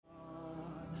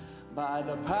By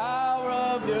the power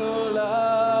of your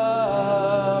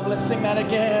love. Let's sing that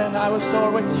again. I will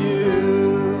soar with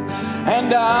you,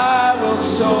 and I will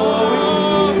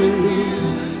soar with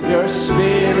you. Your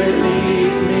spirit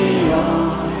leads me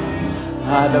on.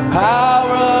 By the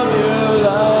power of your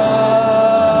love.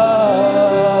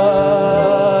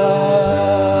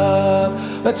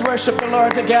 Let's worship the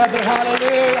Lord together.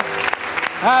 Hallelujah.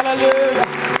 Hallelujah.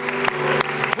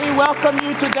 We welcome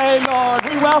you today, Lord.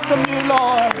 We welcome you,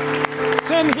 Lord.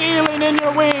 Send healing in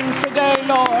your wings today,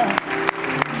 Lord.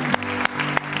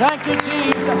 Thank you,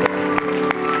 Jesus.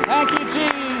 Thank you,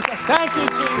 Jesus. Thank you,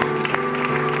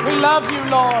 Jesus. We love you,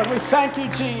 Lord. We thank you,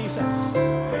 Jesus.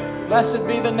 Blessed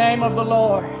be the name of the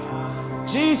Lord.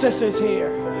 Jesus is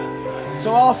here.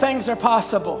 So all things are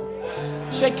possible.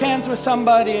 Shake hands with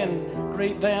somebody and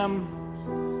greet them.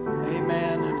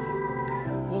 Amen.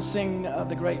 We'll sing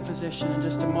the great physician in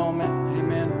just a moment.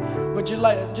 Amen. Would you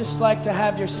just like to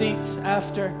have your seats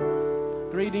after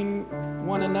greeting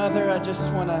one another? I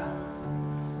just want to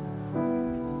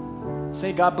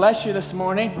say God bless you this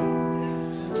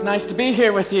morning. It's nice to be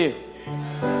here with you.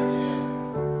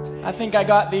 I think I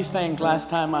got these things last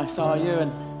time I saw you,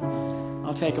 and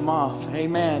I'll take them off.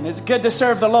 Amen. It's good to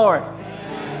serve the Lord.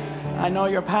 I know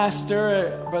your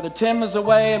pastor, Brother Tim, is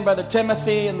away, and Brother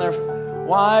Timothy and their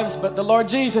wives, but the Lord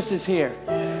Jesus is here.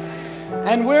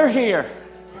 And we're here.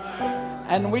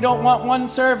 And we don't want one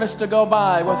service to go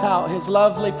by without His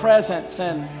lovely presence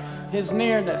and His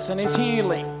nearness and His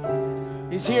healing.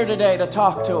 He's here today to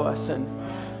talk to us, and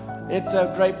it's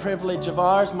a great privilege of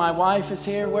ours. My wife is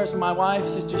here. Where's my wife?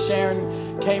 Sister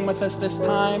Sharon came with us this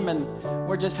time, and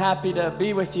we're just happy to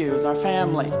be with you as our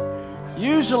family.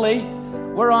 Usually,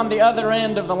 we're on the other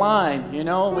end of the line. You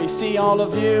know, we see all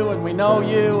of you, and we know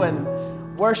you, and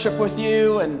worship with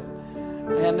you, and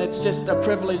it's just a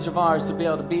privilege of ours to be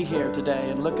able to be here today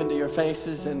and look into your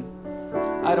faces. And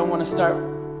I don't want to start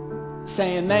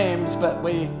saying names, but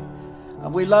we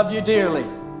love you dearly,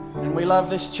 and we love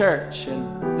this church,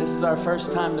 and this is our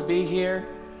first time to be here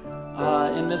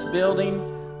in this building.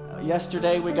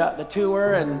 Yesterday we got the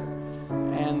tour,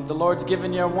 and the Lord's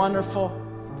given you a wonderful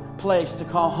place to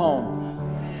call home.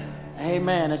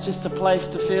 Amen. It's just a place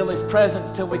to feel His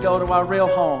presence till we go to our real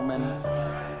home. And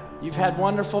you've had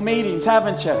wonderful meetings,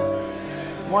 haven't you?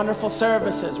 Wonderful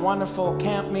services, wonderful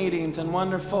camp meetings, and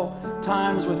wonderful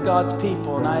times with God's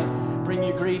people. And I bring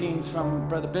you greetings from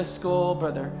Brother Biscoe,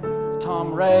 Brother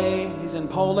Tom Ray, he's in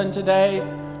Poland today,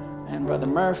 and Brother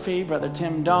Murphy, Brother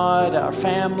Tim Dodd, our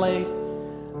family,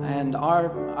 and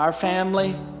our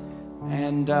family.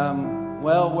 And,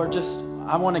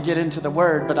 I want to get into the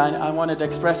Word, but I wanted to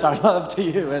express our love to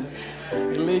you and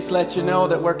at least let you know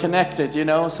that we're connected, you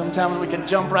know. Sometimes we can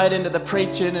jump right into the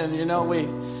preaching, and, you know,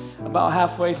 about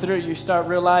halfway through, you start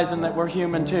realizing that we're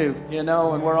human too, you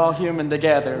know, and we're all human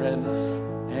together. And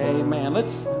amen.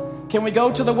 Can we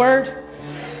go to the Word?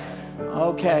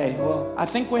 Okay. Well, I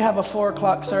think we have a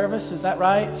 4:00 service. Is that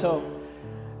right? So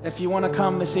if you want to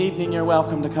come this evening, you're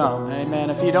welcome to come.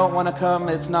 Amen. If you don't want to come,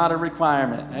 it's not a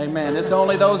requirement. Amen. It's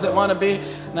only those that want to be.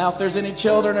 Now, if there's any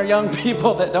children or young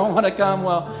people that don't want to come,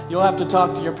 well, you'll have to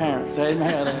talk to your parents.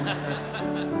 Amen.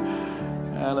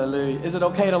 Hallelujah. Is it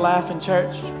okay to laugh in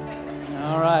church?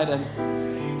 All right.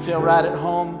 And feel right at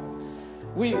home.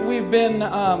 We've been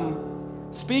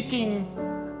speaking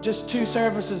just 2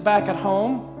 services back at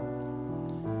home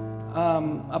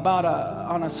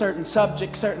on a certain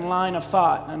subject, certain line of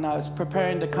thought, and I was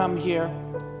preparing to come here.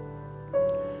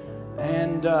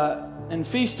 And in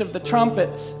Feast of the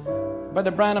Trumpets,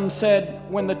 Brother Branham said,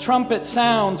 when the trumpet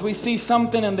sounds, we see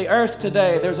something in the earth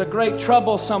today. There's a great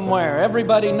trouble somewhere.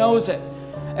 Everybody knows it.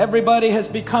 Everybody has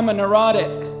become a neurotic.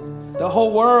 The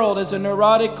whole world is a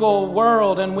neurotical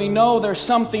world, and we know there's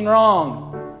something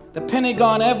wrong. The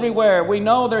Pentagon everywhere, we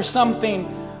know there's something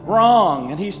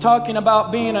wrong. And he's talking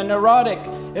about being a neurotic.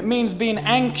 It means being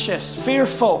anxious,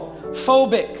 fearful,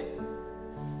 phobic,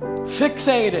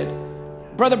 fixated.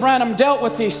 Brother Branham dealt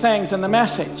with these things in the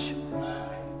message.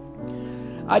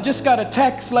 I just got a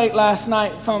text late last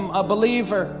night from a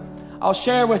believer. I'll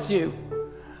share with you.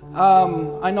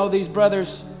 I know these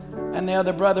brothers and the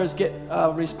other brothers get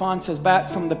responses back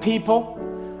from the people.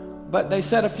 But they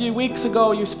said a few weeks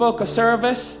ago you spoke a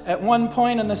service. At one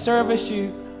point in the service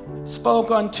you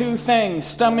spoke on 2 things,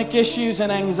 stomach issues and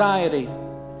anxiety.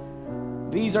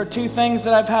 These are 2 things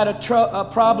that I've had a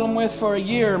problem with for a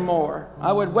year or more.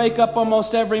 I would wake up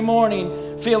almost every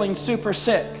morning feeling super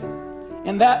sick.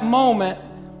 In that moment,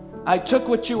 I took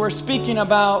what you were speaking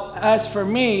about as for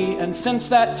me, and since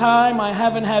that time, I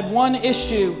haven't had one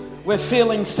issue with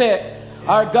feeling sick.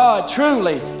 Our God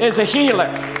truly is a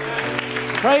healer.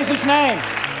 Praise His name.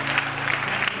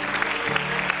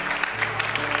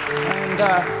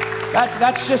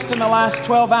 that's just in the last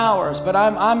 12 hours. But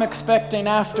I'm expecting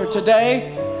after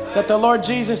today that the Lord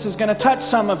Jesus is going to touch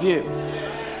some of you.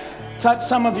 Touch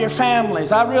some of your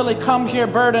families. I really come here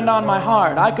burdened on my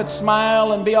heart. I could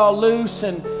smile and be all loose,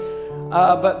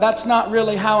 but that's not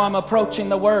really how I'm approaching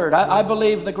the Word. I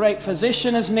believe the great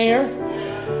physician is near,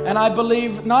 and I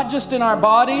believe not just in our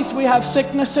bodies we have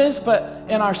sicknesses, but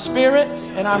in our spirits,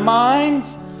 in our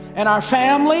minds, in our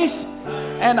families.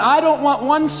 And I don't want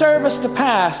one service to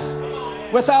pass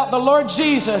without the Lord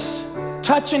Jesus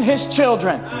touching His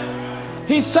children.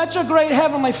 He's such a great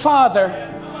Heavenly Father.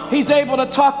 He's able to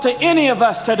talk to any of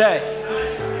us today.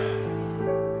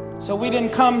 So we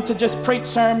didn't come to just preach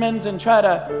sermons and try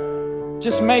to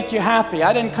just make you happy.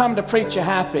 I didn't come to preach you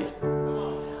happy.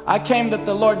 I came that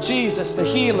the Lord Jesus, the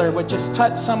healer, would just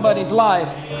touch somebody's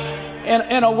life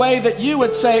in a way that you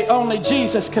would say only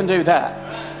Jesus can do that.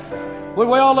 Would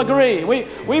we all agree?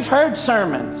 We've heard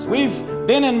sermons. We've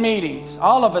been in meetings.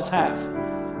 All of us have.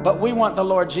 But we want the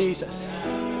Lord Jesus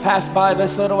to pass by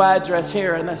this little address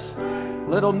here in this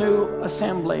little new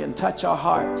assembly and touch our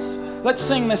hearts. Let's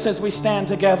sing this as we stand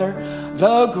together.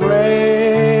 The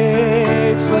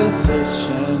great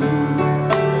physician,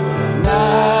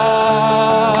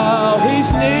 now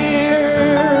He's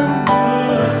near.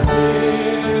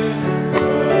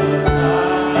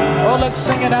 Oh, let's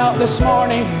sing it out this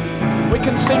morning. We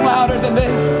can sing louder than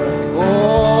this.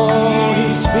 Oh, He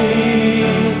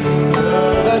speaks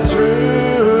the truth.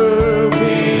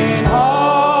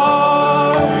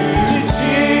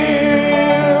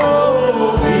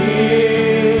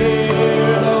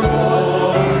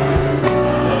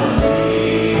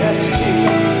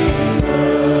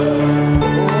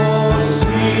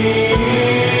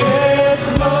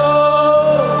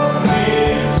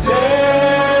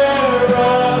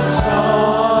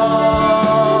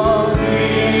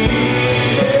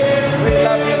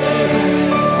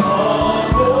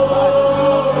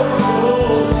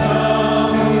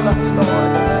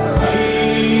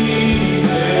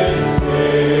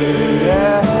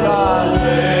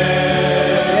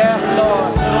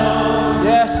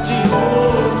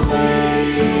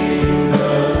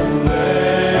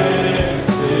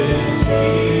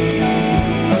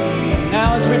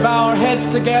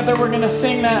 Together, we're going to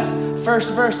sing that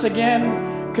first verse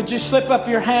again. Could you slip up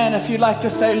your hand if you'd like to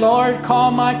say, Lord,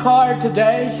 call my card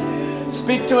today.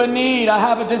 Speak to a need. I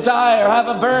have a desire. I have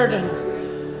a burden.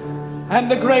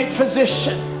 And the great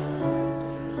physician,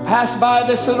 pass by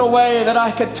this little way that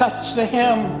I could touch the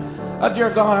hem of your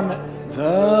garment.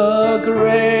 The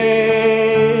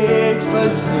great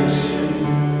physician.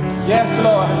 Yes,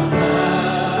 Lord.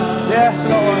 Yes,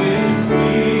 Lord.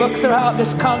 Look throughout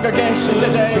this congregation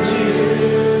today, Jesus.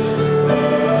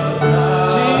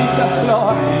 Jesus,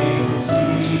 Lord.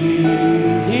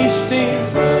 He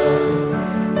steals.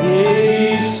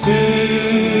 He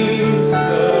steals.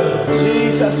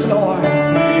 Jesus, Lord.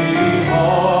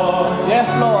 Yes,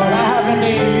 Lord. I have a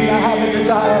need. I have a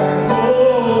desire.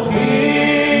 Oh,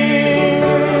 hear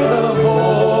the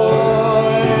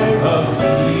voice of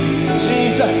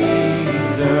Jesus.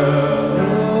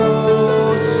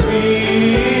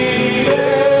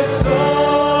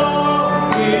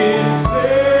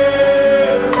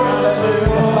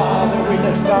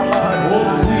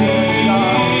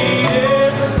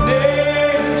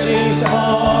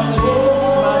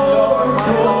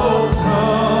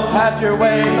 Have your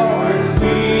way, Lord.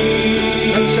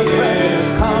 Let your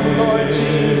presence come, Lord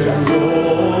Jesus.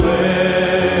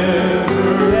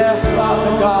 Yes,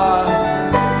 Father God.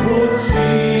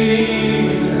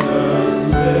 Jesus.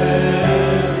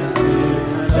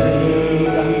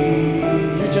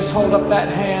 You just hold up that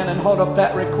hand and hold up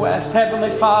that request.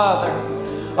 Heavenly Father,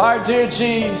 our dear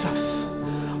Jesus,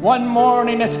 one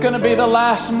morning it's going to be the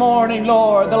last morning,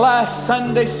 Lord, the last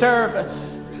Sunday service.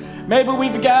 Maybe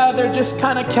we've gathered just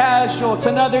kind of casual. It's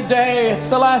another day. It's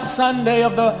the last Sunday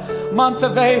of the month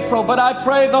of April. But I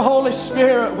pray the Holy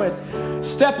Spirit would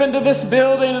step into this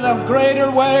building in a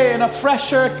greater way, in a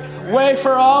fresher way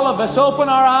for all of us. Open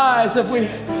our eyes if we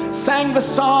sang the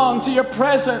song to your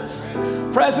presence.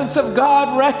 Presence of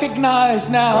God recognized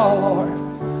now,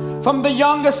 Lord. From the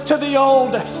youngest to the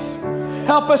oldest.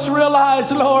 Help us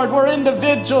realize, Lord, we're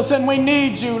individuals and we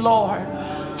need you, Lord.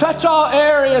 Touch all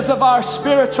areas of our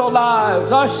spiritual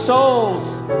lives, our souls,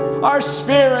 our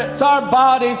spirits, our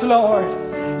bodies, Lord.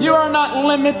 You are not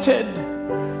limited.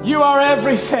 You are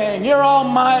everything. You're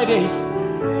almighty.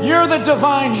 You're the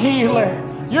divine healer.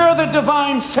 You're the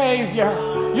divine Savior.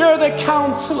 You're the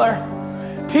counselor.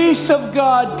 Peace of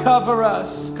God, cover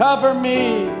us. Cover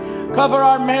me. Cover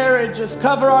our marriages.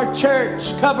 Cover our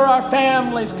church. Cover our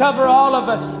families. Cover all of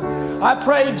us. I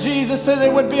pray, Jesus, that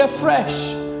it would be a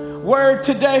fresh word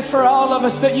today for all of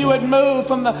us, that you would move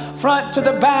from the front to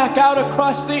the back, out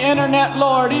across the internet,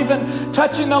 Lord, even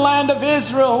touching the land of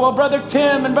Israel. Well, Brother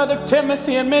Tim and Brother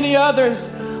Timothy and many others.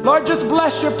 Lord, just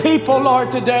bless your people,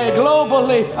 Lord, today,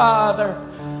 globally, Father.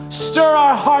 Stir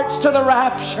our hearts to the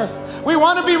rapture. We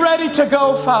want to be ready to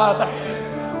go, Father.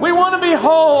 We want to be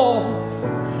whole.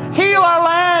 Heal our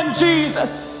land,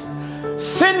 Jesus.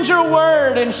 Send your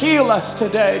word and heal us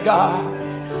today, God.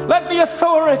 Let the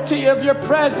authority of your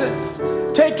presence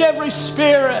take every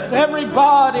spirit, every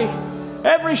body,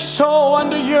 every soul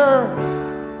under your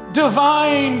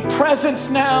divine presence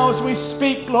now as we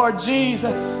speak, Lord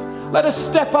Jesus. Let us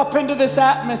step up into this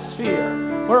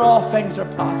atmosphere where all things are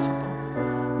possible.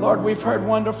 Lord, we've heard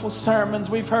wonderful sermons.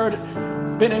 We've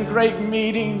been in great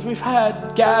meetings. We've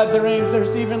had gatherings.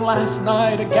 There's even last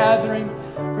night a gathering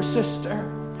for Sister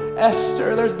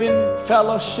Esther. There's been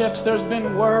fellowships. There's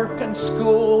been work and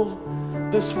school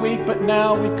this week. But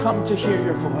now we come to hear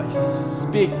your voice.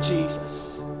 Speak,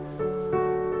 Jesus.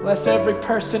 Bless every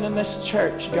person in this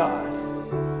church,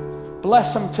 God.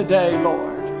 Bless them today,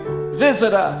 Lord.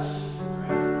 Visit us.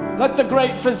 Let the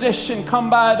great physician come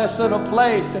by this little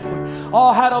place. If we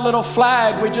all had a little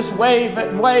flag, we just wave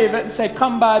it and say,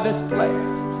 come by this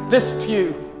place, this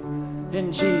pew,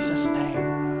 in Jesus'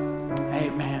 name.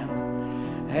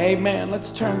 Amen. Amen.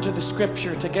 Let's turn to the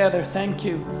scripture together. Thank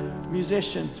you,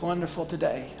 musicians. Wonderful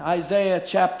today. Isaiah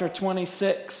chapter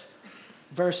 26,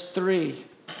 verse 3.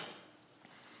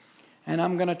 And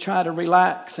I'm going to try to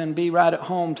relax and be right at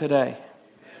home today.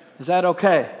 Is that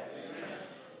okay?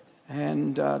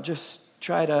 And just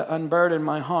try to unburden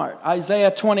my heart. Isaiah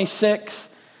 26,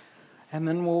 and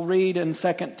then we'll read in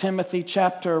 2 Timothy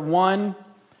chapter 1.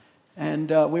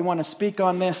 And we want to speak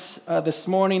on this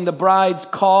morning, the bride's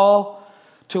call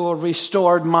to a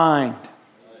restored mind.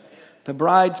 The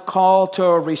bride's call to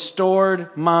a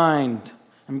restored mind.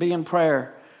 And be in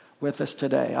prayer with us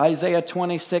today. Isaiah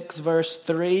 26, verse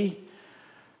 3.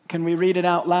 Can we read it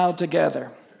out loud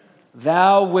together?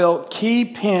 Thou wilt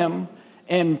keep him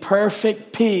in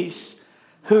perfect peace,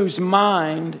 whose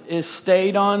mind is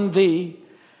stayed on thee,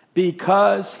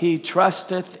 because he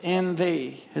trusteth in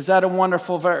thee. Is that a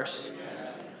wonderful verse?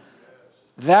 Amen.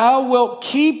 Thou wilt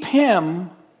keep him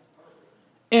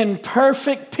in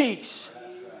perfect peace.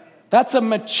 That's a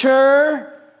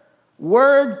mature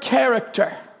word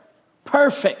character.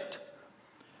 Perfect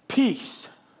peace.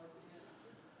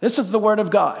 This is the word of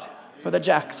God, Brother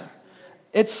Jackson.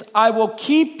 It's, I will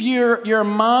keep your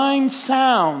mind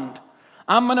sound.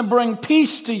 I'm going to bring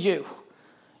peace to you.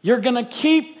 You're going to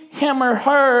keep him or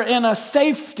her in a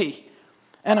safety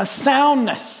and a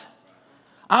soundness.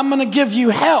 I'm going to give you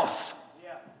health.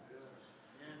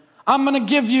 I'm going to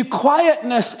give you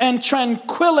quietness and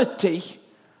tranquility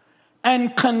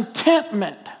and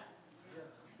contentment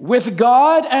with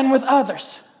God and with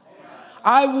others.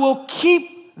 I will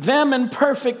keep them in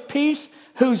perfect peace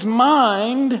whose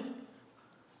mind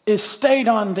is stayed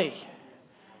on thee.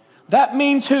 That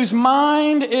means whose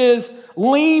mind is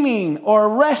leaning or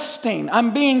resting.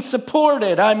 I'm being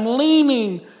supported. I'm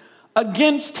leaning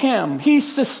against him. He's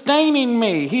sustaining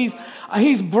me.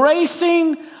 He's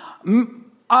bracing.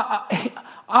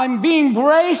 I'm being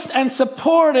braced and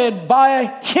supported by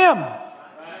him.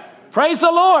 Praise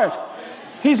the Lord.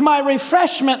 He's my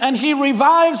refreshment, and he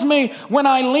revives me when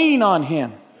I lean on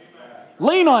him.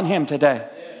 Lean on him today.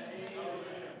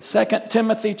 2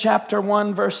 Timothy chapter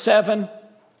 1, verse 7.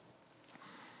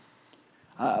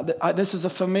 This is a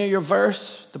familiar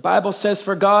verse. The Bible says,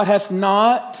 for God hath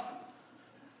not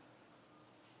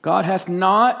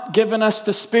given us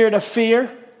the spirit of fear,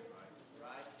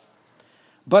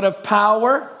 but of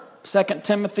power, 2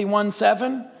 Timothy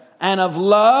 1:7, and of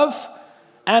love,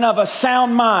 and of a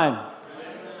sound mind.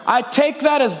 I take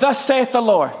that as thus saith the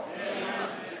Lord.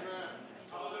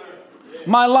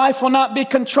 My life will not be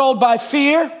controlled by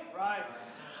fear.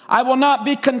 I will not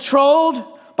be controlled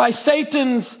by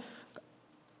Satan's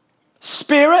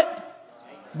spirit,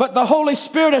 but the Holy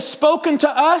Spirit has spoken to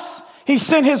us. He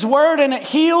sent his word and it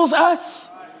heals us.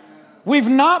 We've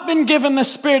not been given the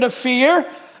spirit of fear.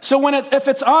 So if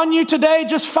it's on you today,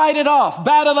 just fight it off,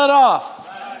 battle it off.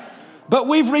 But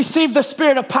we've received the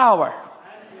spirit of power,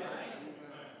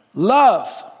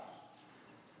 love,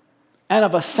 and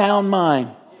of a sound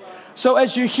mind. So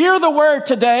as you hear the word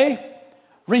today,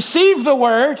 receive the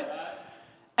word,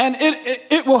 and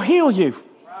it will heal you.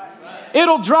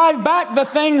 It'll drive back the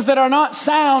things that are not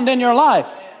sound in your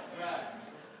life.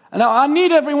 Now, I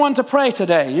need everyone to pray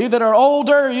today. You that are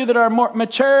older, you that are more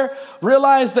mature,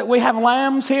 realize that we have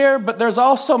lambs here, but there's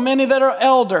also many that are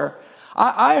elder.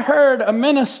 I heard a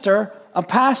minister, a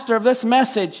pastor of this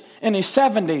message in his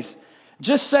 70s,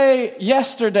 just say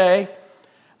yesterday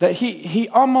that he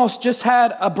almost just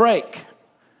had a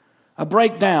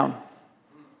breakdown.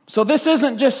 So this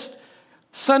isn't just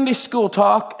Sunday school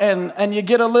talk and you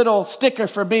get a little sticker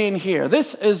for being here.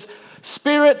 This is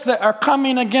spirits that are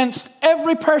coming against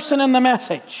every person in the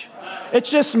message. It's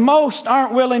just most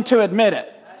aren't willing to admit it.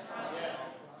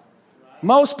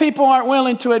 Most people aren't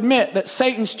willing to admit that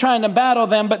Satan's trying to battle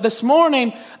them. But this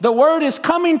morning, the word is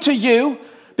coming to you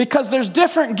because there's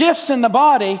different gifts in the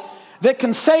body that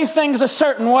can say things a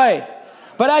certain way.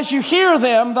 But as you hear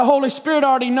them, the Holy Spirit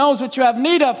already knows what you have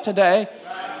need of today.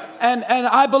 And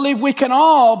I believe we can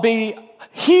all be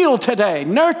healed today,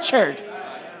 nurtured.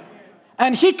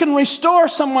 And he can restore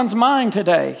someone's mind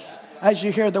today as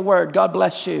you hear the word. God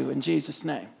bless you in Jesus'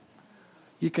 name.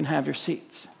 You can have your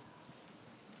seats.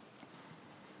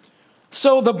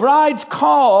 So the bride's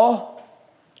call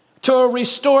to a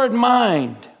restored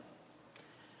mind.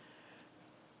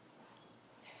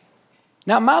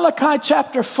 Now Malachi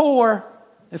chapter 4,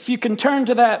 if you can turn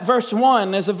to that, verse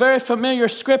 1, is a very familiar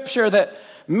scripture that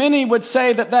many would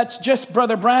say that that's just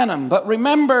Brother Branham. But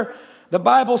remember, the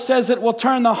Bible says it will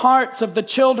turn the hearts of the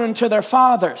children to their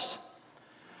fathers.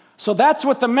 So that's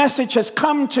what the message has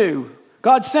come to.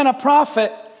 God sent a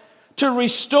prophet to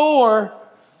restore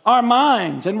our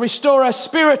minds and restore us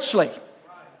spiritually.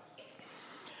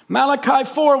 Malachi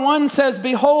 4:1 says,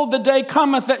 "Behold, the day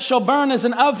cometh that shall burn as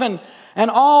an oven,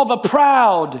 and all the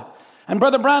proud." And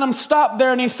Brother Branham stopped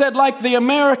there and he said, like the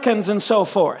Americans and so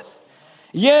forth.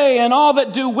 "Yea, and all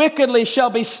that do wickedly shall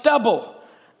be stubble,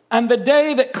 and the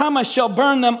day that cometh shall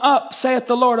burn them up, saith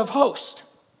the Lord of hosts,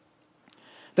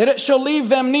 that it shall leave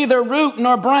them neither root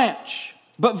nor branch."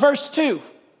 But verse 2,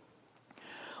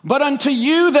 "But unto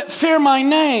you that fear my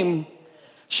name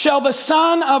shall the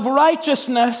Son of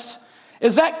righteousness,"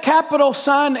 is that capital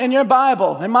Son in your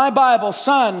Bible? In my Bible,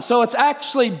 Son. So it's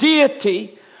actually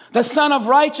deity. "The Son of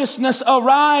righteousness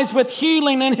arise with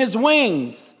healing in his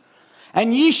wings.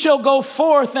 And ye shall go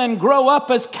forth and grow up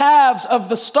as calves of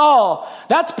the stall."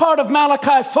 That's part of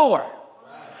Malachi 4.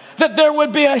 That there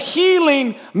would be a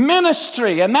healing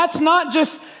ministry. And that's not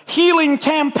just healing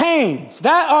campaigns.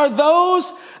 That are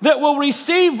those that will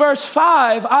receive, verse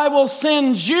 5, "I will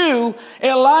send you,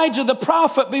 Elijah the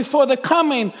prophet, before the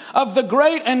coming of the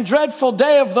great and dreadful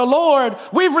day of the Lord."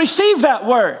 We've received that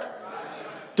word.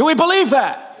 Do we believe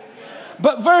that?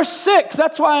 But verse 6,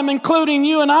 that's why I'm including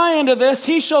you and I into this.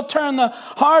 "He shall turn the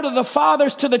heart of the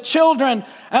fathers to the children,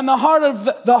 and the heart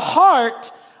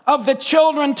of the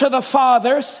children to the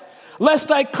fathers,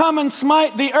 lest I come and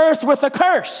smite the earth with a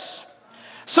curse."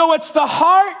 So it's the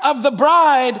heart of the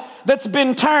bride that's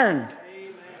been turned.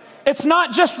 It's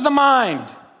not just the mind.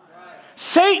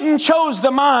 Satan chose the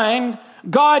mind.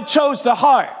 God chose the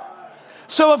heart.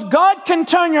 So if God can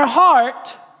turn your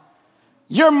heart,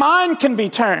 your mind can be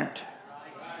turned.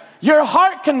 Your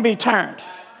heart can be turned.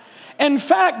 In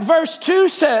fact, verse 2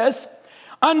 says,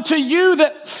 "Unto you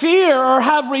that fear or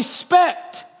have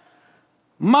respect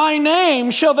my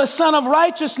name shall the Son of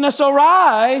righteousness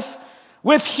arise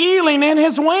with healing in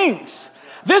his wings."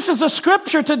 This is a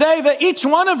scripture today that each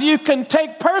one of you can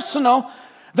take personal,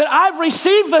 that I've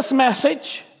received this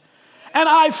message and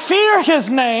I fear his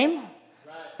name,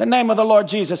 the name of the Lord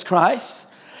Jesus Christ.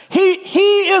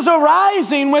 He is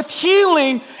arising with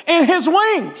healing in his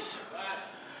wings.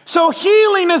 So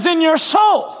healing is in your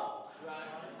soul.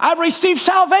 I've received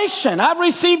salvation. I've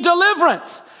received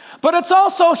deliverance. But it's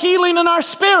also healing in our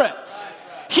spirits.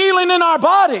 Healing in our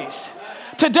bodies.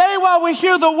 Today, while we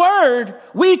hear the word,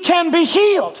 we can be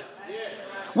healed.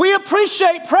 We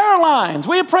appreciate prayer lines.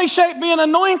 We appreciate being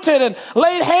anointed and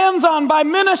laid hands on by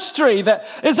ministry that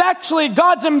is actually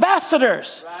God's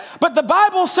ambassadors. But the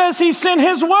Bible says he sent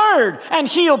his word and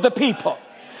healed the people.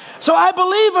 So I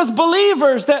believe as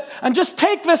believers that, and just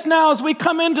take this now as we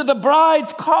come into the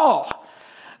bride's call,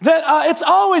 that it's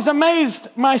always amazed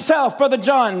myself, Brother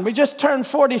John. We just turned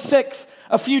 46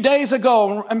 a few days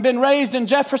ago and been raised in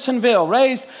Jeffersonville,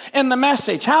 raised in the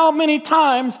message. How many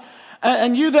times,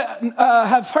 and you that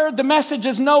have heard the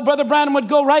messages know, Brother Branham would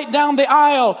go right down the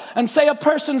aisle and say a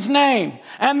person's name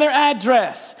and their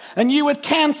address. And you with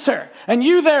cancer, and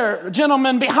you there,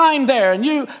 gentleman behind there, and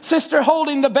you, sister,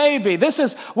 holding the baby. This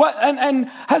is what, and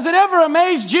has it ever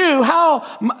amazed you how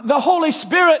the Holy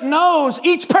Spirit knows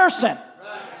each person?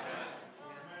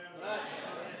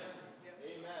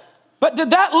 But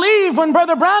did that leave when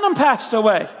Brother Branham passed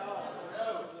away?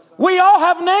 We all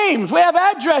have names, we have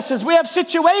addresses, we have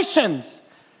situations.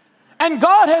 And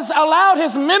God has allowed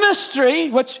his ministry,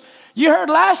 which you heard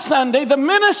last Sunday, the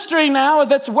ministry now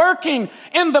that's working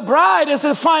in the bride is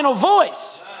the final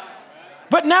voice.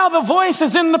 But now the voice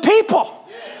is in the people.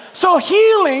 So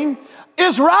healing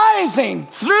is rising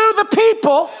through the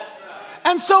people.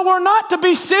 And so we're not to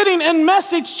be sitting in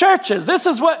message churches. This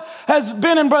is what has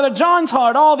been in Brother John's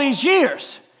heart all these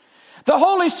years. The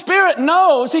Holy Spirit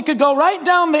knows. He could go right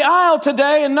down the aisle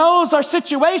today and knows our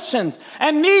situations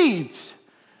and needs.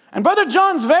 And Brother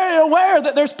John's very aware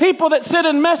that there's people that sit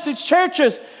in message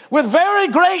churches with very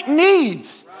great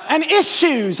needs and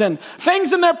issues and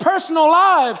things in their personal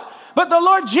lives. But the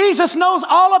Lord Jesus knows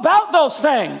all about those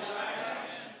things.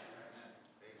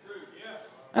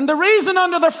 And the reason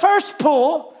under the first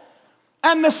pool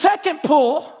and the second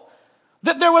pool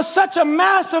that there was such a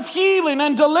mass of healing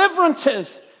and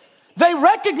deliverances, they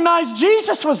recognized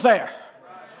Jesus was there.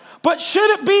 But should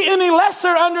it be any lesser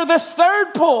under this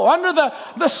third pool, under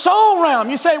the soul realm?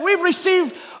 You say, we've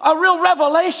received a real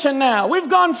revelation now. We've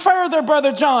gone further,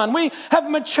 Brother John. We have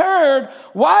matured.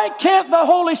 Why can't the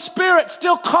Holy Spirit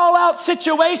still call out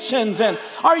situations, and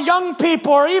our young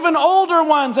people or even older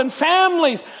ones and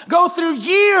families go through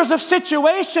years of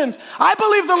situations? I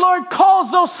believe the Lord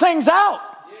calls those things out.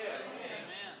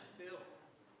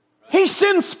 He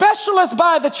sends specialists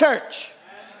by the church.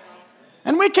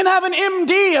 And we can have an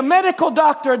MD, a medical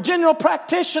doctor, a general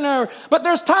practitioner, but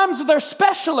there's times that there's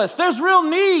specialists, there's real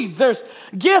needs, there's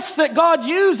gifts that God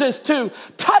uses to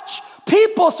touch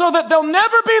people so that they'll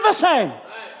never be the same.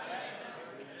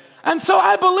 And so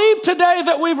I believe today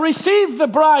that we've received the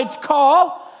bride's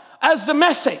call as the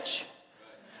message.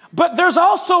 But there's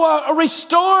also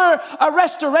a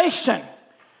restoration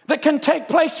that can take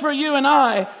place for you and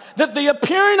I, that the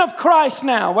appearing of Christ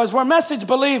now, as we're message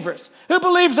believers, who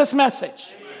believes this message?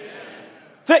 Amen.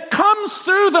 That comes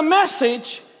through the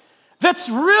message, that's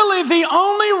really the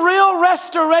only real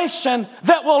restoration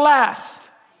that will last.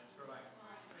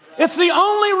 It's the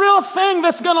only real thing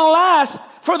that's going to last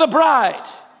for the bride,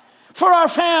 for our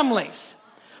families,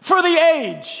 for the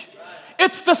age.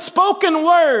 It's the spoken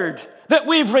word that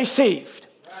we've received.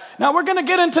 Now we're going to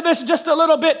get into this just a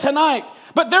little bit tonight.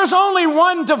 But there's only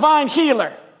one divine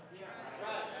healer.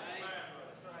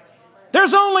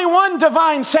 There's only one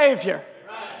divine Savior.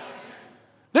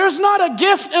 There's not a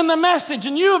gift in the message,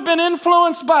 and you have been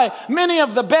influenced by many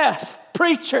of the best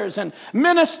preachers and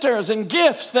ministers and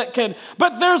gifts that can,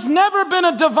 but there's never been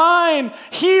a divine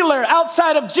healer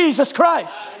outside of Jesus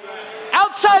Christ,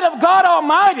 outside of God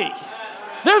Almighty.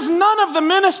 There's none of the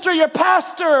minister, your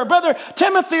pastor, or Brother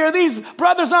Timothy, or these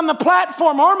brothers on the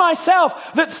platform, or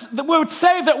myself, that would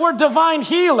say that we're divine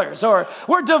healers or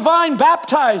we're divine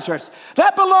baptizers.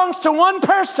 That belongs to one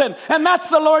person, and that's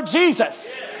the Lord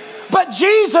Jesus. But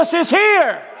Jesus is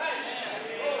here.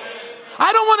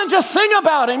 I don't want to just sing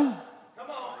about him.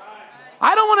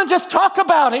 I don't want to just talk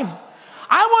about him.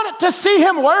 I want to see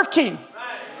him working.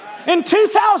 In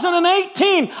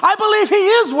 2018, I believe he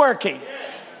is working.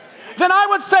 Then I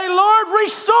would say, Lord,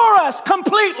 restore us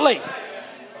completely.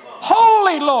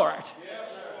 Holy Lord.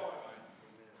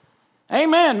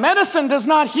 Amen. Medicine does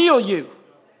not heal you.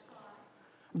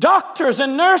 Doctors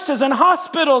and nurses and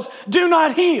hospitals do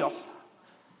not heal.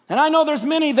 And I know there's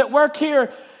many that work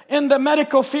here in the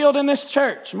medical field in this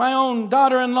church. My own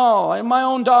daughter-in-law and my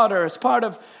own daughter is part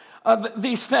of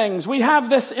these things. We have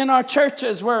this in our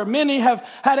churches where many have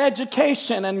had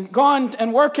education and gone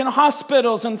and work in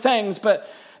hospitals and things, but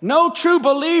no true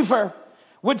believer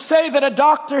would say that a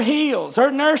doctor heals, or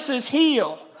nurses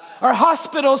heal, or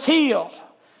hospitals heal.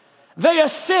 They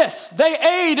assist, they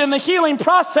aid in the healing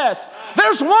process.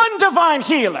 There's one divine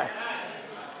healer.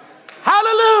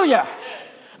 Hallelujah.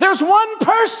 There's one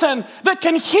person that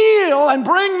can heal and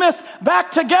bring this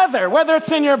back together, whether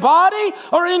it's in your body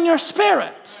or in your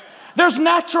spirit. There's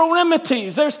natural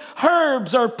remedies, there's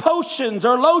herbs or potions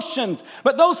or lotions,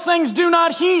 but those things do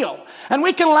not heal. And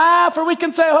we can laugh or we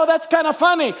can say, oh, that's kind of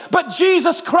funny, but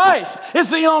Jesus Christ is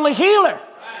the only healer.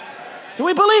 Do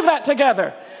we believe that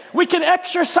together? We can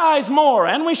exercise more,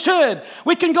 and we should.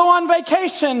 We can go on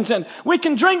vacations, and we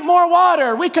can drink more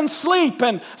water. We can sleep,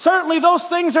 and certainly those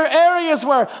things are areas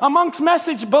where amongst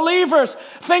message believers,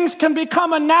 things can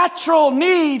become a natural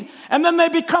need, and then they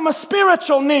become a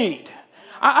spiritual need.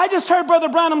 I just heard Brother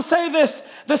Branham say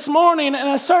this morning in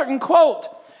a certain quote,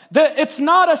 that it's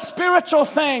not a spiritual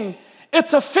thing,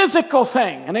 it's a physical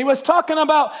thing. And he was talking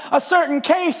about a certain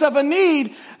case of a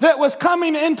need that was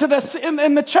coming into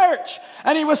in the church.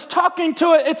 And he was talking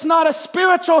to it, it's not a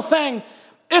spiritual thing,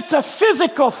 it's a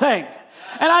physical thing.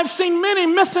 And I've seen many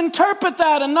misinterpret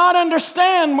that and not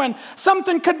understand when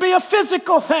something could be a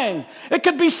physical thing. It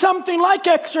could be something like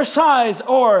exercise,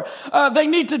 or they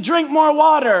need to drink more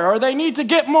water, or they need to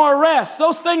get more rest.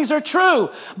 Those things are true.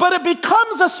 But it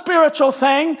becomes a spiritual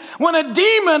thing when a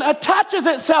demon attaches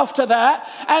itself to that,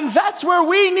 and that's where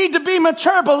we need to be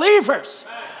mature believers.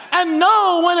 and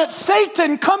know when it's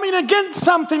Satan coming against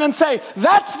something and say,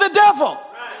 that's the devil.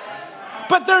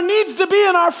 But there needs to be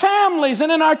in our families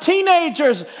and in our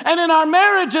teenagers and in our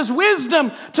marriages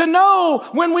wisdom to know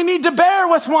when we need to bear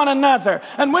with one another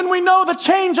and when we know the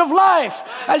change of life.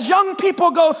 As young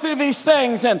people go through these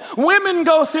things and women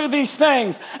go through these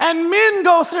things and men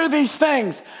go through these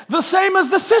things, the same as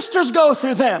the sisters go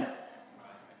through them.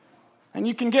 And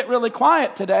you can get really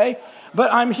quiet today,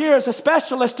 but I'm here as a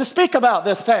specialist to speak about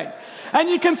this thing. And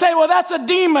you can say, well, that's a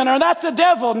demon or that's a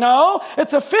devil. No,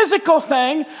 it's a physical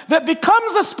thing that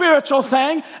becomes a spiritual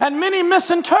thing, and many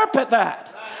misinterpret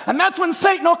that. And that's when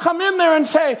Satan will come in there and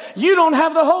say, you don't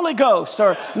have the Holy Ghost,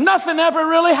 or nothing ever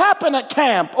really happened at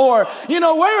camp, or,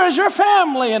 where is your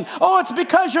family? And, it's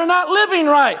because you're not living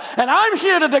right. And I'm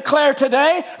here to declare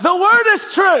today, the word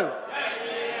is true.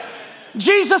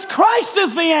 Jesus Christ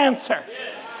is the answer.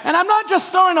 And I'm not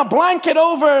just throwing a blanket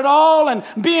over it all and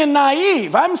being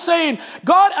naive. I'm saying,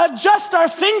 God, adjust our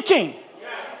thinking.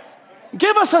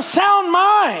 Give us a sound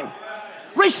mind.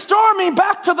 Restore me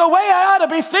back to the way I ought to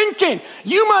be thinking.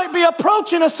 You might be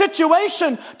approaching a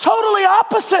situation totally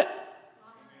opposite.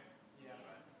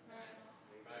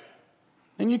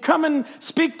 And you come and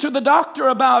speak to the doctor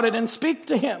about it and speak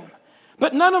to him.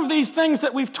 But none of these things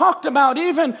that we've talked about,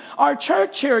 even our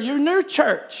church here, your new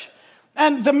church,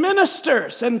 and the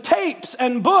ministers and tapes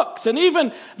and books, and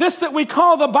even this that we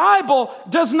call the Bible,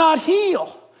 does not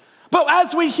heal. But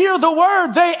as we hear the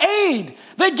word, they aid,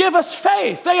 they give us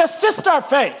faith, they assist our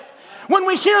faith. When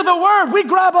we hear the word, we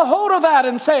grab a hold of that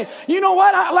and say, you know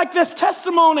what, I like this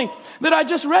testimony that I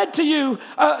just read to you,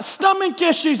 stomach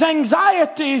issues,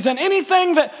 anxieties, and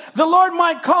anything that the Lord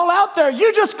might call out there,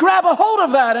 you just grab a hold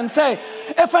of that and say,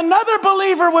 if another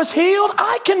believer was healed,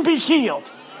 I can be healed.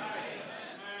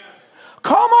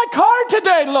 Call my card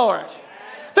today, Lord.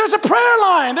 There's a prayer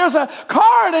line, there's a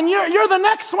card, and you're the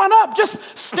next one up. Just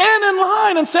stand in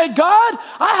line and say, God,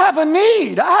 I have a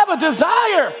need, I have a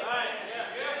desire.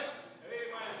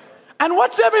 And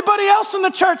what's everybody else in the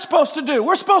church supposed to do?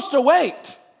 We're supposed to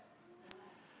wait.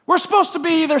 We're supposed to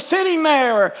be either sitting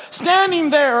there or standing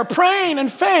there or praying in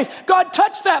faith. God,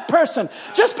 touch that person.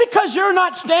 Just because you're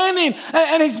not standing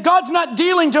and God's not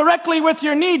dealing directly with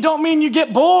your need, don't mean you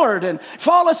get bored and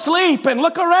fall asleep and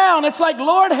look around. It's like,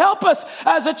 Lord, help us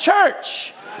as a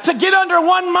church to get under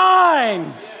one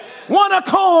mind, one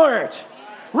accord.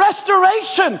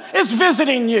 Restoration is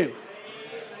visiting you.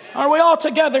 Are we all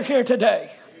together here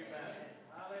today?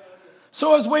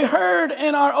 So as we heard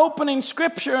in our opening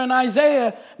scripture in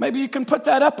Isaiah, maybe you can put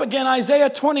that up again, Isaiah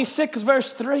 26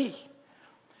 verse 3.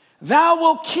 Thou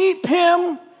wilt keep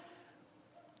him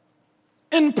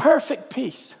in perfect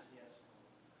peace.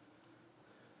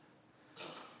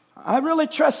 I really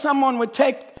trust someone would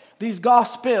take these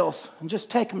gospels and just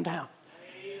take them down.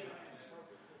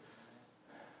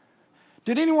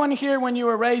 Did anyone here when you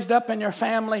were raised up in your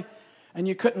family and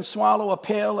you couldn't swallow a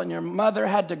pill and your mother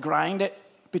had to grind it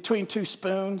between two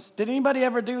spoons? Did anybody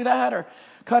ever do that or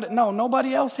cut it? No,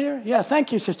 nobody else here? Yeah,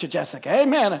 thank you, Sister Jessica.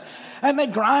 Amen. And they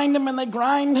grind them and they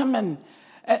grind them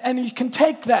and you can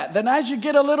take that. Then as you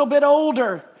get a little bit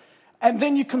older, and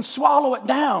then you can swallow it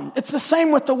down. It's the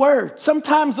same with the word.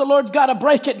 Sometimes the Lord's got to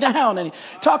break it down. And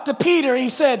he talked to Peter, he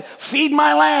said, feed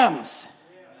my lambs.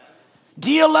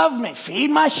 Do you love me?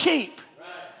 Feed my sheep.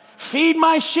 Feed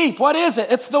my sheep. What is it?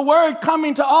 It's the word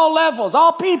coming to all levels,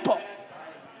 all people.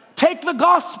 Take the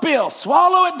gospel,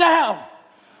 swallow it down.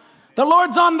 The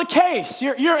Lord's on the case.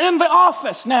 You're in the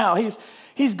office now.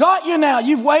 He's got you now.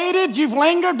 You've waited, you've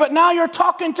lingered, but now you're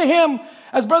talking to him,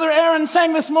 as Brother Aaron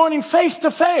sang this morning, face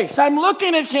to face. I'm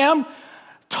looking at him.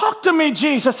 Talk to me,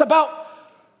 Jesus, about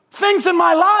things in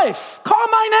my life. Call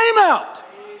my name out.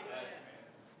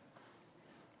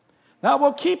 Thou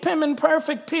wilt keep him in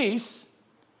perfect peace,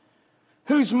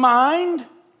 whose mind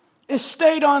is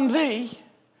stayed on thee,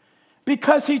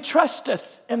 because he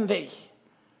trusteth in thee.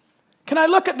 Can I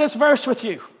look at this verse with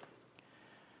you?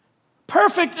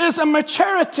 Perfect is a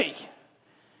maturity.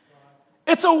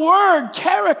 It's a word,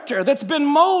 character, that's been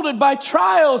molded by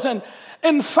trials and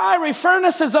in fiery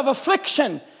furnaces of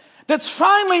affliction, that's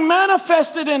finally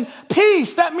manifested in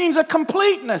peace. That means a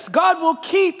completeness. God will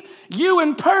keep you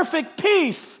in perfect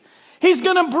peace. He's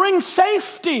going to bring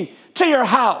safety to your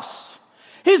house.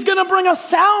 He's going to bring a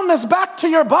soundness back to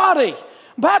your body,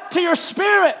 back to your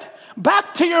spirit,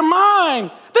 back to your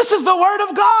mind. This is the word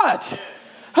of God,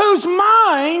 whose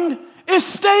mind is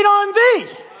stayed on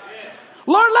thee.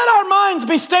 Lord, let our minds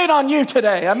be stayed on you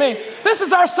today. I mean, this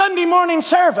is our Sunday morning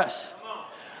service.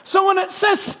 So when it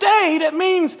says stayed, it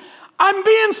means I'm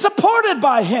being supported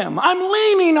by him. I'm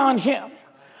leaning on him.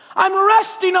 I'm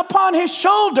resting upon his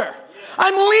shoulder.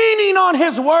 I'm leaning on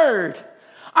his word.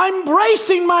 I'm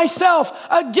bracing myself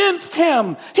against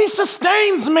him. He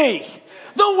sustains me.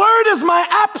 The word is my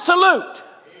absolute.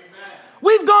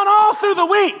 We've gone all through the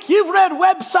week. You've read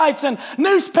websites and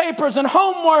newspapers and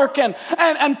homework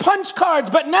and punch cards,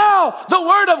 but now the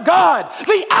word of God,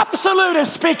 the absolute,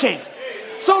 is speaking.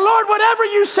 So Lord, whatever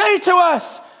you say to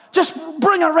us, just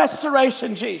bring a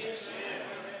restoration, Jesus.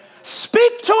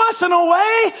 Speak to us in a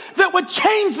way that would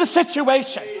change the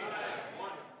situation.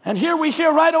 And here we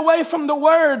hear right away from the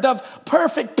word of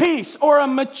perfect peace, or a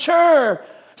mature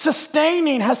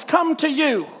sustaining has come to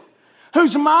you,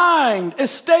 whose mind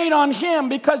is stayed on him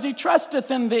because he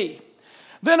trusteth in thee.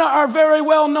 Then our very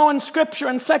well-known scripture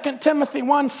in 2 Timothy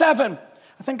 1:7.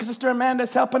 I think Sister Amanda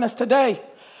is helping us today.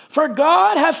 For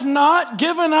God hath not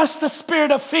given us the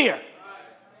spirit of fear.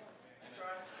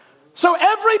 So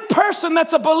every person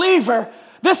that's a believer,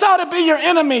 this ought to be your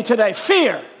enemy today,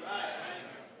 fear.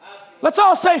 Let's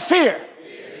all say fear.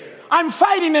 I'm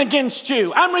fighting against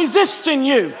you. I'm resisting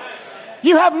you.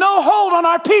 You have no hold on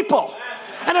our people.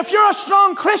 And if you're a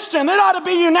strong Christian, it ought to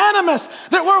be unanimous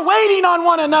that we're waiting on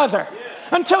one another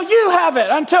until you have it,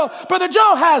 until Brother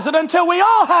Joe has it, until we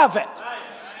all have it,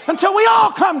 until we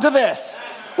all come to this.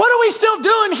 What are we still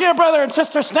doing here, Brother and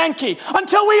Sister Stanky?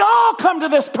 Until we all come to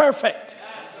this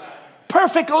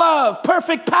perfect love,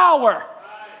 perfect power,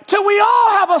 till we all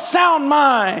have a sound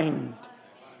mind.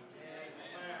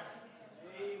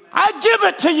 I give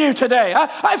it to you today.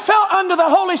 I felt under the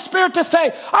Holy Spirit to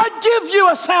say, I give you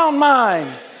a sound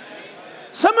mind.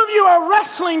 Some of you are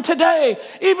wrestling today,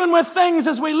 even with things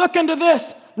as we look into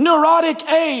this neurotic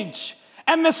age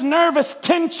and this nervous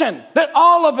tension that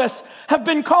all of us have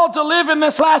been called to live in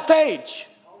this last age.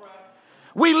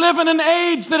 We live in an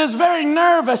age that is very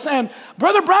nervous, and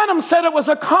Brother Branham said it was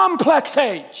a complex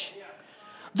age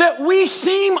that we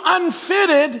seem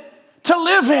unfitted to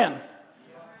live in.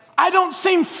 I don't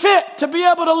seem fit to be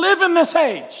able to live in this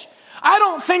age. I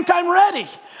don't think I'm ready.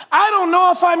 I don't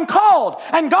know if I'm called.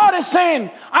 And God is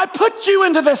saying, I put you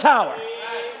into this hour.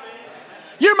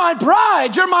 You're my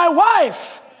bride. You're my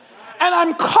wife. And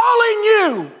I'm calling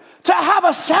you to have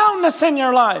a soundness in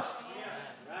your life.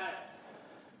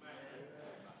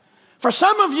 For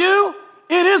some of you,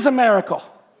 it is a miracle.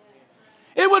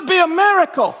 It would be a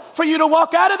miracle for you to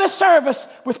walk out of this service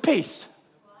with peace.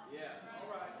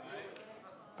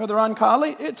 Brother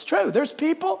Roncalli, it's true. There's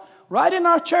people right in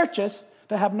our churches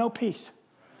that have no peace.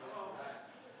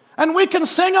 And we can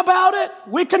sing about it.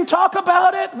 We can talk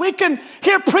about it. We can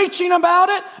hear preaching about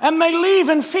it. And they leave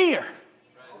in fear.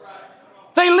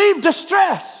 They leave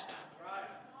distressed.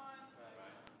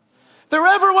 If there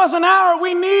ever was an hour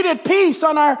we needed peace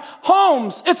on our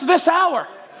homes, it's this hour.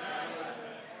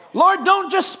 Lord,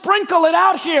 don't just sprinkle it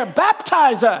out here.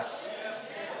 Baptize us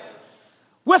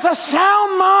with a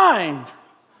sound mind.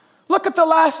 Look at the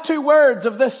last two words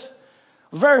of this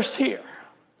verse here.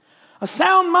 A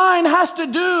sound mind has to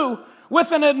do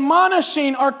with an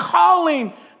admonishing or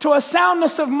calling to a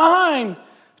soundness of mind,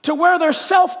 to where there's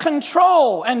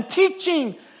self-control and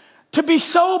teaching to be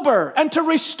sober and to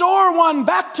restore one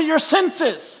back to your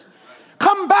senses.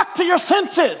 Come back to your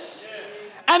senses.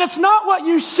 And it's not what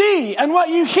you see and what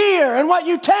you hear and what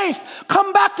you taste.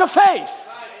 Come back to faith.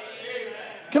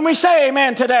 Can we say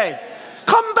amen today?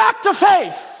 Come back to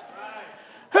faith.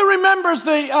 Who remembers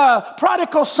the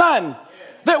prodigal son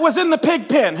that was in the pig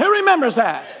pen? Who remembers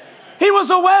that? He was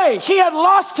away. He had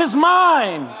lost his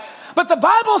mind. But the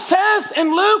Bible says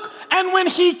in Luke, and when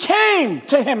he came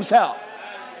to himself.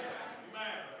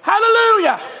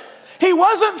 Hallelujah. He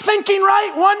wasn't thinking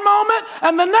right one moment,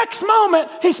 and the next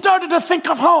moment he started to think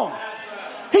of home.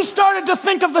 He started to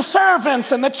think of the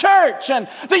servants and the church and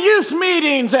the youth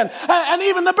meetings and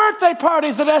even the birthday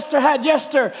parties that Esther had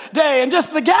yesterday and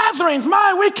just the gatherings.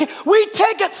 We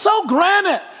take it so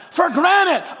for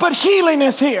granted, but healing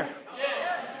is here.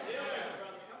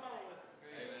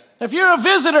 If you're a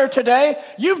visitor today,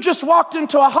 you've just walked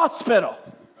into a hospital.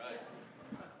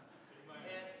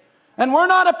 And we're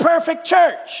not a perfect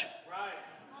church.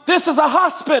 This is a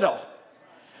hospital.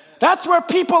 That's where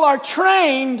people are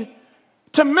trained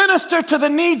to minister to the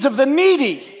needs of the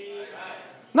needy.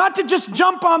 Not to just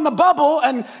jump on the bubble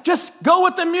and just go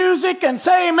with the music and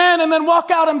say amen and then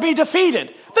walk out and be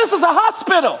defeated. This is a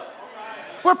hospital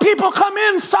where people come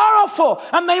in sorrowful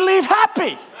and they leave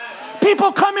happy.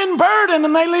 People come in burdened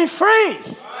and they leave free.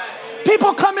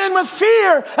 People come in with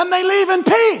fear and they leave in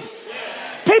peace.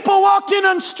 People walk in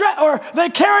on or they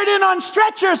carried in on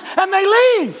stretchers and they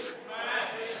leave.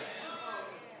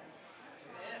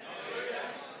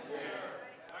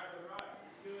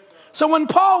 So when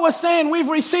Paul was saying we've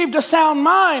received a sound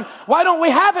mind, why don't we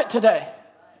have it today?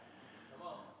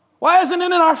 Why isn't it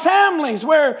in our families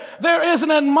where there is an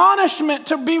admonishment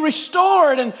to be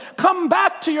restored and come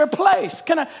back to your place?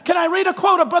 Can I read a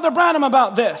quote of Brother Branham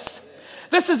about this?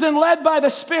 This is in Led by the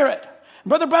Spirit.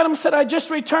 Brother Branham said, I just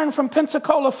returned from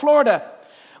Pensacola, Florida,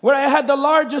 where I had the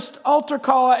largest altar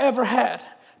call I ever had.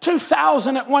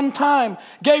 2,000 at one time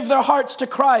gave their hearts to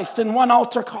Christ in one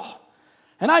altar call.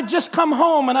 And I'd just come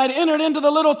home and I'd entered into the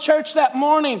little church that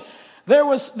morning. There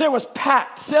was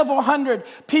packed, several hundred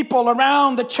people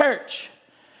around the church.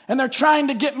 And they're trying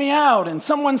to get me out. And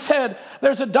someone said,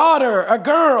 there's a daughter, a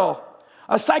girl,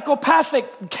 a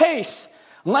psychopathic case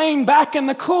laying back in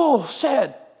the coal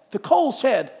shed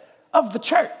of the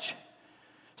church.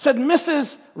 Said,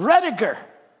 Mrs. Rediger.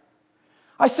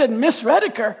 I said, Miss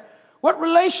Rediger? What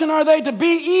relation are they to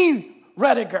B.E.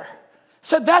 Rediger?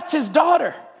 Said, that's his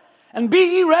daughter. And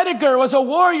B.E. Rediger was a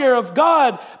warrior of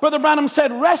God. Brother Branham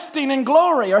said, resting in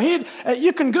glory. Or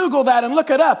you can Google that and look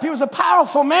it up. He was a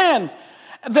powerful man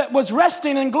that was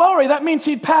resting in glory. That means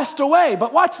he'd passed away.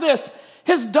 But watch this.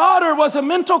 His daughter was a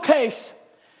mental case.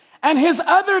 And his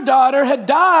other daughter had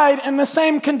died in the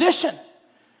same condition.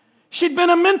 She'd been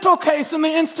a mental case in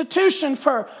the institution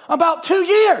for about 2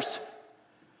 years.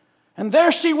 And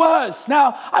there she was.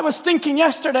 Now, I was thinking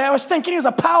yesterday, he was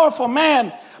a powerful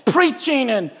man, preaching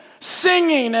and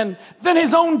singing, and then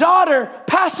his own daughter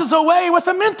passes away with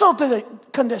a mental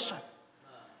condition.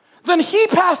 Then he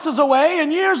passes away,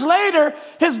 and years later,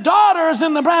 his daughter is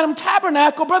in the Branham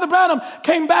Tabernacle. Brother Branham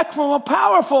came back from a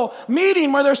powerful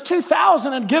meeting where there's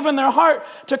 2,000 had given their heart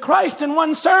to Christ in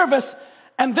one service,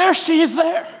 and there she is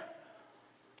there.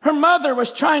 Her mother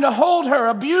was trying to hold her,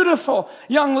 a beautiful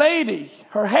young lady,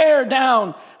 her hair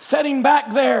down, sitting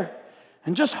back there,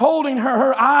 and just holding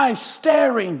her eyes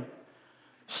staring.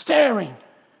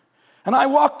 And I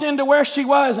walked into where she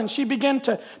was, and she began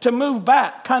to move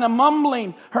back, kind of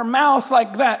mumbling her mouth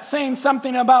like that, saying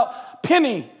something about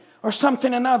penny or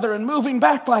something another, and moving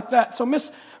back like that. So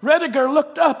Miss Rediger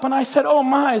looked up, and I said, oh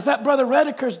my, is that Brother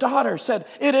Rediger's daughter? Said,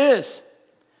 it is.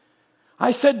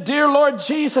 I said, dear Lord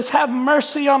Jesus, have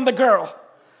mercy on the girl,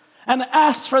 and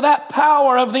asked for that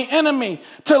power of the enemy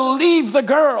to leave the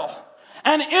girl.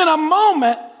 And in a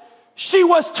moment, she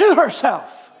was to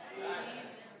herself.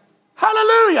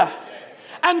 Hallelujah.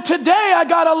 And today I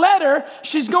got a letter.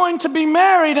 She's going to be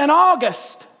married in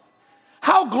August.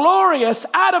 How glorious,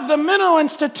 out of the mental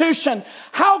institution,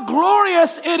 how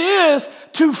glorious it is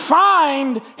to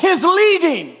find his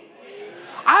leading.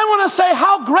 I want to say,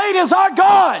 how great is our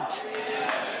God?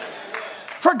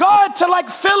 For God to, like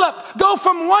Philip, go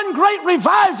from one great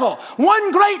revival,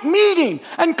 one great meeting,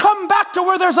 and come back to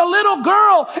where there's a little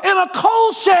girl in a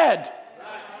coal shed.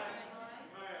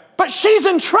 But she's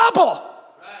in trouble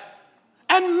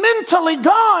and mentally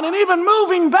gone, and even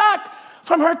moving back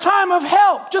from her time of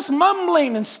help, just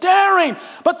mumbling and staring.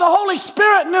 But the Holy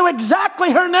Spirit knew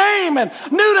exactly her name and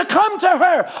knew to come to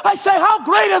her. I say, how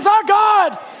great is our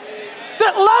God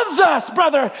that loves us,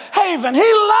 Brother Haven.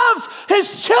 He loves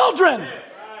his children.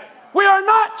 We are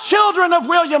not children of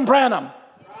William Branham.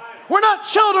 We're not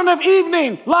children of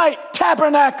Evening Light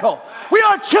Tabernacle. We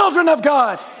are children of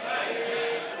God.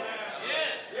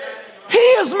 He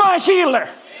is my healer.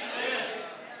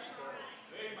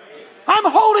 I'm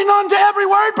holding on to every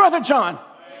word, Brother John.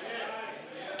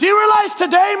 Do you realize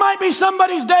today might be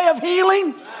somebody's day of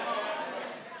healing?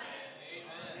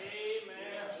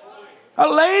 A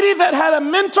lady that had a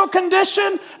mental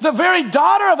condition, the very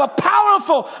daughter of a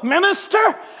powerful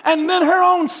minister, and then her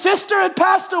own sister had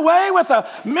passed away with a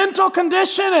mental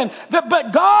condition,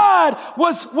 but God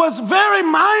was very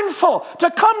mindful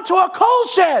to come to a coal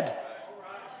shed.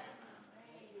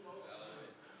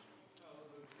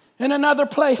 In another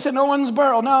place in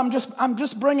Owensboro. Now I'm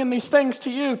just bringing these things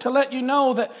to you to let you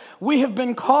know that we have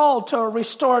been called to a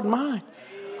restored mind.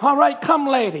 All right, come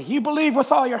lady, you believe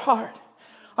with all your heart.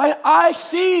 I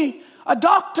see a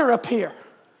doctor appear.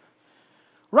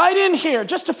 Right in here,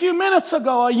 just a few minutes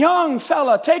ago, a young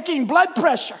fella taking blood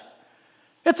pressure.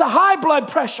 It's a high blood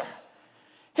pressure.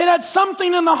 It had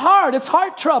something in the heart. It's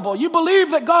heart trouble. You believe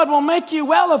that God will make you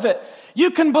well of it. You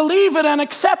can believe it and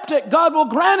accept it. God will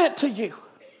grant it to you.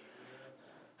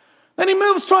 Then he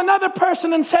moves to another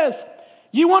person and says,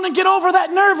 you want to get over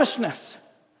that nervousness?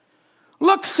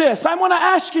 Look, sis, I want to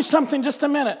ask you something just a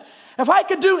minute. If I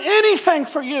could do anything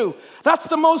for you, that's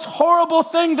the most horrible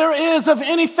thing there is of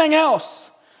anything else.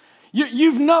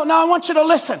 Now I want you to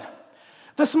listen.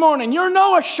 This morning, you're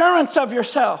no assurance of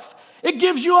yourself. It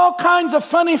gives you all kinds of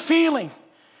funny feeling.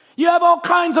 You have all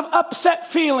kinds of upset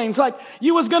feelings, like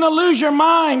you was going to lose your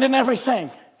mind and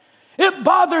everything. It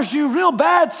bothers you real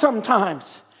bad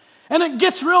sometimes. And it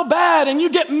gets real bad and you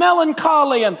get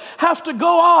melancholy and have to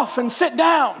go off and sit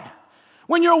down.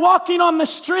 When you're walking on the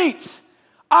streets,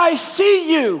 I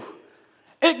see you.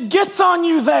 It gets on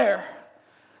you there.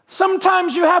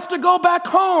 Sometimes you have to go back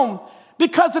home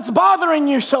because it's bothering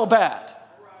you so bad.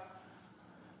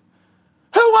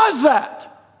 Who was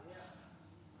that?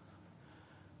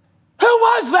 Who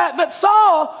was that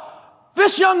saw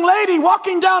this young lady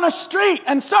walking down a street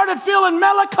and started feeling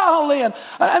melancholy and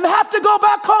have to go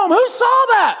back home? Who saw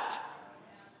that?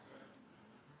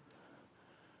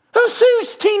 Who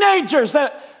sees teenagers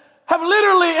that have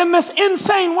literally, in this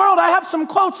insane world, I have some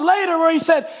quotes later where he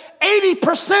said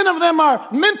 80% of them are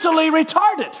mentally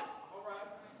retarded.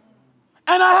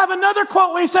 And I have another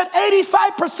quote where he said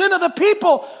 85% of the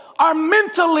people are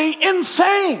mentally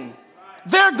insane.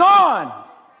 They're gone.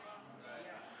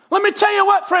 Let me tell you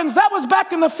what, friends, that was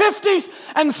back in the 50s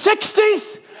and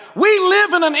 60s. We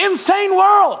live in an insane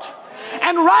world.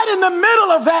 And right in the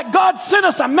middle of that, God sent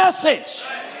us a message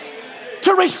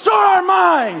to restore our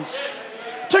minds,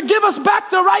 to give us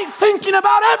back the right thinking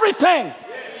about everything.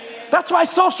 That's why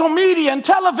social media and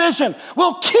television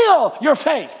will kill your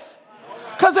faith,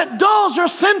 because it dulls your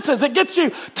senses. It gets you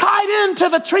tied into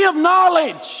the tree of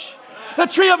knowledge. The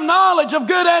tree of knowledge of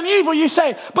good and evil. You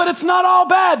say, but it's not all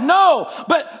bad. No,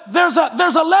 but there's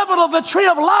a level of the tree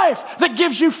of life that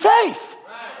gives you faith.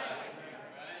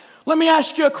 Let me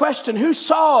ask you a question. Who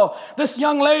saw this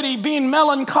young lady being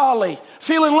melancholy,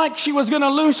 feeling like she was going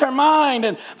to lose her mind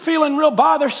and feeling real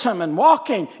bothersome and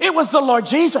walking? It was the Lord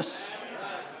Jesus.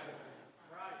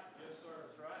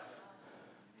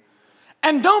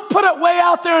 And don't put it way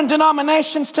out there in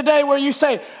denominations today where you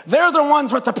say, they're the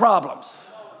ones with the problems.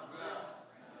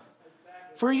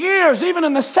 For years, even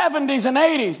in the 70s and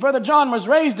 80s, Brother John was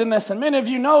raised in this, and many of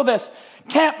you know this.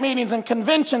 Camp meetings and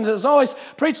conventions has always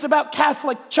preached about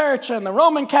Catholic Church and the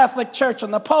Roman Catholic Church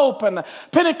and the Pope and the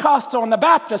Pentecostal and the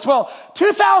Baptist. Well,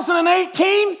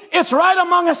 2018, it's right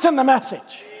among us in the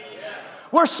message,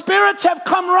 where spirits have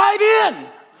come right in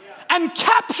and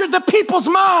captured the people's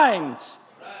minds.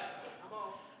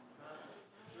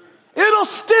 It'll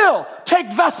still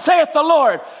take thus saith the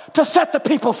Lord to set the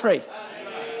people free.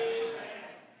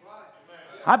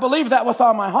 I believe that with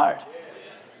all my heart.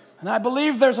 And I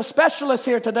believe there's a specialist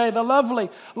here today, the lovely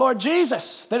Lord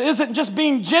Jesus, that isn't just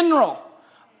being general.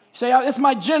 You say, it's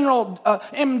my general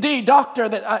MD doctor.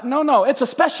 No, it's a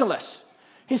specialist.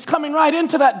 He's coming right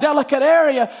into that delicate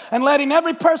area and letting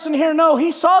every person here know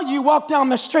he saw you walk down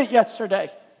the street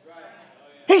yesterday.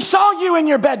 He saw you in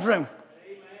your bedroom.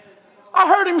 I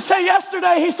heard him say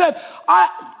yesterday, he said,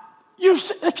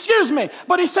 excuse me,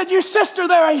 but he said, your sister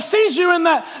there, he sees you in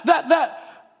that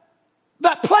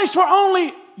place where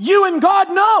only you and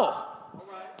God know.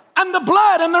 And the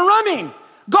blood and the running.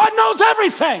 God knows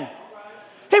everything.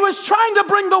 He was trying to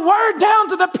bring the word down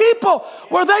to the people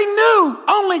where they knew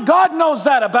only God knows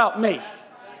that about me.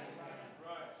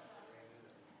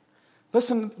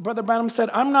 Listen, Brother Branham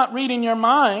said, I'm not reading your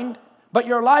mind, but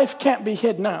your life can't be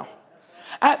hid now.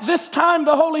 At this time,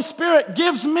 the Holy Spirit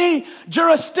gives me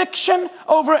jurisdiction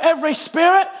over every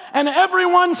spirit and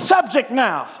everyone's subject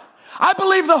now. I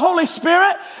believe the Holy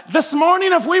Spirit, this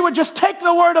morning, if we would just take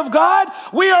the Word of God,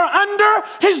 we are under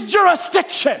His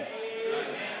jurisdiction.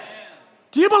 Amen.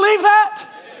 Do you believe that?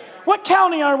 Yes. What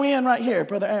county are we in right here,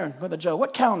 Brother Aaron, Brother Joe?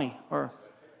 What county?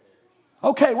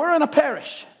 Okay, we're in a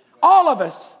parish. All of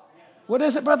us. What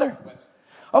is it, brother?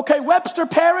 Okay, Webster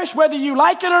Parish, whether you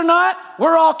like it or not,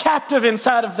 we're all captive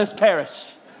inside of this parish.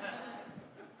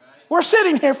 We're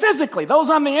sitting here physically. Those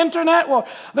on the internet, well,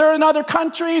 they're in other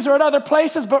countries or at other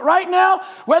places. But right now,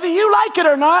 whether you like it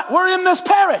or not, we're in this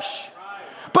parish.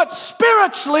 But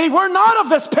spiritually, we're not of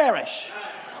this parish.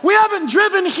 We haven't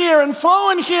driven here and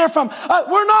flown here from,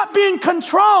 we're not being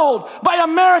controlled by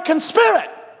American spirit.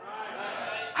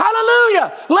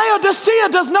 Hallelujah. Laodicea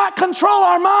does not control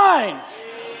our minds.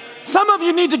 Some of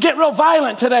you need to get real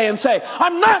violent today and say,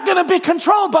 I'm not going to be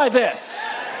controlled by this.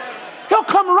 He'll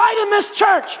come right in this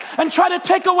church and try to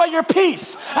take away your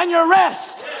peace and your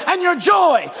rest and your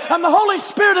joy. And the Holy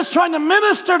Spirit is trying to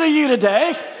minister to you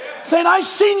today, saying, I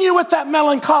seen you with that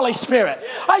melancholy spirit.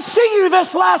 I see you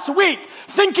this last week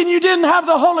thinking you didn't have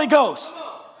the Holy Ghost.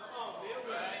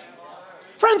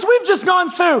 Friends, we've just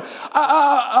gone through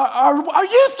our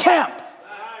youth camp.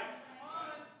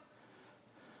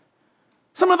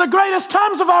 Some of the greatest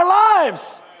times of our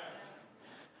lives.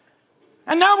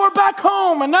 And now we're back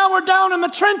home, and now we're down in the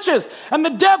trenches, and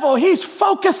the devil, he's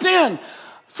focused in.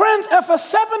 Friends, if a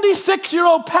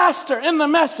 76-year-old pastor in the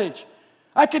message,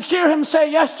 I could hear him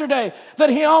say yesterday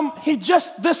that he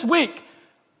just this week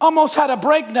almost had a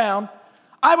breakdown.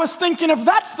 I was thinking, if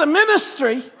that's the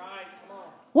ministry,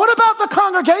 what about the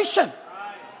congregation?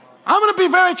 I'm going to be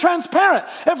very transparent.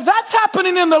 If that's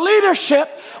happening in the leadership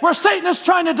where Satan is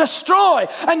trying to destroy,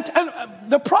 and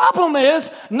the problem is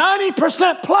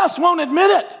 90% plus won't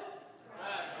admit it.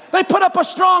 They put up a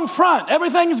strong front.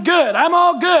 Everything's good. I'm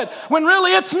all good. When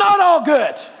really it's not all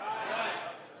good.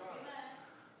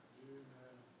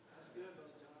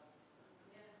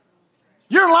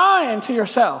 You're lying to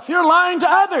yourself. You're lying to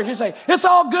others. You say, it's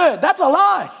all good. That's a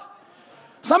lie.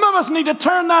 Some of us need to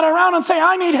turn that around and say,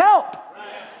 I need help.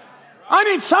 I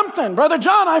need something. Brother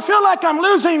John, I feel like I'm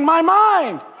losing my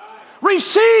mind.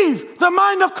 Receive the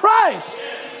mind of Christ.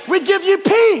 We give you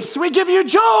peace. We give you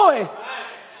joy.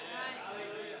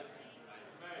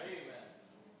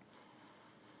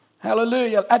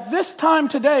 Hallelujah. At this time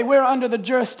today, we're under the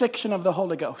jurisdiction of the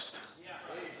Holy Ghost.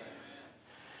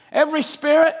 Every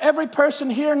spirit, every person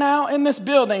here now in this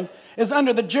building is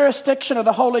under the jurisdiction of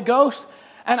the Holy Ghost,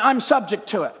 and I'm subject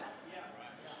to it.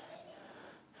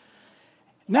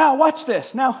 Now, watch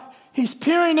this. Now, he's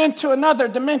peering into another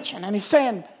dimension, and he's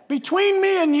saying, between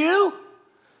me and you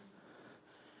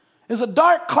is a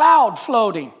dark cloud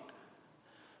floating,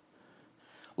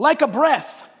 like a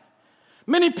breath.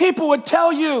 Many people would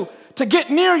tell you to get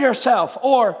near yourself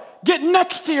or get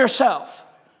next to yourself.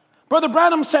 Brother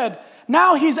Branham said,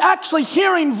 now he's actually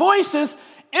hearing voices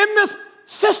in this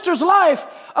sister's life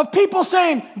of people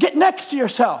saying, get next to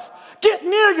yourself, get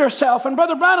near yourself. And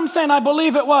Brother Branham saying, I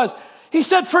believe it was, he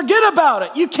said, forget about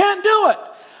it. You can't do it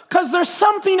because there's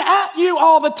something at you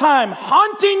all the time,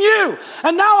 haunting you.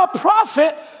 And now a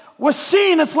prophet was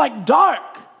seeing it's like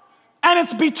dark and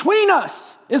it's between us.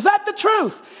 Is that the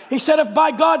truth? He said, if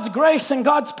by God's grace and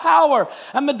God's power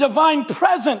and the divine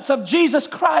presence of Jesus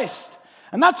Christ,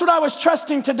 and that's what I was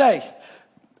trusting today,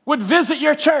 would visit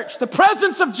your church, the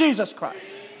presence of Jesus Christ.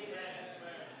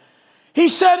 He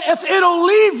said, if it'll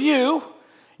leave you,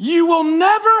 you will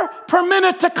never permit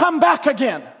it to come back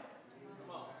again.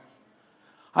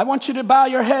 I want you to bow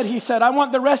your head, he said. I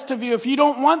want the rest of you, if you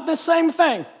don't want the same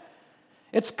thing,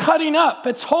 it's cutting up.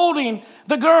 It's holding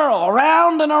the girl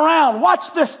around and around.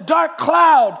 Watch this dark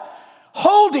cloud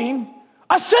holding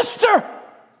a sister,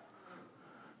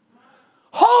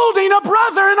 holding a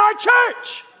brother in our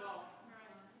church.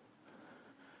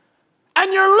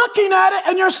 And you're looking at it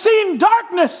and you're seeing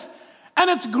darkness. And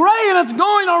it's gray and it's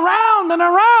going around and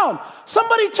around.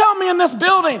 Somebody tell me in this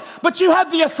building, but you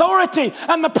had the authority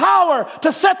and the power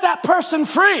to set that person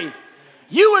free.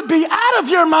 You would be out of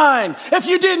your mind if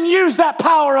you didn't use that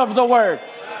power of the word.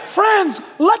 Friends,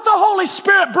 let the Holy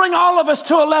Spirit bring all of us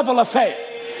to a level of faith.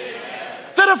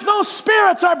 That if those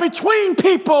spirits are between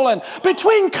people and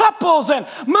between couples and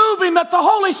moving, that the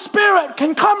Holy Spirit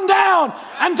can come down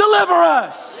and deliver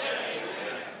us.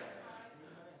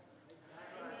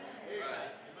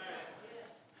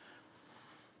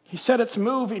 He said it's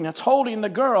moving, it's holding the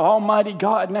girl. Almighty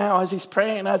God, now as he's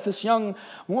praying, as this young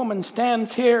woman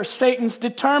stands here, Satan's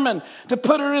determined to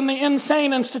put her in the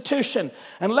insane institution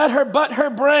and let her butt her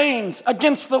brains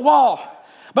against the wall.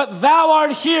 But thou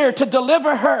art here to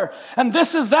deliver her. And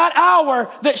this is that hour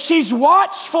that she's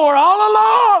watched for all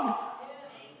along.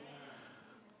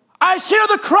 I hear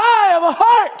the cry of a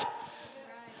heart.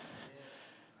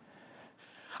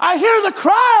 I hear the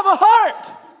cry of a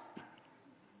heart.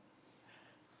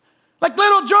 Like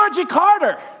little Georgie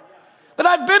Carter, that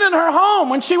I've been in her home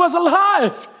when she was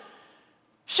alive.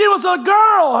 She was a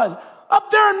girl up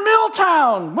there in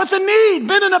Milltown with a need,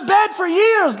 been in a bed for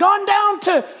years, gone down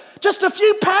to just a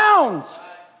few pounds.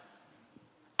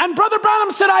 And Brother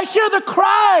Branham said, I hear the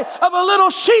cry of a little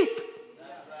sheep.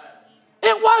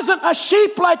 It wasn't a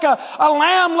sheep like a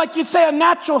lamb, like you'd say a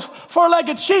natural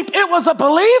four-legged sheep. It was a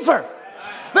believer.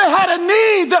 They had a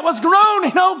need that was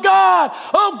groaning, oh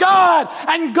God,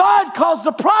 and God caused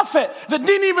a prophet that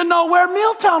didn't even know where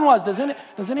Milltown was.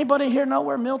 Does anybody here know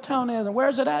where Milltown is? And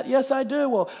where's it at? Yes, I do.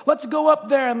 Well, let's go up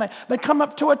there. And they come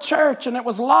up to a church and it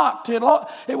was locked. It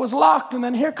was locked, and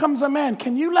then here comes a man.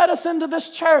 Can you let us into this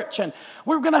church? And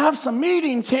we're going to have some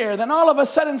meetings here. Then all of a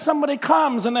sudden somebody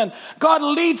comes, and then God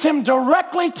leads him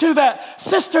directly to that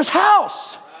sister's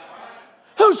house,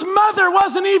 whose mother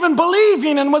wasn't even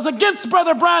believing and was against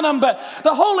Brother Branham, but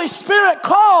the Holy Spirit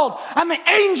called and the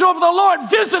angel of the Lord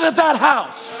visited that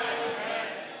house.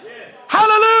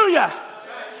 Hallelujah.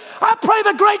 I pray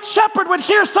the great shepherd would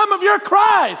hear some of your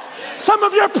cries, some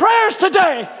of your prayers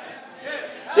today.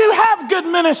 You have good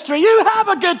ministry. You have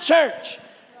a good church.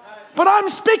 But I'm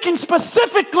speaking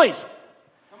specifically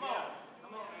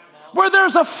where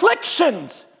there's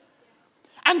afflictions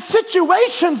and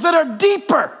situations that are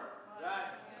deeper.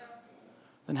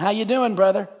 And how you doing,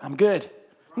 brother? I'm good.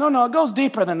 No, it goes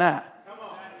deeper than that.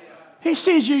 He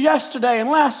sees you yesterday and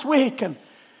last week, and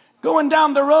Going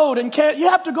down the road and you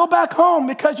have to go back home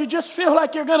because you just feel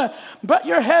like you're going to butt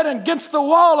your head against the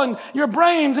wall and your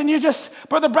brains, and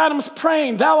Brother Branham's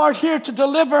praying, thou art here to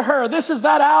deliver her. This is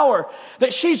that hour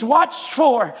that she's watched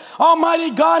for.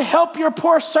 Almighty God, help your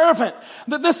poor servant,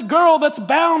 that this girl that's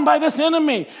bound by this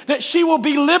enemy, that she will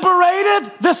be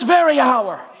liberated this very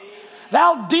hour.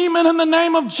 Thou demon, in the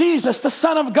name of Jesus, the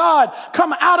Son of God,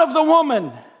 come out of the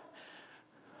woman.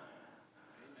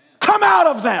 Come out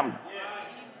of them.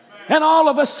 And all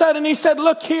of a sudden he said,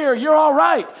 look here, you're all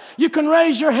right. You can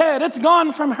raise your head. It's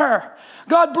gone from her.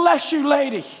 God bless you,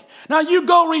 lady. Now you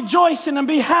go rejoicing and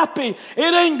be happy.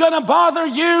 It ain't going to bother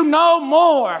you no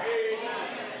more.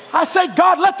 I say,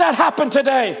 God, let that happen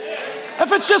today. If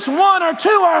it's just one or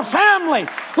two or a family,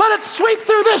 let it sweep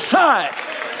through this side.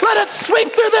 Let it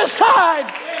sweep through this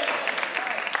side.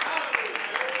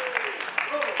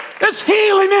 It's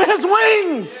healing in his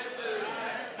wings.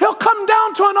 He'll come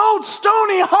down to an old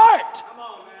stony heart.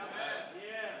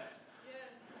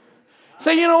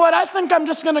 Say, you know what? I think I'm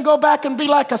just going to go back and be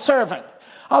like a servant.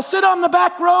 I'll sit on the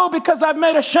back row because I've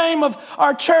made a shame of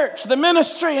our church, the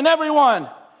ministry, and everyone.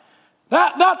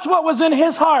 That's what was in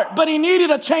his heart. But he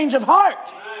needed a change of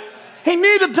heart. He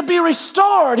needed to be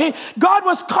restored. God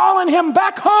was calling him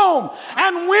back home.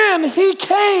 And when he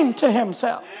came to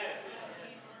himself.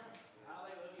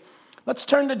 Let's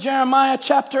turn to Jeremiah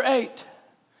chapter 8.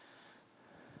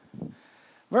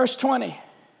 Verse 20.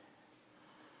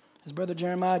 Is Brother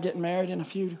Jeremiah getting married in a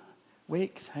few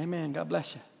weeks? Amen. God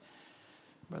bless you.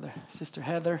 Sister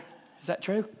Heather, is that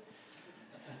true?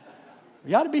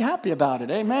 You ought to be happy about it.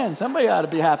 Amen. Somebody ought to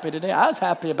be happy today. I was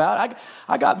happy about it.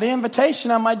 I got the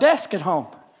invitation on my desk at home.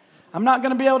 I'm not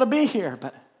going to be able to be here,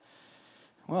 but,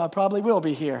 well, I probably will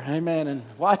be here. Amen. And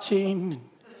watching.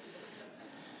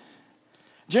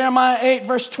 Jeremiah 8,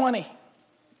 verse 20.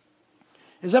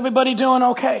 Is everybody doing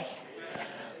okay?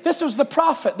 This was the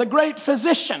prophet, the great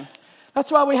physician.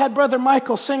 That's why we had Brother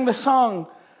Michael sing the song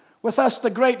with us, the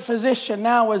great physician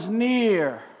now is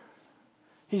near.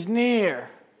 He's near.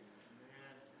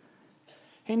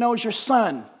 He knows your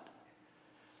son.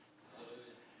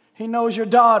 He knows your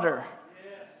daughter.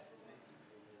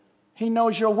 He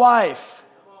knows your wife.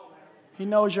 He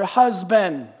knows your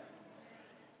husband.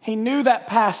 He knew that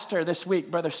pastor this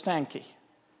week, Brother Stanky.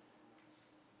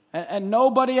 And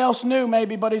nobody else knew,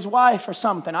 maybe but his wife or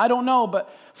something. I don't know.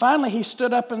 But finally he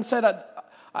stood up and said,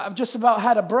 I've just about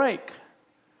had a break.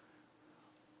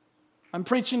 I'm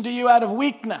preaching to you out of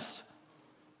weakness.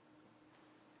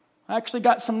 I actually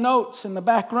got some notes in the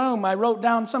back room. I wrote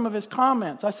down some of his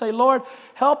comments. I say, Lord,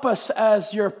 help us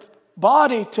as your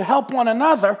body to help one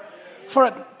another for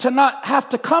it to not have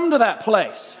to come to that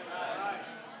place.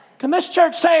 Can this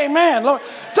church say amen? Lord,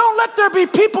 don't let there be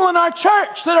people in our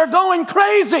church that are going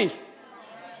crazy.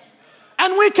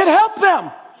 And we could help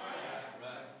them.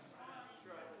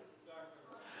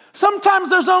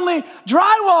 Sometimes there's only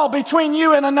drywall between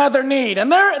you and another need.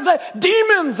 And the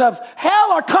demons of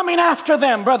hell are coming after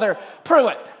them, Brother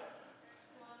Pruitt.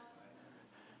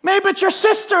 Maybe it's your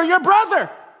sister, your brother.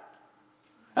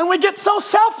 And we get so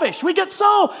selfish. We get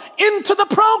so into the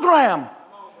program.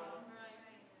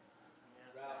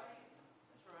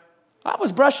 I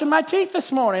was brushing my teeth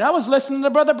this morning. I was listening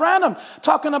to Brother Branham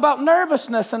talking about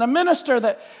nervousness and a minister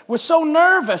that was so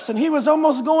nervous and he was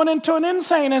almost going into an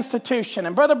insane institution.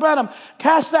 And Brother Branham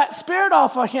cast that spirit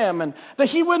off of him and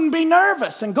that he wouldn't be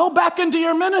nervous and go back into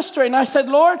your ministry. And I said,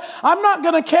 Lord, I'm not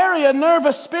going to carry a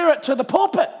nervous spirit to the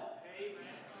pulpit.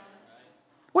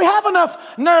 We have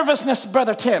enough nervousness,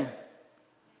 Brother Tim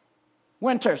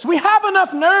Winters. We have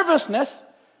enough nervousness.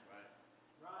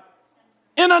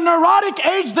 In a neurotic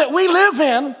age that we live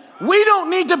in, we don't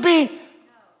need to be,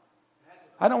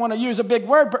 I don't want to use a big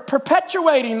word, but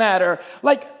perpetuating that or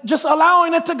like just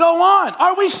allowing it to go on.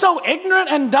 Are we so ignorant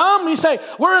and dumb? We say,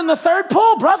 we're in the third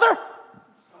pool, brother.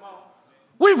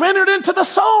 We've entered into the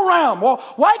soul realm. Well,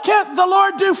 why can't the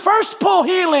Lord do first pool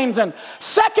healings and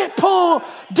second pool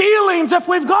dealings if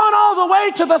we've gone all the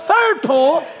way to the third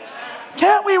pool?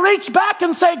 Can't we reach back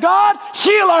and say, God,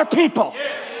 heal our people?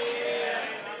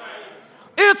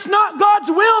 It's not God's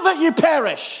will that you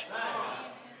perish.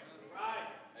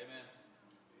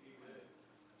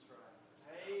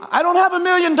 I don't have $1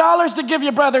 million to give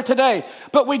you, brother, today,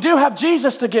 but we do have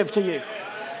Jesus to give to you.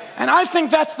 And I think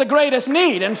that's the greatest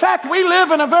need. In fact, we live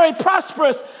in a very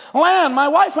prosperous land. My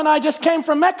wife and I just came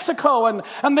from Mexico,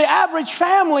 and the average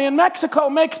family in Mexico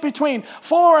makes between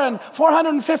 $400 and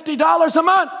 $450 a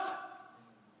month.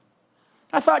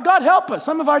 I thought, God help us.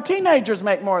 Some of our teenagers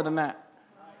make more than that.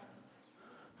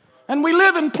 And we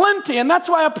live in plenty, and that's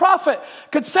why a prophet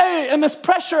could say in this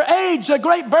pressure age, a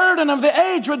great burden of the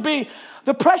age would be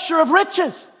the pressure of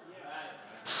riches.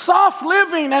 soft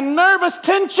living and nervous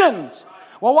tensions.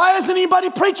 Well, why doesn't anybody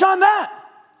preach on that?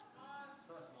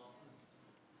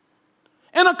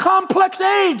 In a complex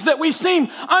age that we seem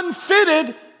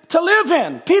unfitted to live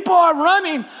in. People are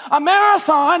running a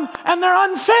marathon and they're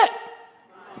unfit.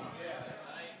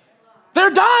 They're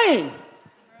dying.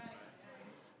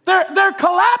 They're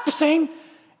collapsing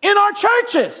in our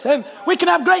churches. And we can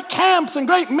have great camps and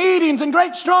great meetings and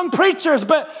great strong preachers,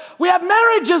 but we have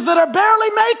marriages that are barely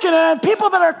making it and people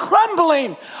that are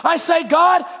crumbling. I say,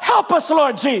 God, help us,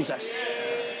 Lord Jesus.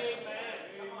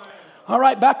 All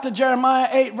right, back to Jeremiah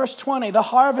 8, verse 20. The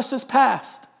harvest is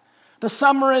past. The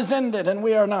summer is ended, and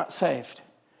we are not saved.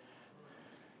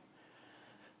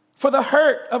 For the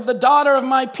hurt of the daughter of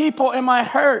my people am I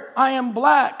hurt. I am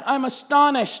black. I'm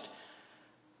astonished.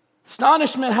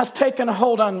 Astonishment hath taken a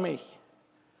hold on me.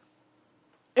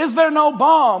 Is there no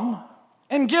balm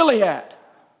in Gilead?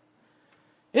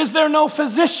 Is there no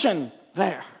physician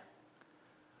there?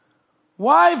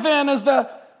 Why then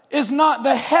is not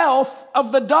the health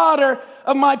of the daughter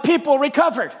of my people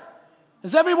recovered?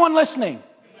 Is everyone listening?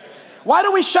 Why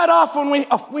do we shut off when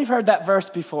we've heard that verse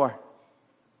before.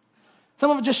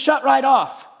 Some of it just shut right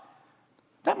off.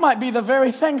 That might be the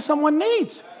very thing someone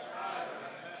needs.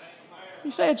 You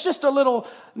say, it's just a little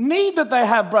need that they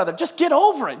have, brother. Just get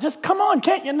over it. Just come on,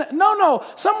 can't you? No.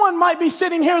 Someone might be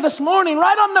sitting here this morning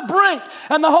right on the brink,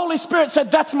 and the Holy Spirit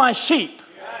said, that's my sheep.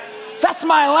 That's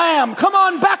my lamb. Come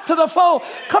on back to the fold.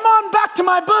 Come on back to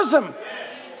my bosom.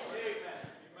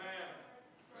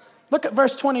 Look at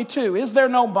verse 22. Is there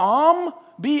no balm?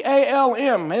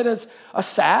 B-A-L-M. It is a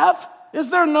salve.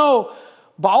 Is there no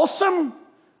balsam?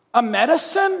 A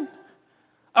medicine?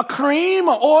 A cream?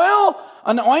 An oil?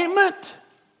 An ointment?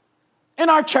 In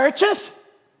our churches?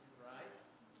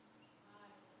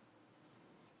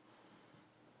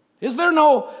 Is there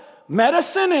no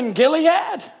medicine in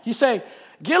Gilead? You say,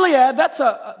 Gilead, that's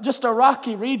just a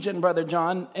rocky region, Brother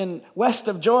John, in west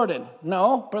of Jordan.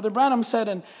 No, Brother Branham said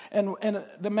in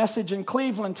the message in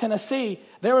Cleveland, Tennessee,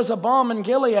 there is a balm in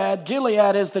Gilead.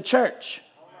 Gilead is the church.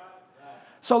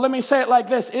 So let me say it like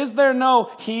this. Is there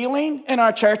no healing in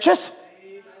our churches?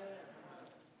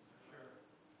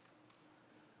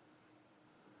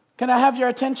 Can I have your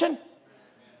attention?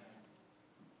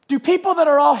 Do people that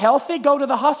are all healthy go to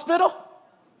the hospital?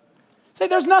 Say,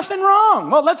 there's nothing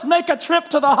wrong. Well, let's make a trip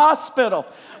to the hospital.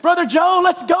 Brother Joe,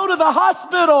 let's go to the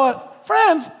hospital.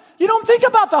 Friends, you don't think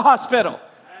about the hospital.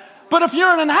 But if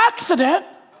you're in an accident,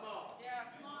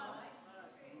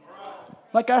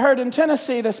 like I heard in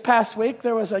Tennessee this past week,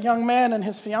 there was a young man and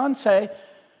his fiancée,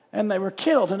 and they were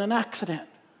killed in an accident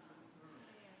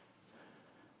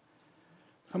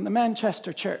from the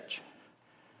Manchester church.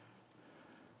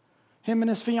 Him and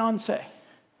his fiancée.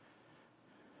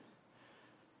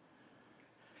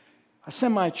 A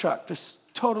semi-truck just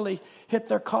totally hit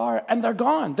their car, and they're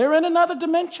gone. They're in another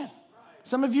dimension.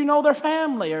 Some of you know their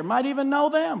family or might even know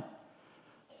them.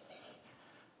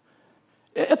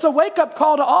 It's a wake-up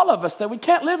call to all of us that we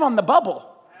can't live on the bubble.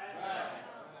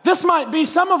 This might be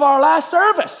some of our last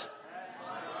service.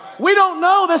 We don't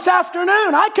know this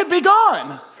afternoon. I could be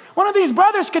gone. One of these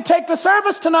brothers could take the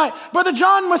service tonight. Brother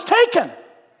John was taken.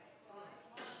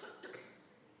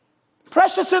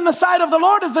 Precious in the sight of the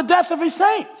Lord is the death of his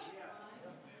saints.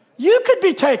 You could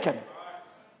be taken.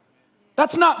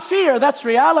 That's not fear, that's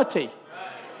reality.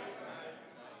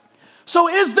 So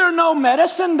is there no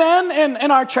medicine then in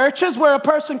our churches where a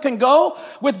person can go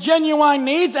with genuine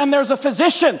needs and there's a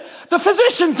physician? The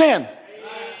physician's in.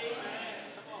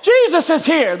 Jesus is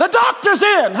here. The doctor's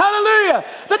in. Hallelujah.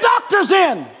 The doctor's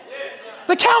in.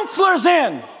 The counselor's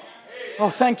in. Oh,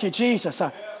 thank you, Jesus.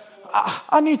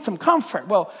 I need some comfort.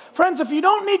 Well, friends, if you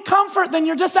don't need comfort, then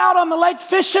you're just out on the lake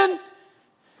fishing.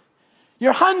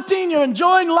 You're hunting, you're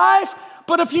enjoying life.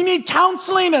 But if you need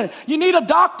counseling and you need a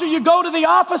doctor, you go to the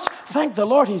office. Thank the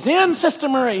Lord, he's in, Sister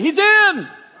Marie. He's in.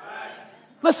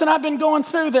 Listen, I've been going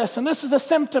through this, and this is the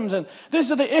symptoms, and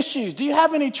these are the issues. Do you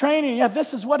have any training? Yeah,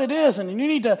 this is what it is, and you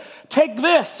need to take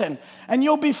this, and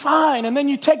you'll be fine. And then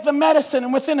you take the medicine,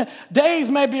 and within days,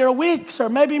 maybe, or weeks, or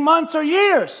maybe months or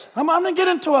years. I'm going to get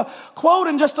into a quote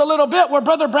in just a little bit where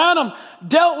Brother Branham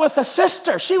dealt with a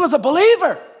sister. She was a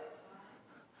believer.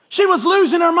 She was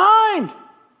losing her mind.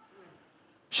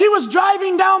 She was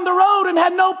driving down the road and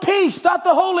had no peace, thought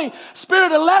the Holy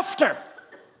Spirit had left her.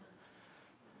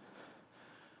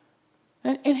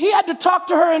 And he had to talk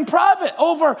to her in private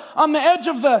over on the edge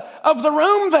of the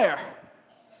room there.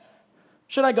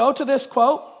 Should I go to this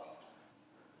quote?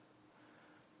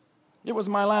 It was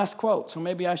my last quote, so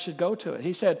maybe I should go to it.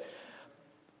 He said,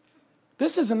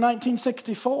 this is in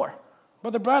 1964.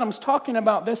 Brother Branham's talking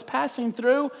about this, passing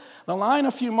through the line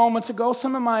a few moments ago.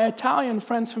 Some of my Italian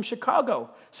friends from Chicago.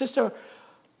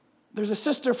 There's a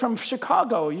sister from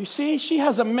Chicago. You see, she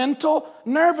has a mental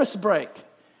nervous break.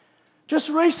 Just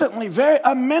recently,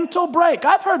 a mental break.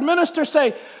 I've heard ministers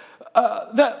say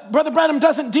that Brother Branham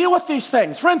doesn't deal with these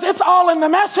things. Friends, it's all in the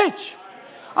message.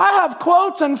 I have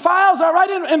quotes and files right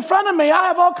in front of me. I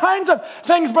have all kinds of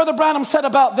things Brother Branham said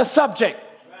about this subject.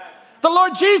 The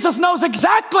Lord Jesus knows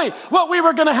exactly what we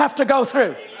were going to have to go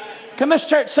through. Can this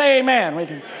church say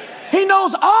amen? He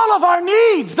knows all of our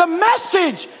needs. The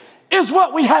message is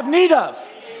what we have need of.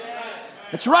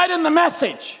 It's right in the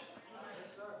message.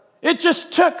 It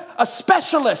just took a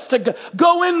specialist to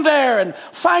go in there and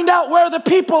find out where the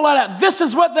people are at. This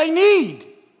is what they need.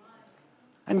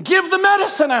 And give the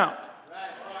medicine out.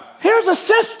 Here's a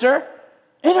sister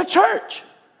in a church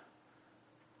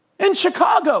in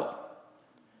Chicago.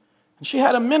 And she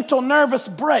had a mental nervous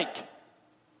break.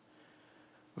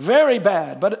 Very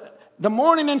bad. But the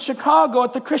morning in Chicago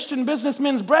at the Christian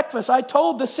Businessmen's Breakfast, I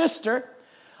told the sister,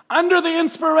 under the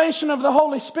inspiration of the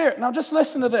Holy Spirit, now just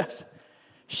listen to this.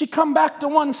 She come back to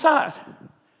one side.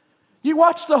 You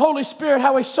watch the Holy Spirit,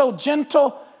 how he's so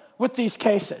gentle with these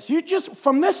cases. You just,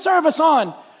 from this service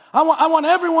on, I want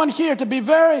everyone here to be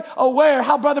very aware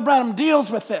how Brother Branham deals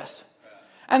with this.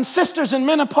 And sisters in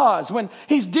menopause, when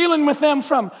he's dealing with them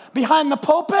from behind the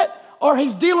pulpit or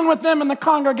he's dealing with them in the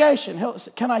congregation. He'll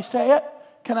say, can I say it?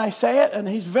 Can I say it? And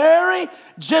he's very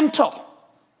gentle.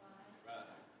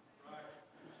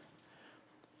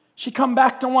 She come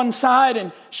back to one side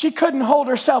and she couldn't hold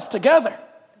herself together.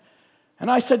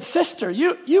 And I said, sister,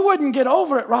 you wouldn't get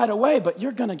over it right away, but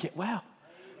you're going to get well.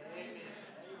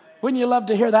 Wouldn't you love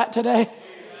to hear that today?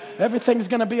 Everything's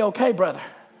going to be okay, brother.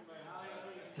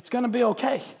 It's going to be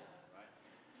okay.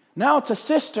 Now it's a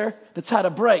sister that's had a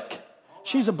break.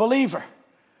 She's a believer.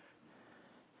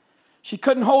 She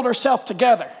couldn't hold herself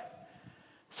together.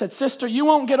 Said, sister, you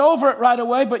won't get over it right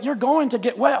away, but you're going to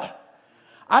get well.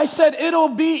 I said, it'll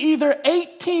be either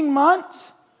 18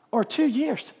 months or 2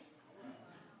 years.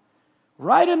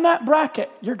 Right in that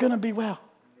bracket, you're going to be well.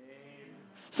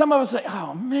 Some of us say,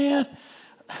 oh man,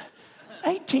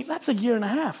 18, that's a year and a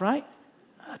half, right?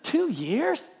 2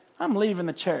 years? I'm leaving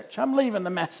the church. I'm leaving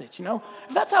the message, you know.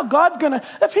 If that's how God's going to,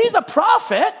 if he's a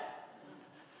prophet,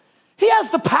 he has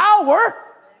the power.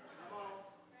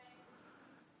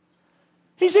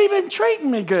 He's even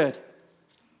treating me good.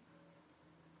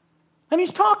 And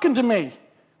he's talking to me.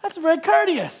 That's very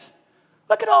courteous.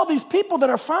 Look at all these people that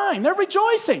are fine. They're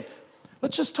rejoicing.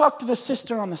 Let's just talk to the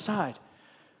sister on the side.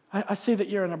 I see that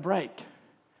you're in a break.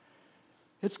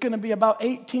 It's going to be about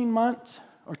 18 months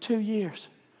or 2 years.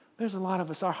 There's a lot of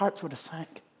us, our hearts would have sank.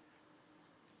 You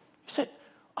said,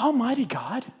 Almighty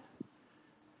God,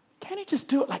 can't he just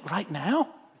do it like right now?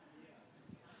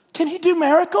 Can he do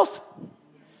miracles?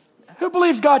 Who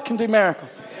believes God can do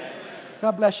miracles?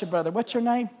 God bless you, brother. What's your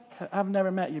name? I've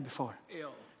never met you before.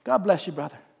 God bless you,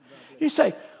 brother. You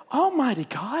say, Almighty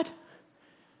God,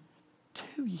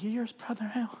 2 years, Brother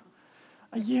Hale?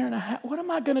 A year and a half? What am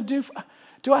I going to do?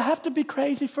 Do I have to be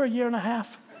crazy for a year and a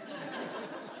half?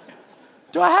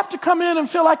 Do I have to come in and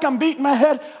feel like I'm beating my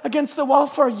head against the wall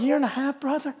for a year and a half,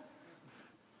 brother?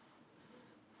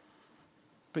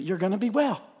 But you're going to be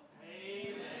well.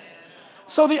 Amen.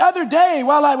 So the other day,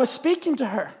 while I was speaking to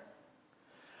her,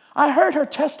 I heard her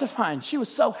testifying. She was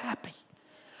so happy.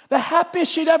 The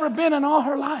happiest she'd ever been in all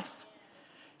her life.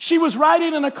 She was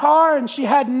riding in a car and she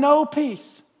had no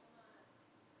peace.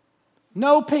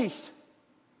 No peace.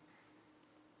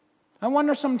 I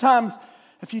wonder sometimes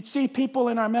if you'd see people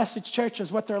in our message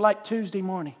churches, what they're like Tuesday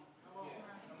morning.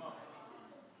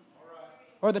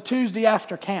 Or the Tuesday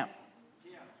after camp.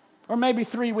 Or maybe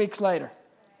 3 weeks later.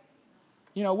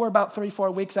 You know, we're about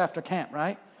 3-4 weeks after camp,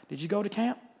 right? Did you go to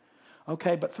camp?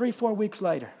 Okay, but 3-4 weeks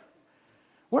later.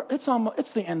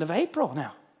 It's the end of April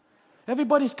now.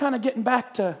 Everybody's kind of getting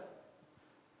back to,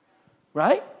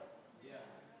 right?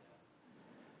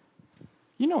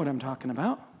 You know what I'm talking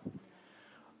about.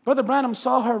 Brother Branham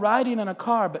saw her riding in a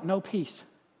car, but no peace.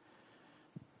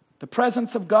 The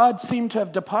presence of God seemed to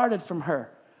have departed from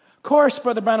her. Of course,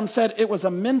 Brother Branham said it was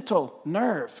a mental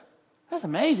nerve. That's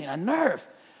amazing, a nerve.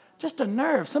 Just a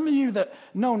nerve. Some of you that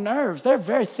know nerves, they're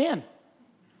very thin.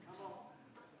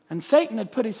 And Satan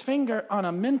had put his finger on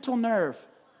a mental nerve.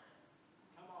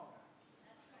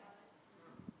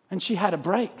 And she had a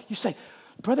break. You say,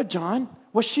 Brother John,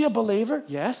 was she a believer?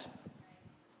 Yes.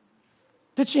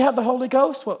 Did she have the Holy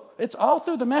Ghost? Well, it's all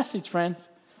through the message, friends.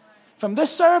 From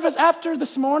this service after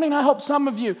this morning, I hope some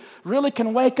of you really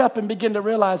can wake up and begin to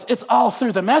realize it's all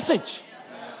through the message.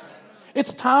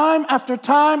 It's time after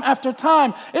time after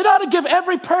time. It ought to give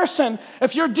every person,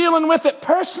 if you're dealing with it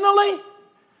personally,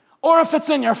 or if it's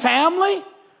in your family,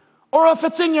 or if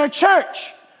it's in your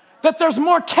church, that there's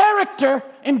more character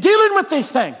in dealing with these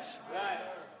things.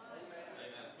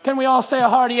 Can we all say a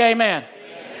hearty amen?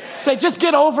 Amen. Say, just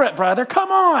get over it, brother.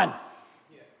 Come on.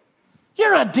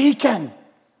 You're a deacon.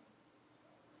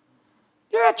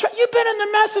 You've been in the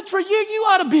message for years. You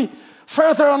ought to be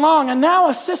further along. And now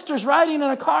a sister's riding in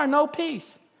a car, no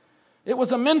peace. It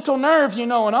was a mental nerve,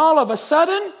 and all of a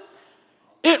sudden,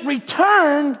 it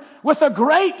returned with a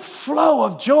great flow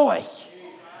of joy.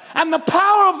 And the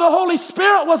power of the Holy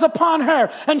Spirit was upon her.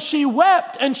 And she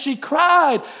wept and she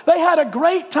cried. They had a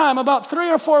great time. About 3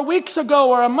 or 4 weeks ago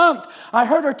or a month, I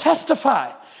heard her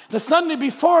testify. The Sunday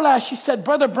before last, she said,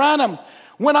 Brother Branham,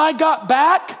 when I got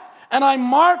back and I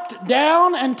marked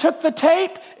down and took the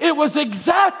tape, it was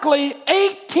exactly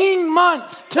 18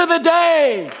 months to the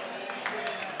day.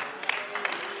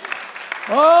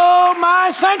 Oh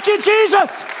my, thank you,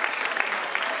 Jesus.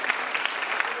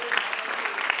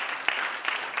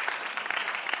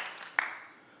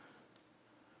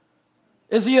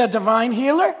 Is he a divine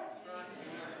healer?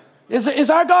 Is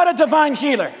our God a divine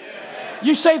healer?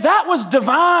 You say that was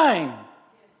divine.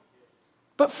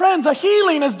 But friends, a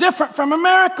healing is different from a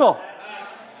miracle.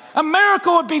 A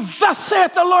miracle would be, thus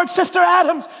saith the Lord, Sister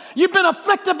Adams, you've been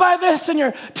afflicted by this in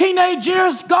your teenage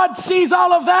years. God sees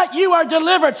all of that. You are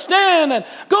delivered. Stand and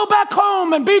go back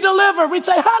home and be delivered. We'd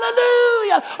say,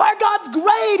 hallelujah. Our God's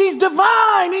great. He's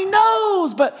divine. He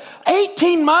knows. But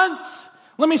 18 months,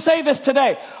 let me say this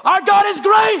today. Our God is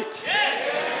great.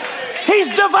 He's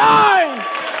divine.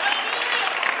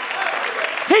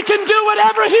 He can do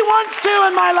whatever he wants to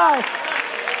in my life.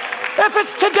 If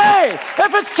it's today,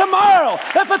 if it's tomorrow,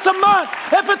 if it's a month,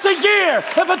 if it's a year,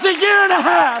 if it's a year and a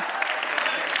half.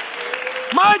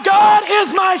 My God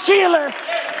is my healer.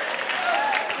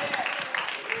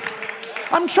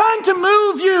 I'm trying to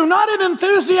move you, not in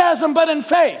enthusiasm, but in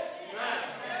faith.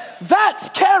 That's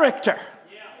character.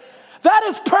 That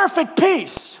is perfect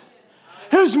peace,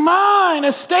 whose mind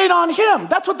is stayed on him.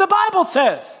 That's what the Bible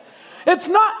says. It's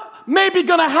not maybe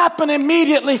going to happen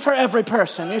immediately for every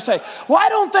person. You say, why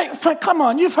don't they? Come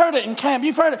on, you've heard it in camp.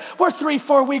 You've heard it. We're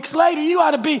 3-4 weeks later. You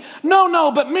ought to be,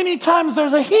 no, but many times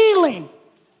there's a healing.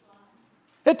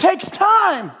 It takes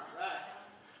time.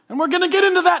 And we're going to get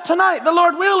into that tonight, the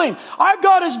Lord willing. Our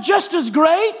God is just as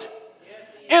great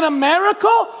in a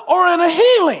miracle or in a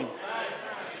healing.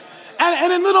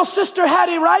 And in little Sister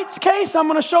Hattie Wright's case, I'm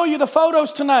going to show you the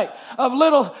photos tonight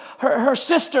of her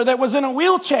sister that was in a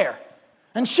wheelchair.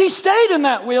 And she stayed in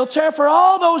that wheelchair for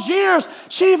all those years.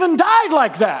 She even died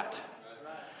like that.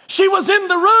 She was in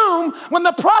the room when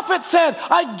the prophet said,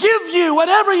 I give you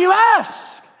whatever you ask.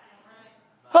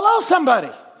 Hello, somebody.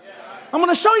 I'm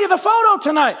going to show you the photo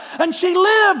tonight. And she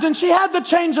lived and she had the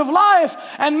change of life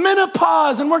and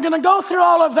menopause. And we're going to go through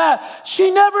all of that.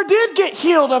 She never did get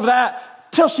healed of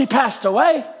that till she passed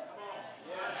away.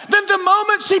 Then the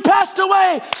moment she passed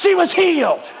away, she was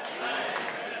healed.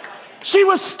 She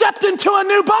was stepped into a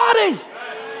new body.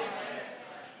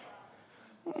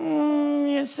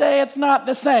 You say it's not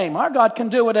the same. Our God can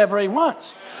do whatever he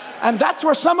wants. And that's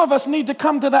where some of us need to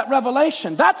come to that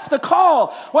revelation. That's the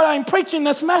call. When I'm preaching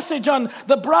this message on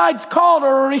the bride's call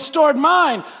or a restored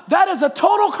mind, that is a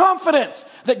total confidence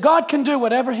that God can do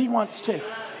whatever he wants to.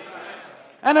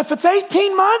 And if it's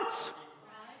 18 months,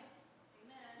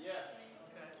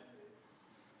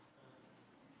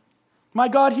 my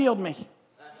God healed me.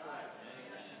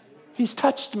 He's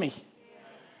touched me.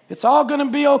 It's all going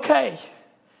to be okay.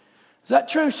 Is that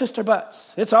true, Sister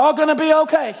Butts? It's all going to be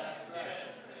okay.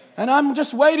 And I'm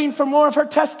just waiting for more of her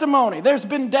testimony. There's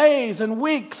been days and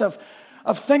weeks of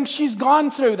things she's gone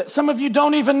through that some of you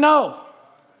don't even know.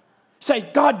 Say,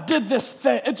 God did this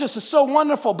thing. It just is so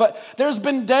wonderful. But there's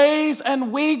been days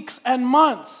and weeks and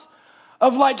months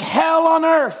of like hell on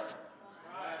earth.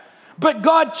 But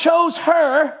God chose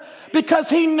her because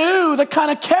he knew the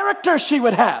kind of character she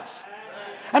would have.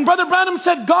 And Brother Branham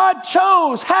said God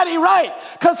chose Hattie Wright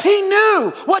because he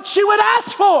knew what she would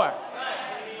ask for.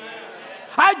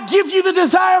 I give you the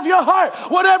desire of your heart.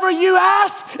 Whatever you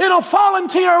ask, it'll fall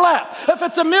into your lap. If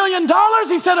it's $1 million,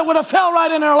 he said it would have fell right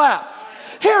in her lap.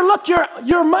 Here, look,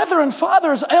 your mother and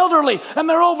father is elderly, and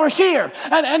they're over here.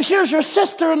 And here's your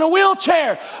sister in a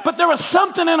wheelchair. But there was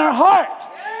something in her heart.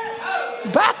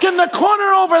 Back in the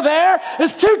corner over there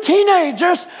is 2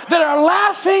 teenagers that are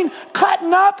laughing,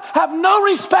 cutting up, have no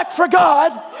respect for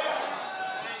God.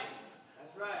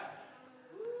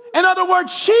 In other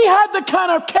words, she had the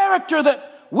kind of character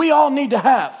that we all need to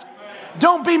have.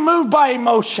 Don't be moved by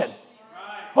emotion.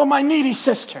 Oh, my needy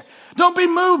sister. Don't be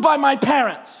moved by my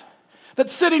parents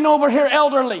that's sitting over here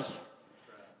elderly.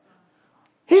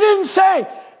 He didn't say,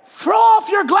 throw off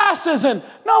your glasses. And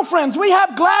no, friends, we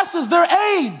have glasses. They're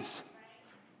aids.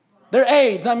 They're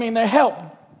aids. I mean, they help.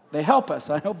 They help us.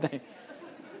 I hope they.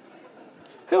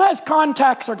 Who has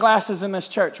contacts or glasses in this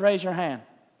church? Raise your hand.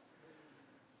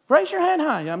 Raise your hand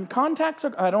high. Contacts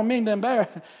or, I don't mean to embarrass.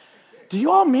 Do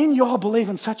you all mean you all believe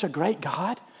in such a great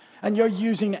God? And you're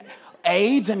using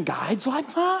aids and guides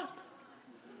like that?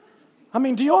 I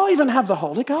mean, do you all even have the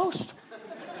Holy Ghost?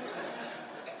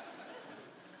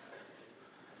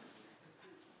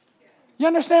 You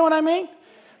understand what I mean?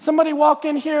 Somebody walk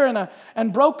in here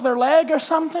and broke their leg or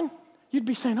something, you'd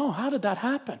be saying, oh, how did that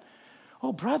happen?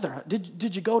 Oh, brother,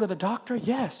 did you go to the doctor?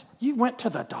 Yes. You went to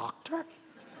the doctor?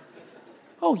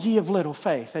 Oh, ye of little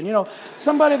faith. And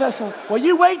somebody that's, well,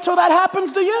 you wait till that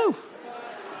happens to you.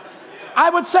 I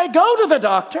would say go to the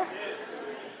doctor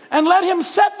and let him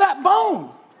set that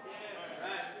bone.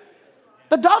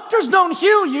 The doctors don't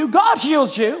heal you. God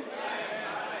heals you.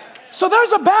 So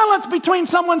there's a balance between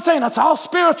someone saying, it's all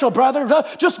spiritual, brother.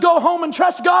 Just go home and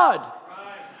trust God.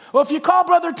 Well, if you call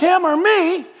Brother Tim or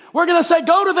me, we're going to say,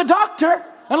 go to the doctor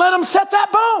and let him set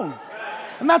that bone.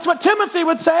 And that's what Timothy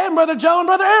would say, and Brother Joe and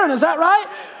Brother Aaron. Is that right?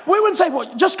 We wouldn't say,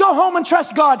 well, just go home and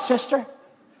trust God, sister.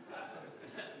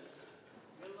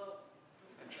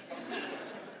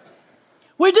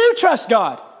 We do trust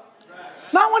God.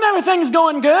 Not when everything's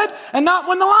going good and not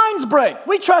when the lines break.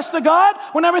 We trust the God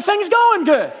when everything's going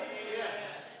good.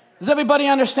 Is everybody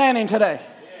understanding today?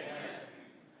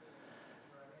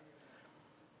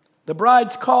 The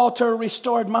bride's call to a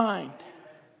restored mind.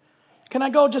 Can I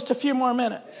go just a few more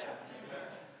minutes?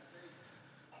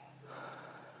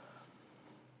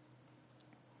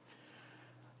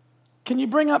 Can you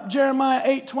bring up Jeremiah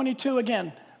 8:22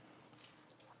 again?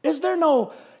 Is there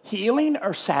no healing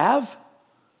or salve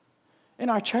in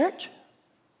our church?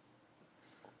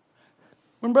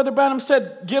 When Brother Branham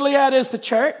said Gilead is the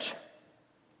church,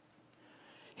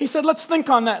 he said, let's think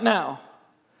on that now.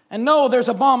 And no, there's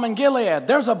a balm in Gilead.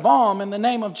 There's a balm in the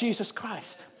name of Jesus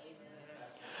Christ.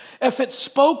 If it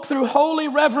spoke through holy,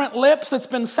 reverent lips that's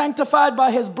been sanctified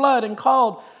by his blood and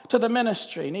called to the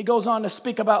ministry. And he goes on to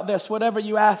speak about this. Whatever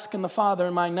you ask in the Father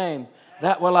in my name,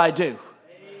 that will I do.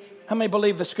 How many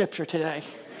believe the scripture today?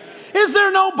 Is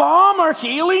there no balm or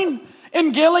healing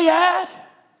in Gilead?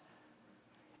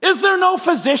 Is there no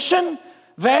physician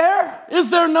there? Is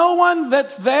there no one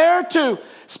that's there to,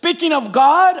 speaking of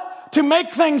God, to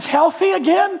make things healthy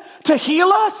again, to heal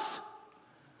us?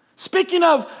 Speaking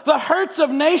of the hurts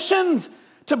of nations,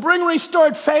 to bring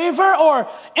restored favor or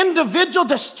individual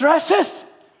distresses,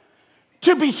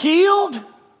 to be healed?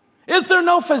 Is there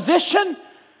no physician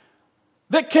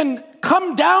that can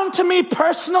come down to me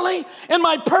personally in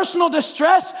my personal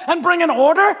distress and bring an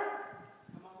order?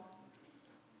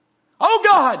 Oh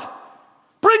God,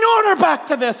 bring order back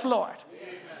to this, Lord.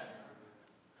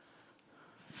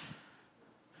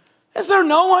 Is there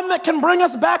no one that can bring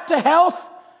us back to health?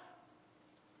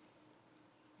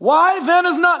 Why then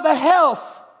is not the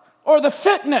health or the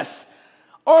fitness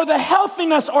or the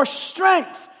healthiness or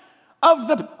strength of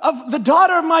the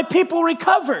daughter of my people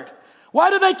recovered? Why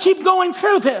do they keep going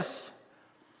through this?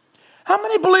 How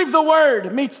many believe the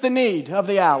word meets the need of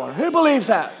the hour? Who believes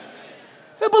that?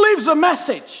 Who believes the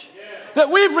message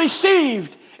that we've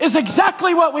received is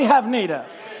exactly what we have need of?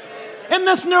 In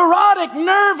this neurotic,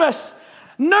 nervous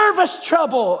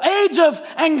trouble, age of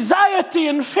anxiety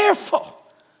and fearful.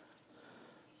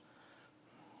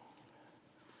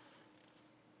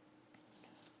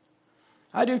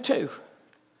 I do too.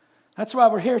 That's why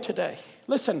we're here today.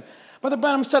 Listen, Brother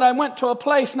Branham said, I went to a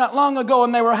place not long ago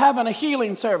and they were having a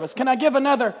healing service. Can I give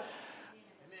another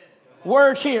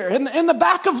word here? In the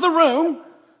back of the room,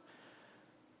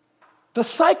 the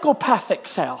psychopathic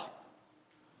cell.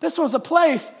 This was a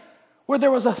place where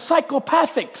there was a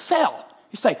psychopathic cell.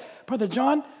 You say, Brother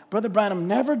John, Brother Branham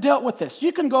never dealt with this.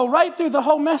 You can go right through the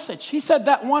whole message. He said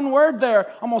that one word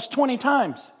there almost 20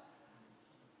 times.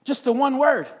 Just the one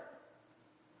word.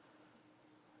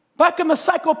 Back in the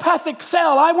psychopathic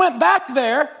cell, I went back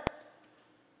there,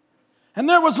 and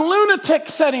there was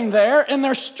lunatics sitting there in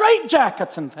their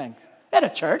straitjackets and things at a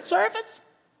church service.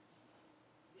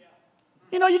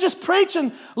 You know, you just preach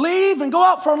and leave and go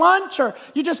out for lunch, or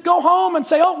you just go home and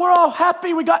say, oh, we're all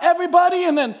happy, we got everybody,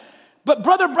 and then, but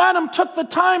Brother Branham took the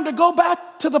time to go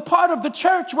back to the part of the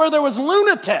church where there was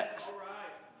lunatics.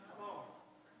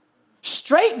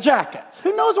 Straitjackets.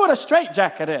 Who knows what a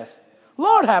straitjacket is?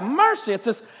 Lord have mercy. It's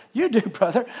this. You do,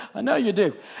 brother. I know you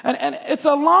do. And it's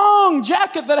a long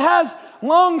jacket that has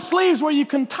long sleeves where you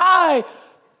can tie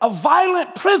a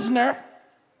violent prisoner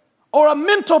or a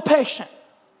mental patient.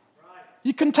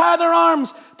 You can tie their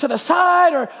arms to the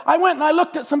side, or I went and I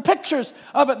looked at some pictures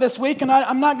of it this week, and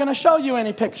I'm not going to show you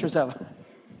any pictures of it.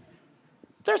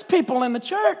 There's people in the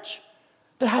church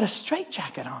that had a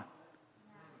straitjacket on.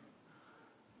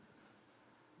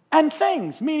 And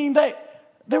things, meaning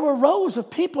there were rows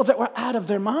of people that were out of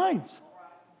their minds.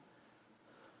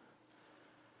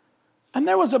 And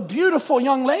there was a beautiful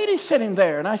young lady sitting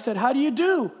there, and I said, "How do you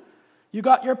do? You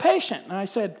got your patient?"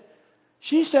 And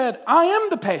she said, "I am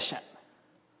the patient."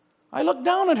 I looked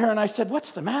down at her and I said,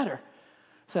 "What's the matter?"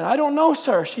 I said, "I don't know,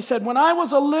 sir." She said, "When I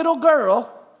was a little girl,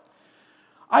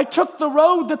 I took the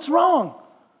road that's wrong."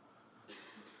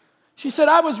 She said,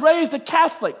 "I was raised a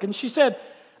Catholic." And she said,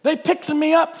 "They picked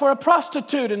me up for a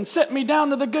prostitute and sent me down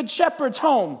to the Good Shepherd's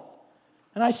home.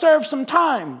 And I served some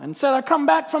time." And said, "I come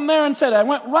back from there," and said, "I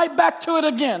went right back to it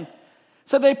again."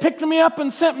 Said, "They picked me up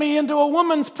and sent me into a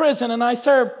woman's prison, and I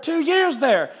served 2 years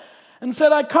there." And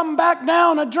said, "I come back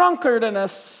down a drunkard and a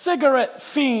cigarette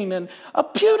fiend." And a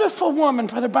beautiful woman,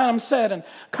 Brother Branham said, "And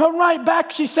come right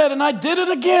back," she said, "and I did it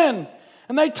again.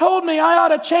 And they told me I ought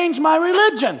to change my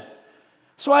religion.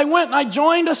 So I went and I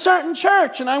joined a certain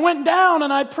church, and I went down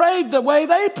and I prayed the way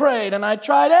they prayed, and I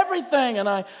tried everything, and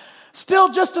I still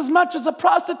just as much as a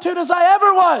prostitute as I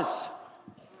ever was."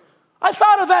 I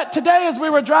thought of that today as we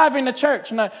were driving to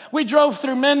church, and we drove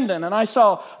through Minden, and I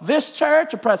saw this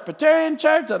church, a Presbyterian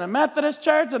church, and a Methodist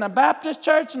church, and a Baptist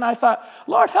church, and I thought,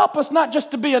 Lord, help us not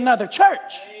just to be another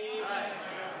church.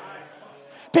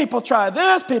 People try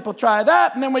this, people try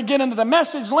that, and then we get into the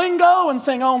message lingo and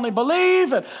sing Only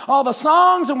Believe and all the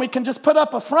songs, and we can just put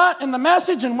up a front in the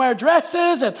message and wear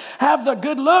dresses and have the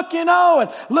good look, and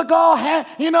look all,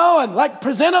 and like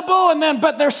presentable,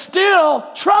 but there's still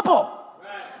trouble.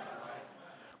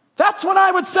 That's when I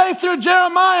would say through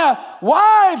Jeremiah,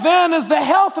 why then is the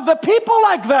health of the people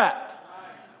like that?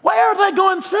 Why are they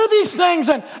going through these things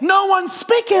and no one's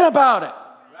speaking about it?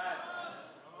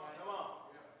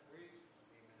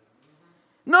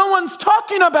 No one's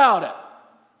talking about it.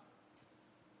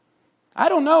 I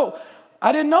don't know.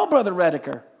 I didn't know Brother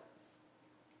Rediker.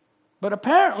 But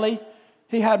apparently,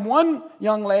 he had one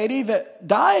young lady that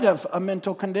died of a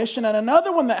mental condition and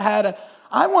another one that had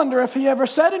I wonder if he ever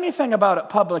said anything about it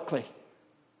publicly.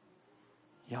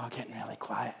 Y'all getting really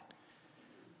quiet.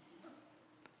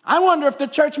 I wonder if the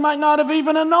church might not have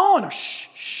even known.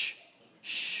 Shh.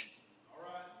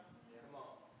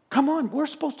 Come on, we're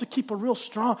supposed to keep a real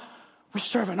strong, we're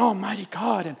serving Almighty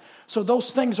God. And so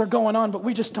those things are going on, but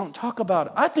we just don't talk about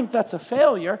it. I think that's a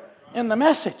failure in the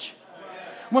message.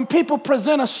 When people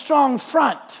present a strong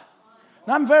front.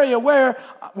 And I'm very aware,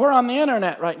 we're on the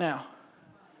internet right now.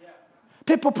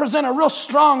 People present a real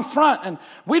strong front, and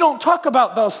we don't talk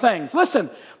about those things. Listen,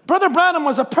 Brother Branham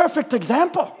was a perfect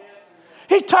example.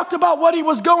 He talked about what he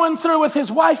was going through with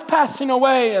his wife passing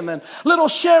away, and then little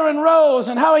Sharon Rose,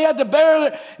 and how he had to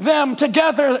bear them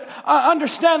together,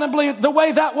 understandably, the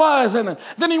way that was. And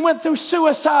then he went through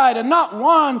suicide, and not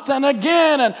once and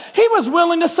again, and he was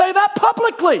willing to say that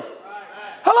publicly.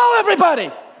 Hello,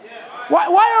 everybody.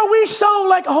 Why are we so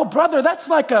like, oh, brother, that's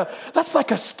like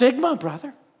a stigma,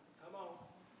 brother.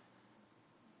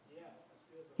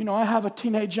 I have a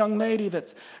teenage young lady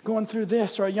that's going through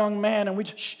this, or a young man, and we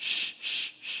just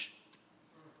shh.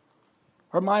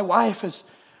 Or my wife is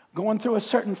going through a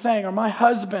certain thing, or my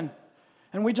husband,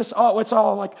 and we just, it's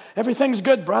all like, everything's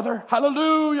good, brother.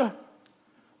 Hallelujah.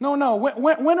 No.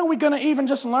 When are we going to even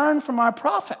just learn from our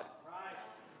prophet?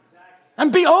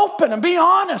 And be open and be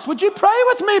honest. Would you pray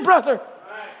with me, brother?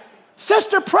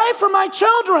 Sister, pray for my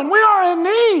children. We are in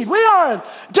need. We are in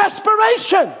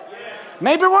desperation.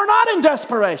 Maybe we're not in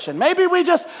desperation. Maybe we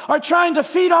just are trying to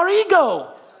feed our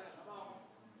ego.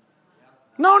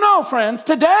 No, friends.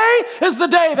 Today is the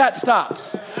day that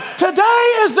stops.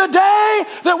 Today is the day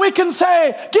that we can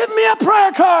say, give me a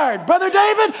prayer card. Brother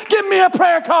David, give me a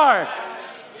prayer card.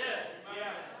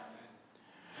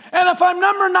 And if I'm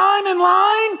number 9 in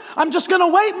line, I'm just going to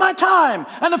wait my time.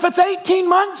 And if it's 18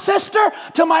 months, sister,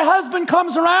 till my husband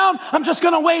comes around, I'm just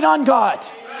going to wait on God.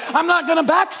 I'm not going to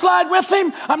backslide with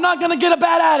him. I'm not going to get a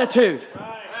bad attitude.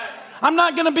 I'm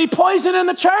not going to be poison in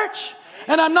the church,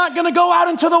 and I'm not going to go out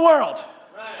into the world.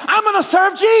 I'm going to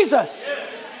serve Jesus.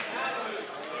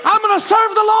 I'm going to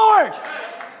serve the Lord.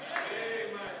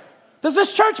 Does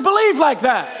this church believe like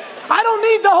that? I don't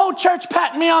need the whole church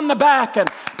patting me on the back and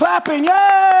clapping,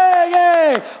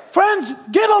 yay. Friends,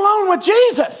 get alone with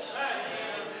Jesus.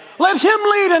 Let him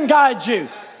lead and guide you.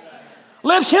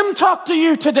 Let him talk to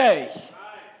you today.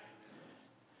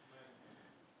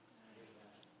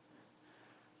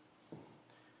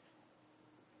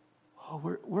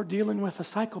 We're dealing with a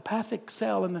psychopathic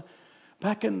cell in the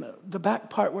back in the back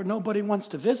part where nobody wants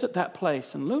to visit that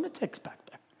place, and lunatics back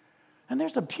there. And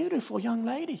there's a beautiful young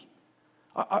lady.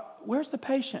 Where's the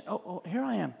patient? Oh, here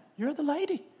I am. You're the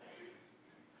lady.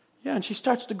 Yeah, and she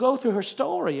starts to go through her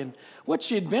story and what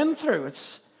she had been through.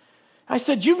 I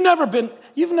said, you've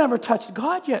never touched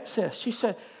God yet, sis.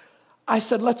 I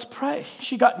said, let's pray.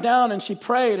 She got down and she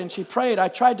prayed and she prayed. I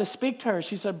tried to speak to her.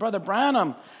 She said, Brother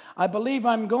Branham, I believe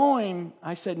I'm going.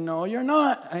 I said, no, you're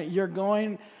not. You're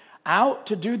going out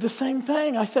to do the same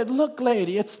thing. I said, look,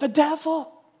 lady, it's the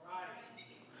devil.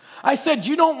 I said,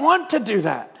 you don't want to do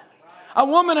that. A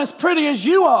woman as pretty as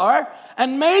you are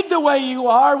and made the way you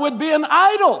are would be an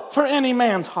idol for any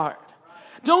man's heart.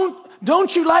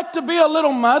 Don't you like to be a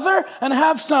little mother and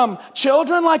have some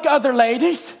children like other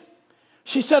ladies?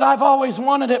 She said, I've always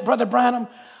wanted it, Brother Branham.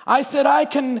 I said, I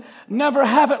can never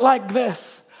have it like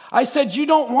this. I said, you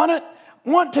don't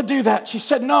want to do that? She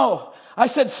said, no. I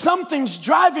said, something's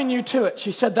driving you to it.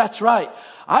 She said, that's right.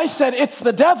 I said, it's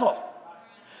the devil.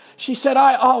 She said,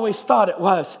 I always thought it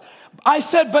was. I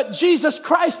said, but Jesus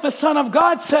Christ, the Son of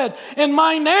God, said, in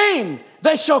my name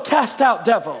they shall cast out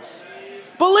devils.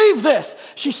 Believe this.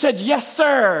 She said, yes,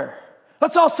 sir.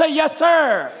 Let's all say, yes,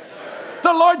 sir. Yes, sir.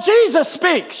 The Lord Jesus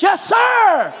speaks. Yes, sir.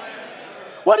 Yes, sir.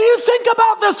 What do you think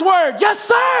about this word? Yes,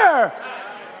 sir.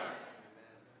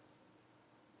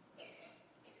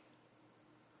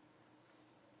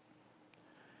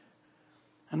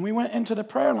 And we went into the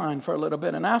prayer line for a little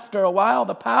bit. And after a while,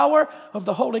 the power of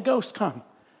the Holy Ghost come.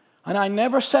 And I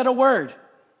never said a word.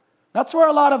 That's where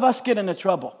a lot of us get into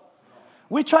trouble.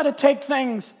 We try to take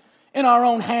things in our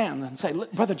own hands and say,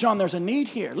 Brother John, there's a need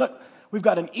here. Look, we've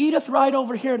got an Edith right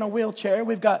over here in a wheelchair.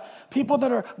 We've got people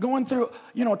that are going through,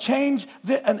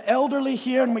 an elderly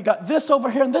here. And we got this over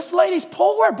here. And this lady's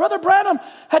poor. Brother Branham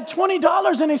had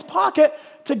 $20 in his pocket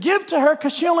to give to her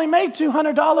because she only made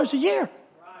 $200 a year.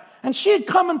 And she had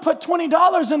come and put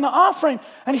 $20 in the offering,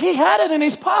 and he had it in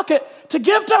his pocket to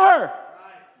give to her.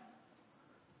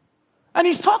 And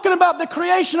he's talking about the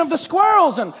creation of the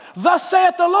squirrels, and thus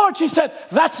saith the Lord. She said,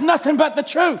 that's nothing but the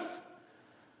truth.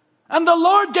 And the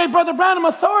Lord gave Brother Branham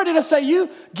authority to say, you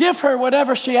give her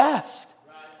whatever she asks.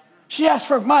 She asked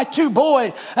for my 2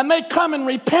 boys, and they come and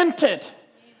repented,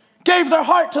 gave their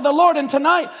heart to the Lord. And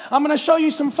tonight, I'm going to show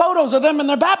you some photos of them in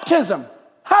their baptism.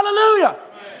 Hallelujah.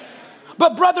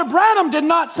 But Brother Branham did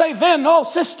not say then, oh,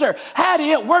 Sister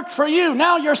Hattie, it worked for you.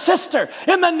 Now your sister,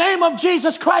 in the name of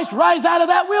Jesus Christ, rise out of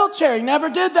that wheelchair. He never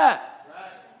did that.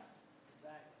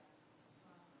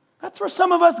 That's where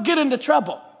some of us get into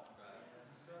trouble.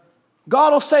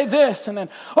 God will say this and then,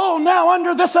 oh, now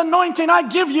under this anointing I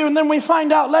give you. And then we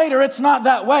find out later it's not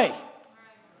that way.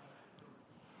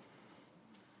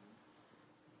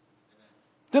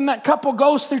 Then that couple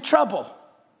goes through trouble.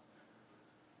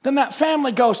 Then that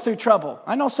family goes through trouble.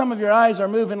 I know some of your eyes are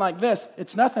moving like this.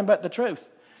 It's nothing but the truth.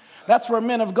 That's where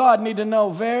men of God need to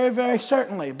know very, very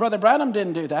certainly. Brother Branham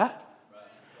didn't do that.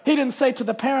 He didn't say to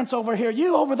the parents over here,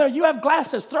 you over there, you have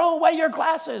glasses. Throw away your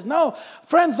glasses. No,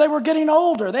 friends, they were getting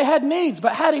older. They had needs,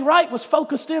 but Hattie Wright was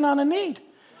focused in on a need.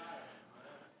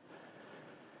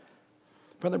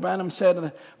 Brother Branham said in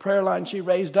the prayer line, she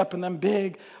raised up in them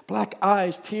big black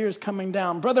eyes, tears coming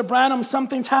down. Brother Branham,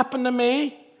 something's happened to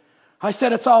me. I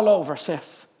said, it's all over,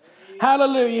 sis.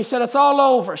 Hallelujah. He said, it's all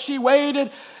over. She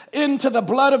waded into the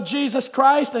blood of Jesus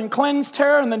Christ and cleansed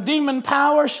her and the demon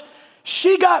powers.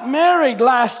 She got married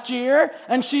last year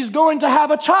and she's going to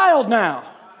have a child now.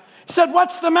 He said,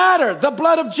 what's the matter? The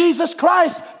blood of Jesus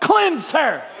Christ cleansed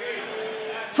her.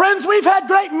 Friends, we've had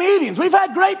great meetings. We've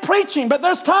had great preaching, but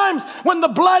there's times when the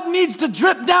blood needs to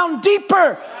drip down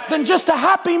deeper than just a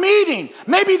happy meeting.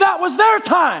 Maybe that was their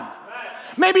time.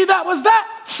 Maybe that was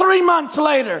that 3 months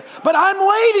later. But I'm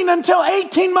waiting until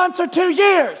 18 months or 2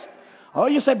 years. Oh,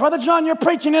 you say, Brother John, you're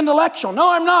preaching intellectual.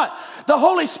 No, I'm not. The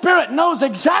Holy Spirit knows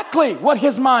exactly what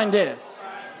his mind is.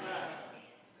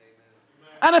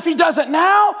 And if he does it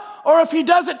now, or if he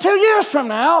does it 2 years from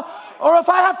now, or if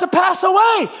I have to pass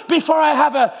away before I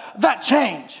have that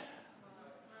change.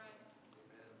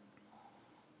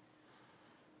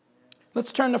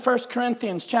 Let's turn to 1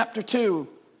 Corinthians chapter 2.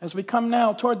 As we come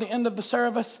now toward the end of the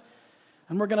service,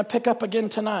 and we're going to pick up again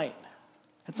tonight.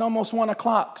 It's almost 1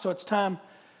 o'clock, so it's time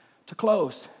to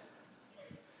close.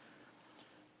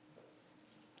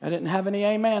 I didn't have any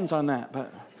amens on that,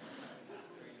 but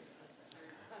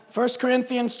 1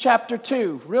 Corinthians chapter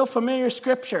 2, real familiar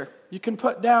scripture. You can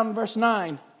put down verse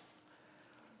 9.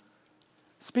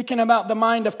 Speaking about the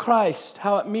mind of Christ,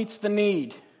 how it meets the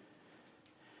need.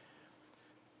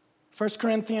 1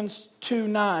 Corinthians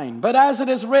 2:9. But as it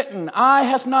is written, eye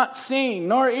hath not seen,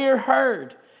 nor ear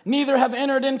heard, neither have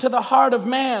entered into the heart of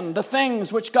man the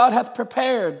things which God hath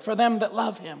prepared for them that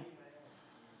love him.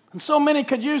 And so many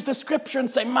could use the scripture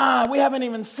and say, we haven't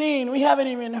even seen, we haven't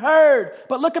even heard.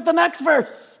 But look at the next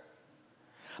verse.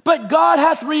 But God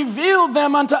hath revealed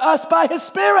them unto us by his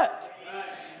Spirit.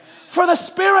 For the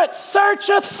Spirit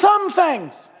searcheth some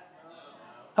things.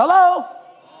 Hello?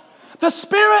 The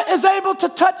Spirit is able to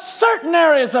touch certain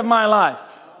areas of my life.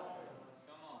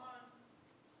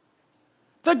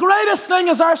 The greatest thing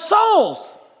is our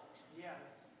souls.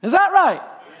 Is that right?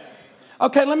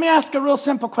 Okay, let me ask a real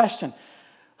simple question.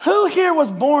 Who here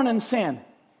was born in sin?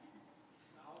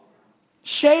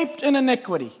 Shaped in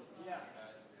iniquity?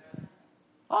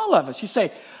 All of us. You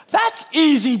say, that's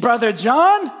easy, Brother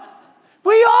John.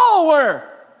 We all were.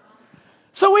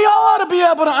 So we all ought to be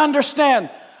able to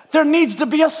understand there needs to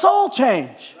be a soul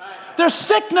change. There's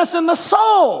sickness in the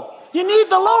soul. You need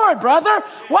the Lord, brother.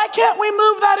 Why can't we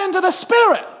move that into the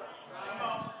Spirit?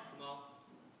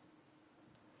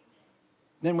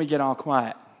 Then we get all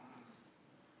quiet.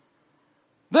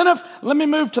 Then let me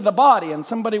move to the body, and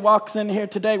somebody walks in here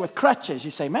today with crutches.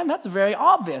 You say, man, that's very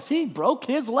obvious. He broke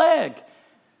his leg.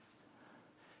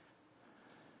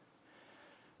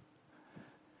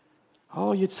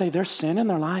 Oh, you'd say there's sin in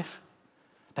their life.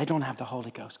 They don't have the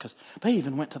Holy Ghost because they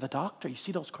even went to the doctor. You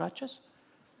see those crutches?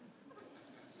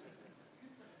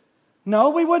 No,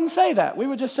 we wouldn't say that. We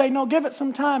would just say, no, give it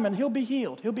some time and he'll be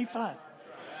healed. He'll be fine.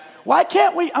 Why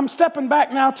can't we, I'm stepping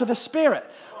back now to the Spirit.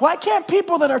 Why can't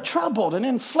people that are troubled and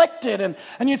inflicted, and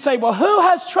you'd say, well, who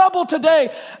has trouble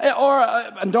today?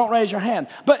 And don't raise your hand,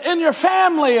 but in your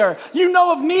family, or you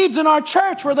know of needs in our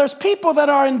church where there's people that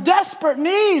are in desperate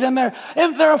need and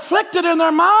they're afflicted in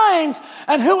their minds,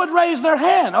 and who would raise their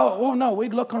hand? Oh no,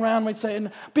 we'd look around, we'd say,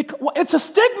 it's a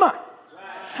stigma.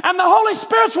 And the Holy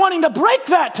Spirit's wanting to break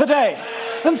that today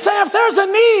and say, if there's a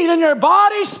need in your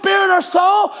body, spirit, or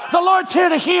soul, the Lord's here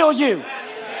to heal you.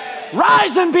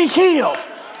 Rise and be healed.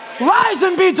 Rise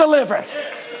and be delivered.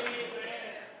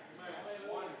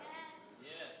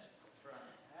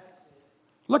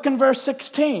 Look in verse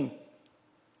 16.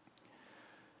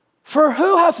 For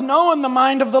who hath known the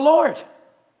mind of the Lord,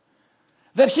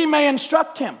 that he may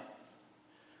instruct him?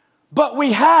 But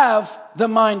we have the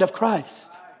mind of Christ.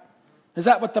 Is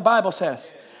that what the Bible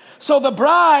says? So the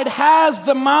bride has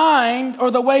the mind, or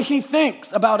the way he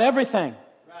thinks about everything.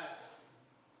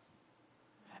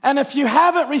 And if you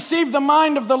haven't received the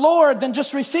mind of the Lord, then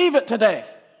just receive it today.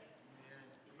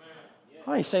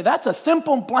 Oh, you say, that's a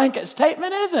simple blanket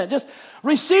statement, isn't it? Just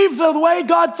receive the way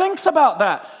God thinks about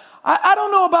that. I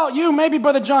don't know about you. Maybe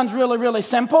Brother John's really, really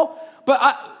simple.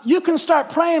 But you can start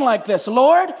praying like this.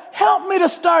 Lord, help me to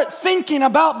start thinking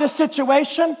about this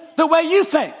situation the way you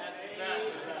think.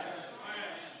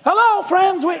 Hello,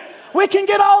 friends. We can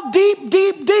get all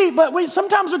deep, but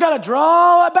sometimes we got to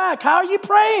draw it back. How are you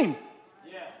praying?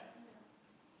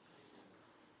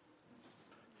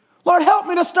 Lord, help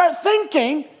me to start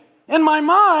thinking in my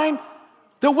mind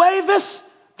the way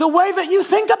that you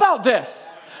think about this.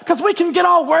 Because we can get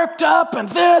all worked up and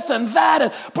this and that.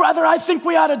 And brother, I think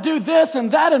we ought to do this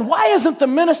and that. And why isn't the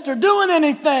minister doing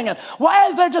anything? And why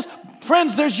is there just...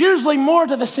 Friends, there's usually more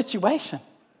to the situation.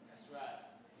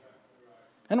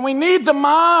 And we need the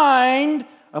mind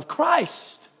of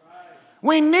Christ.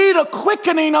 We need a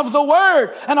quickening of the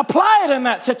word and apply it in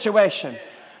that situation.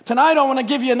 Tonight I want to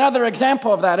give you another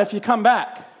example of that if you come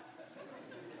back.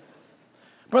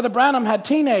 Brother Branham had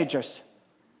teenagers.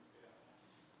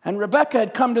 And Rebecca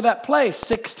had come to that place,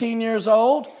 16 years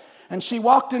old, and she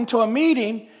walked into a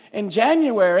meeting in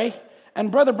January,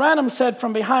 and Brother Branham said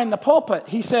from behind the pulpit,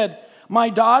 he said, my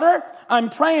daughter, I'm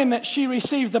praying that she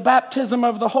receive the baptism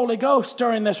of the Holy Ghost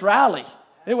during this rally.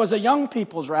 It was a young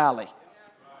people's rally.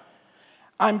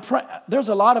 There's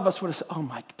a lot of us would have said, oh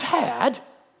my, Dad,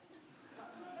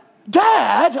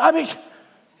 I mean,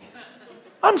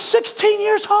 I'm 16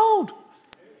 years old.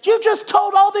 You just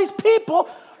told all these people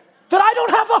that I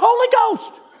don't have the Holy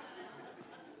Ghost.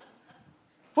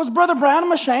 Was Brother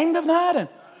Branham ashamed of that? And,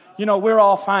 we're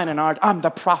all fine in art. I'm the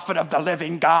prophet of the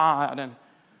living God. And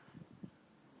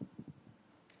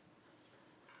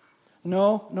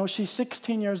No, she's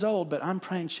 16 years old, but I'm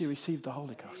praying she received the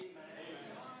Holy Ghost.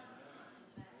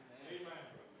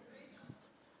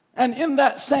 And in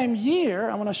that same year,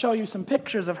 I want to show you some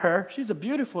pictures of her. She's a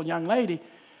beautiful young lady.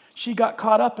 She got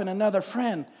caught up in another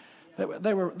friend.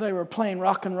 They were playing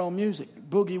rock and roll music,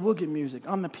 boogie-woogie music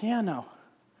on the piano.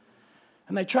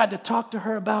 And they tried to talk to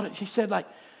her about it. She said,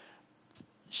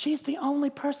 she's the only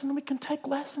person we can take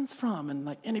lessons from.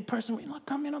 And any person we look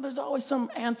come, there's always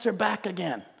some answer back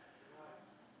again.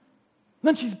 And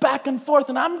then she's back and forth,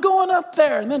 and I'm going up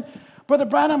there. And then Brother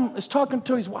Branham is talking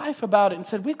to his wife about it and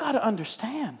said, we've got to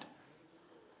understand.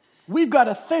 We've got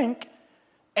to think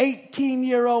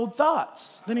 18-year-old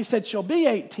thoughts. Then he said, she'll be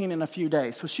 18 in a few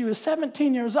days. So she was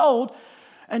 17 years old,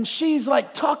 and she's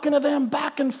like talking to them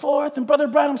back and forth, and Brother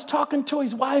Branham's talking to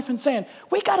his wife and saying,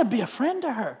 we got to be a friend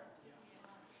to her.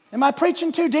 Am I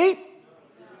preaching too deep?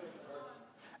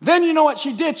 Then you know what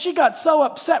she did? She got so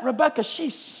upset, Rebecca, she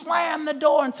slammed the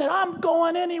door and said, I'm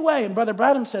going anyway. And Brother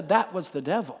Branham said, that was the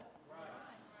devil.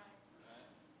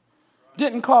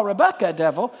 Didn't call Rebecca a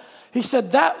devil. He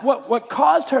said that what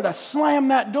caused her to slam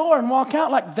that door and walk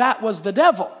out like that was the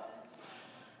devil.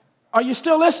 Are you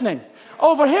still listening?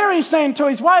 Over here he's saying to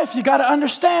his wife, you got to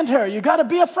understand her. You got to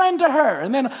be a friend to her.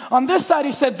 And then on this side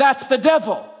he said, that's the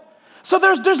devil. So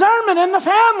there's discernment in the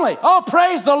family. Oh,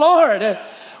 praise the Lord.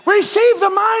 Receive the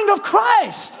mind of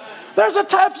Christ. There's a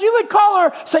time, if you would call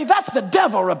her, say, that's the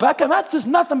devil, Rebecca. That's just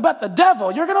nothing but the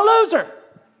devil. You're going to lose her.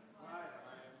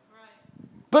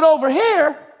 But over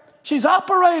here, she's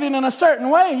operating in a certain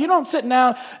way. You don't sit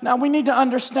down. Now, we need to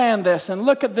understand this and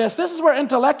look at this. This is where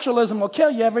intellectualism will kill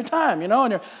you every time,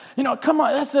 And come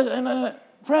on.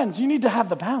 Friends, you need to have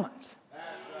the balance.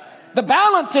 The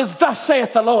balance is, thus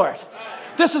saith the Lord.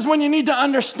 This is when you need to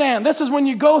understand. This is when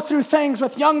you go through things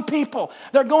with young people.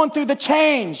 They're going through the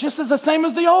change, just as the same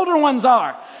as the older ones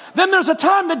are. Then there's a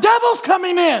time the devil's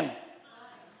coming in.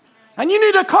 And you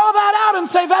need to call that out and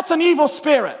say, that's an evil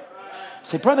spirit.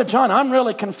 Say, Brother John, I'm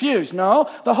really confused. No,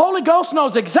 the Holy Ghost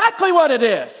knows exactly what it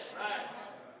is.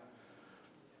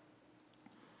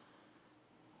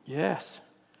 Yes,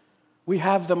 we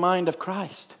have the mind of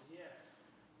Christ.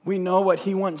 We know what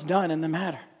he wants done in the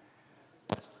matter.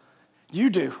 You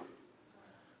do.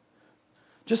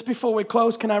 Just before we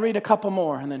close, can I read a couple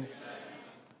more? And then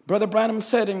Brother Branham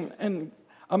said in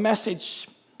a message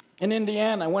in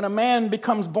Indiana, when a man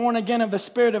becomes born again of the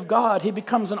Spirit of God, he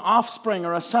becomes an offspring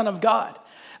or a son of God.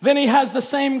 Then he has the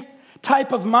same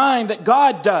type of mind that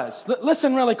God does.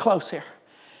 Listen really close here.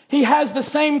 He has the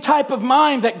same type of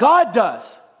mind that God does.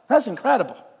 That's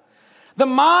incredible. The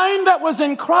mind that was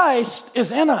in Christ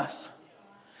is in us.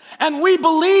 And we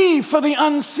believe for the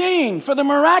unseen, for the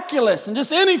miraculous, and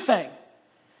just anything.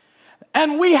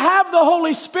 And we have the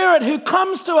Holy Spirit who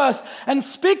comes to us and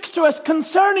speaks to us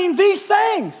concerning these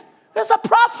things. There's a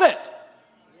prophet.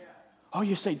 Oh,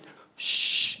 you say,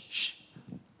 shh.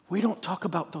 We don't talk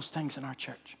about those things in our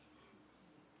church.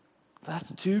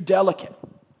 That's too delicate.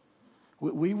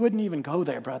 We wouldn't even go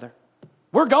there, brother.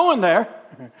 We're going there.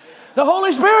 The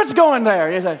Holy Spirit's going there.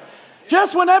 You say,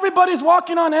 just when everybody's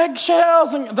walking on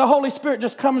eggshells and the Holy Spirit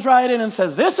just comes right in and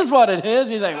says, this is what it is.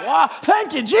 You say, wow,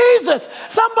 thank you, Jesus.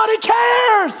 Somebody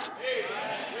cares.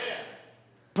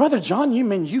 Brother John, you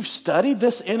mean you've studied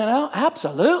this in and out?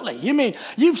 Absolutely. You mean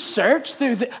you've searched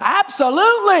through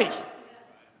Absolutely.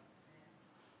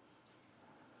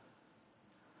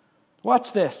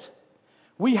 Watch this.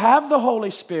 We have the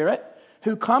Holy Spirit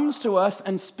who comes to us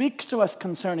and speaks to us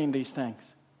concerning these things.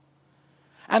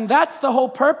 And that's the whole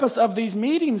purpose of these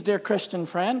meetings, dear Christian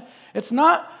friend. It's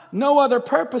not no other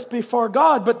purpose before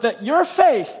God, but that your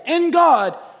faith in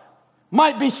God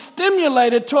might be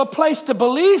stimulated to a place to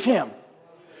believe Him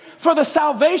for the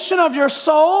salvation of your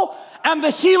soul and the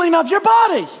healing of your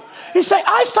body. You say,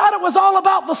 I thought it was all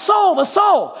about the soul, the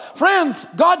soul. Friends,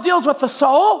 God deals with the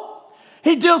soul,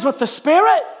 He deals with the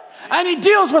spirit, and He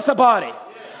deals with the body.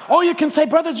 Oh, you can say,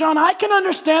 Brother John, I can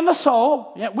understand the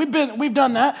soul. Yeah, we've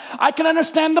done that. I can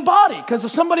understand the body, because if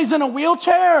somebody's in a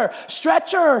wheelchair or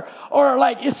stretcher or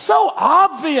like, it's so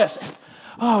obvious.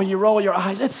 Oh, you roll your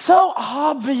eyes. It's so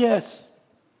obvious.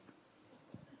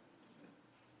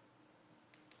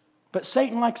 But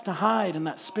Satan likes to hide in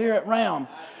that spirit realm.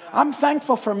 I'm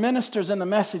thankful for ministers in the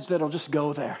message that'll just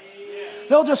go there.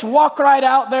 They'll just walk right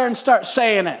out there and start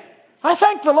saying it. I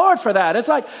thank the Lord for that. It's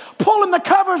like pulling the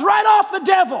covers right off the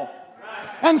devil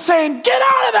and saying, get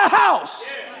out of the house.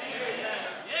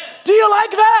 Do you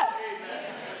like that?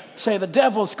 Say, the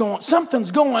devil's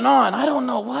something's going on. I don't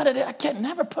know what it is. I can't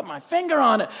never put my finger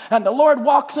on it. And the Lord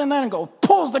walks in there and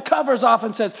pulls the covers off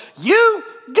and says, you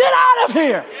get out of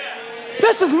here.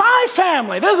 This is my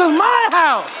family. This is my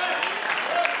house.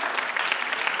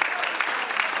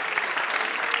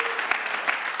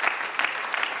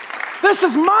 This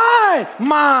is my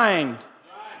mind.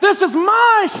 This is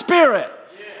my spirit.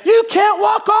 You can't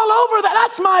walk all over that.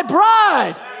 That's my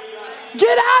bride.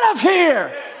 Get out of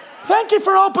here. Thank you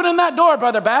for opening that door,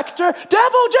 Brother Baxter.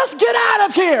 Devil, just get out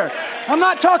of here. I'm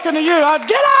not talking to you. Get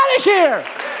out of here.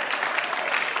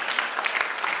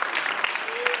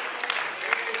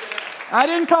 I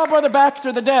didn't call Brother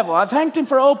Baxter the devil. I thanked him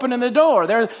for opening the door.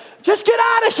 Just get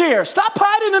out of here. Stop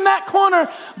hiding in that corner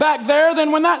back there.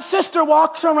 Then when that sister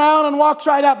walks around and walks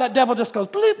right out, that devil just goes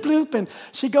bloop, bloop, and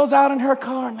she goes out in her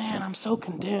car. Man, I'm so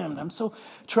condemned. I'm so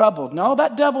troubled. No,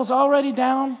 that devil's already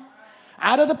down,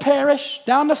 out of the parish,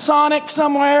 down to Sonic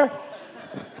somewhere.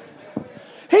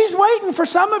 He's waiting for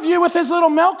some of you with his little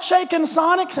milkshake and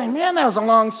Sonic saying, man, that was a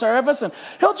long service. And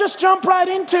he'll just jump right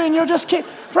into it and you'll just kick.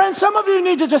 Friends, some of you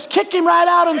need to just kick him right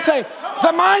out and say,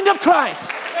 the mind of Christ.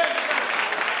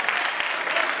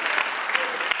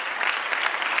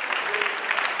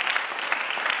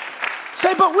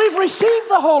 Say, but we've received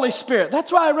the Holy Spirit.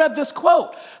 That's why I read this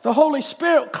quote. The Holy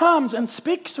Spirit comes and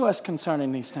speaks to us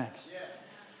concerning these things.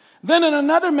 Then in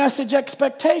another message,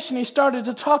 expectation, he started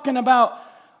to talking about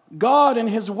God and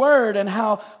his word and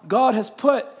how God has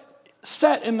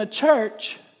set in the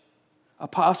church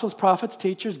apostles, prophets,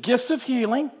 teachers, gifts of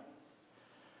healing.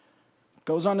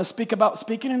 Goes on to speak about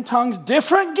speaking in tongues,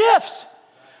 different gifts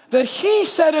that he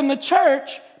set in the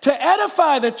church to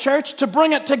edify the church, to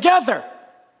bring it together.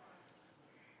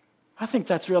 I think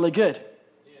that's really good.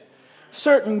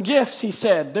 Certain gifts, he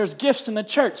said. There's gifts in the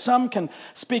church. Some can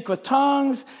speak with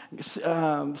tongues,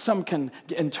 some can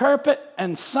interpret,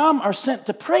 and some are sent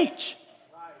to preach.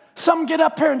 Some get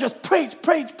up here and just preach.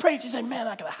 You say, man,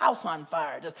 I got a house on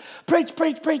fire. Just preach.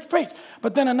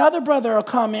 But then another brother will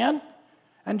come in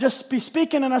and just be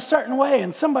speaking in a certain way,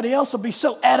 and somebody else will be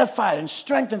so edified and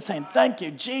strengthened, saying, thank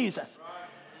you, Jesus.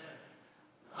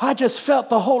 I just felt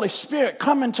the Holy Spirit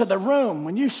come into the room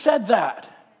when you said that.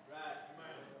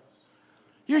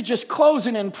 You're just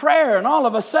closing in prayer, and all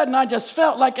of a sudden I just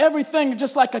felt like everything,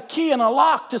 just like a key in a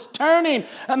lock, just turning,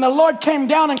 and the Lord came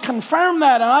down and confirmed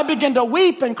that, and I began to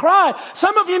weep and cry.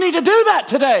 Some of you need to do that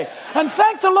today, and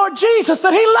thank the Lord Jesus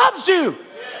that he loves you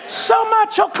so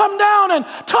much. He'll come down and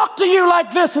talk to you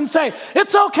like this and say,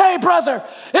 it's okay, brother.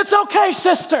 It's okay,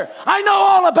 sister. I know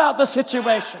all about the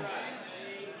situation.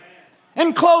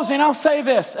 In closing, I'll say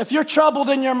this. If you're troubled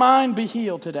in your mind, be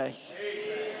healed today.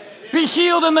 Be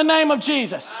healed in the name of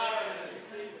Jesus.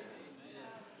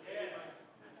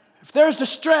 If there's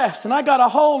distress, and I got a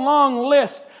whole long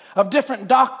list of different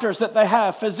doctors that they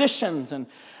have, physicians and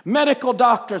medical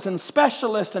doctors and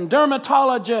specialists and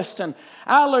dermatologists and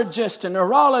allergists and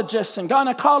neurologists and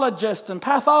gynecologists and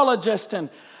pathologists and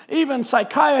even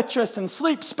psychiatrists and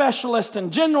sleep specialists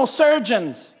and general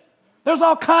surgeons. There's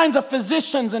all kinds of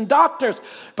physicians and doctors,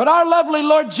 but our lovely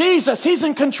Lord Jesus, he's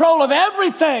in control of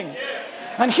everything.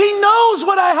 And he knows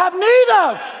what I have need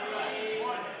of.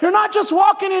 You're not just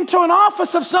walking into an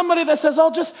office of somebody that says,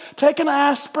 oh, just take an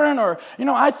aspirin, or,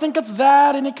 I think it's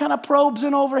that, and he kind of probes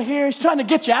in over here. He's trying to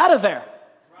get you out of there.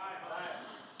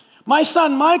 My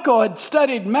son Michael had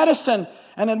studied medicine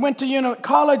and had went to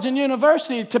college and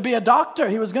university to be a doctor.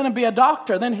 He was going to be a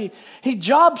doctor. Then he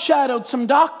job shadowed some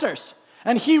doctors,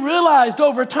 and he realized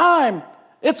over time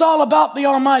it's all about the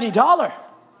almighty dollar.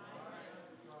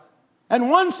 And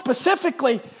one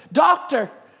specifically, doctor,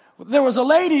 there was a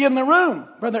lady in the room,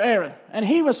 Brother Aaron, and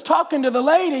he was talking to the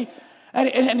lady,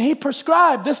 and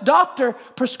this doctor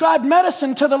prescribed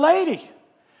medicine to the lady.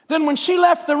 Then when she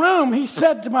left the room, he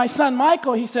said to my son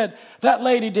Michael, he said, that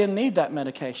lady didn't need that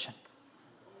medication.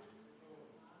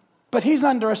 But he's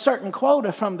under a certain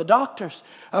quota from the doctors,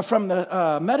 from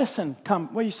the medicine,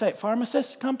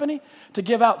 pharmacist company, to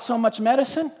give out so much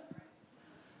medicine.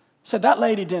 Said that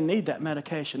lady didn't need that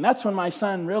medication. That's when my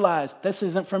son realized, this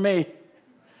isn't for me.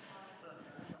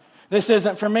 This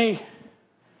isn't for me.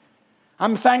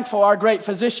 I'm thankful our great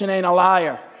physician ain't a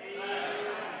liar.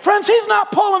 Friends, he's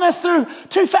not pulling us through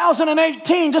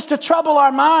 2018 just to trouble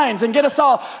our minds and get us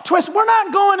all twisted. We're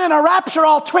not going in a rapture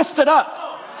all twisted up.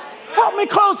 Help me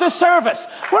close this service.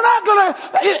 We're not going to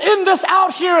end this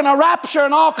out here in a rapture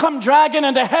and all come dragging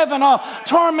into heaven all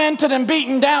tormented and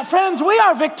beaten down. Friends, we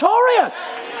are victorious.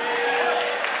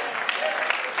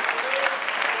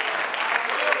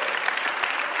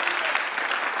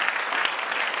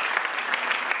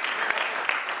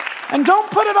 And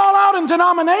don't put it all out in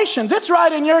denominations. It's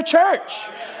right in your church.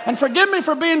 And forgive me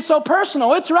for being so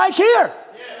personal. It's right here.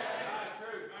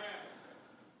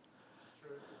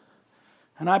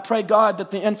 And I pray, God, that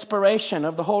the inspiration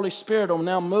of the Holy Spirit will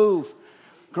now move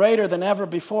greater than ever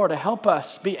before to help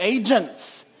us be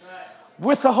agents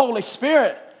with the Holy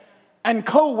Spirit and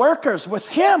co-workers with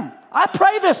Him. I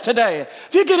pray this today.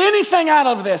 If you get anything out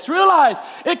of this, realize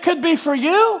it could be for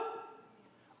you,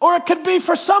 or it could be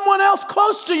for someone else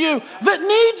close to you that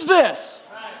needs this.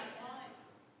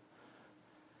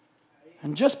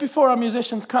 And just before our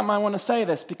musicians come, I want to say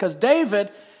this, because David,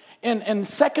 in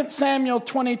 2 Samuel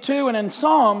 22 and in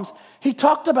Psalms, he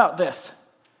talked about this.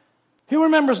 Who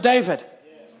remembers David?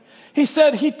 He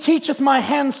said, he teacheth my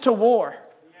hands to war,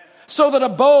 so that a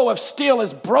bow of steel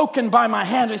is broken by my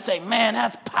hand. We say, man,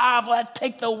 that's powerful. Let's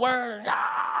take the word.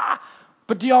 Ah.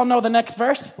 But do y'all know the next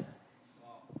verse?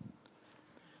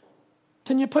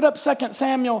 Can you put up 2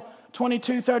 Samuel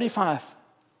 22:35?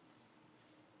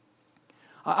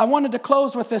 I wanted to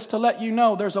close with this to let you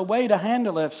know there's a way to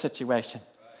handle a situation.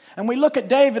 And we look at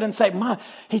David and say,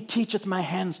 he teacheth my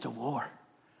hands to war,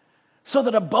 so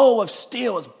that a bow of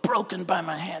steel is broken by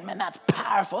my hand. Man, that's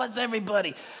powerful. That's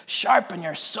everybody. Sharpen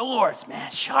your swords,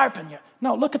 man.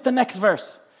 No, look at the next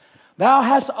verse. Thou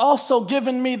hast also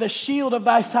given me the shield of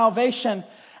thy salvation,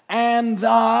 and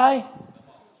thy,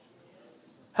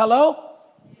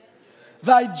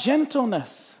 thy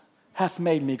gentleness hath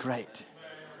made me great.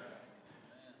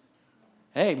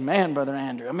 Amen, Brother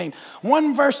Andrew. I mean,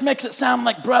 one verse makes it sound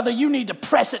like, brother, you need to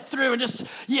press it through and just,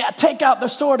 take out the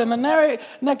sword. And the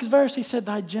next verse, he said,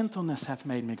 thy gentleness hath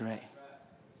made me great.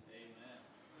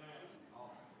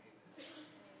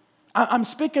 I'm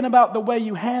speaking about the way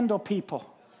you handle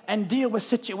people and deal with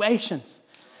situations.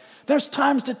 There's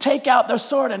times to take out the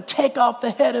sword and take off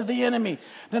the head of the enemy.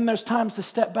 Then there's times to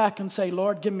step back and say,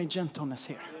 Lord, give me gentleness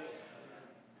here.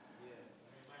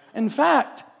 In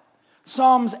fact,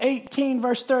 Psalms 18,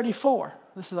 verse 34.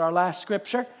 This is our last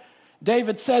scripture.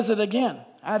 David says it again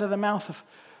out of the mouth of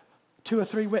 2 or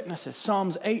 3 witnesses.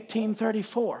 Psalms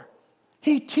 18:34.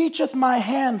 He teacheth my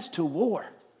hands to war,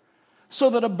 so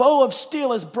that a bow of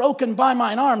steel is broken by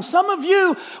mine arm. Some of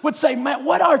you would say, man,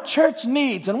 what our church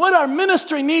needs and what our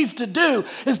ministry needs to do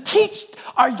is teach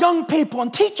our young people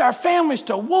and teach our families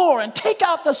to war and take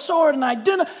out the sword and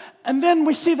identify. And then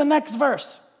we see the next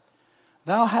verse.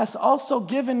 Thou hast also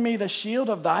given me the shield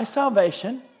of thy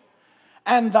salvation,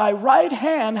 and thy right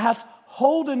hand hath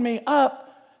holden me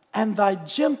up, and thy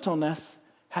gentleness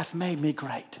hath made me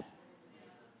great.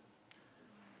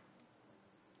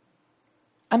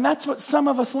 And that's what some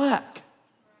of us lack.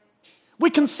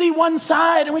 We can see one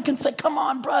side and we can say, come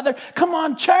on, brother, come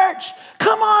on, church,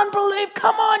 come on, believe,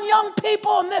 come on, young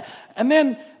people. And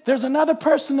then there's another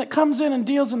person that comes in and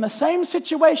deals in the same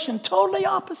situation, totally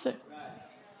opposite.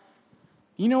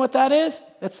 You know what that is?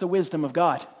 That's the wisdom of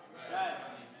God.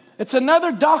 It's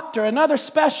another doctor, another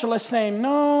specialist saying,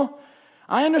 no,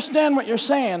 I understand what you're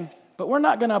saying, but we're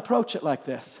not going to approach it like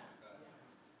this.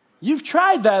 You've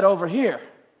tried that over here,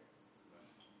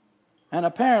 and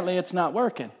apparently it's not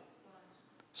working.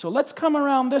 So let's come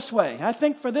around this way. I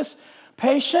think for this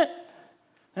patient,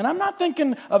 and I'm not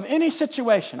thinking of any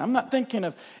situation. I'm not thinking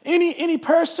of any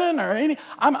person or any.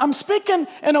 I'm speaking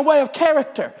in a way of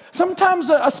character. Sometimes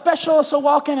a specialist will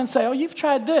walk in and say, oh, you've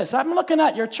tried this. I'm looking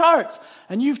at your charts,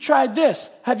 and you've tried this.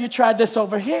 Have you tried this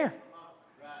over here?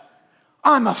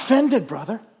 I'm offended,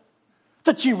 brother,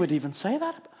 that you would even say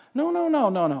that.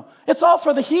 No. It's all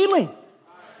for the healing.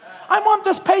 I want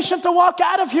this patient to walk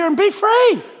out of here and be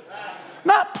free.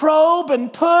 Not probe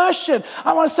and push. And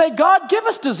I want to say, God, give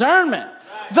us discernment.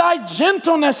 Thy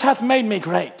gentleness hath made me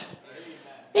great.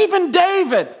 Even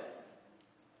David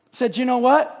said, you know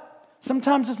what?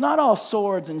 Sometimes it's not all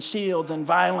swords and shields and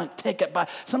violent take it by.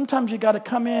 Sometimes you got to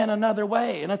come in another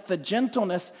way. And it's the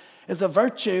gentleness is a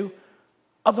virtue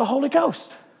of the Holy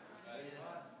Ghost.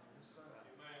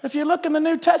 If you look in the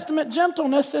New Testament,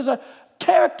 gentleness is a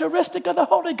characteristic of the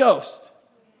Holy Ghost.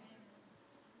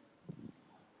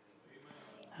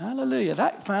 Hallelujah.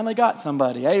 That finally got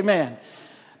somebody. Amen.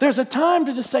 There's a time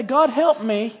to just say, God, help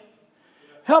me.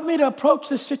 Help me to approach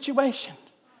this situation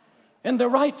in the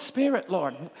right spirit,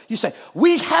 Lord. You say,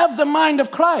 we have the mind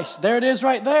of Christ. There it is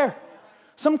right there.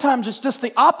 Sometimes it's just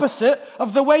the opposite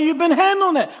of the way you've been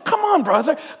handling it. Come on,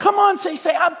 brother. Come on.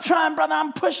 Say, I'm trying, brother.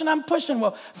 I'm pushing.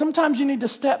 Well, sometimes you need to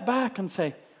step back and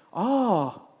say,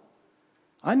 oh,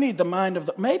 I need the mind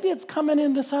of maybe it's coming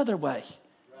in this other way.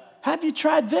 Have you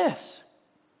tried this?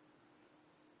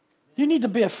 You need to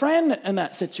be a friend in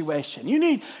that situation. You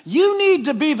need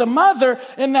to be the mother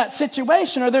in that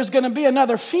situation, or there's going to be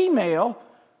another female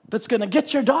that's going to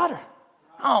get your daughter.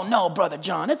 Oh, no, Brother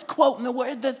John, it's quoting the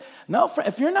word. No,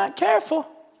 if you're not careful.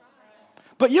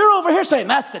 But you're over here saying,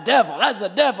 that's the devil, that's the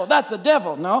devil, that's the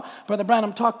devil. No, Brother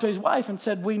Branham talked to his wife and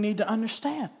said, we need to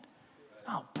understand.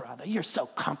 Oh, brother, you're so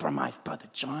compromised, Brother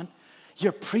John.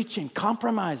 You're preaching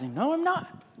compromising. No, I'm not.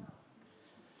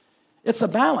 It's a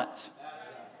balance.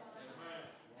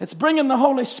 It's bringing the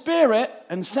Holy Spirit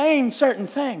and saying certain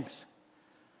things.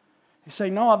 You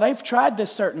say, no, they've tried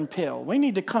this certain pill. We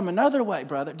need to come another way,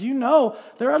 brother. Do you know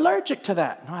they're allergic to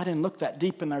that? No, I didn't look that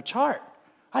deep in their chart.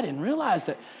 I didn't realize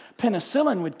that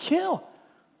penicillin would kill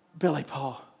Billy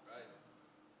Paul.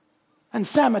 And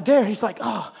Sam Adair, he's like,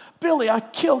 oh, Billy, I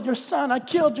killed your son. I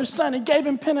killed your son. He gave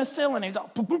him penicillin. He's all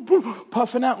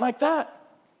puffing out like that.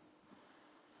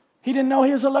 He didn't know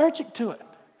he was allergic to it,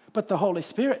 but the Holy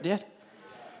Spirit did.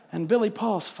 And Billy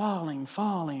Paul's falling.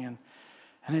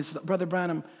 And his brother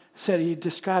Branham said, he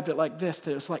described it like this,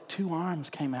 that it was like two arms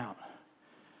came out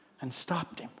and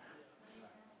stopped him.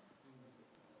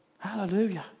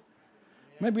 Hallelujah.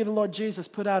 Maybe the Lord Jesus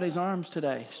put out his arms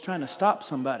today. He's trying to stop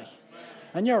somebody.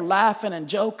 And you're laughing and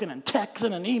joking and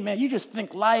texting and emailing. You just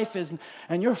think life is,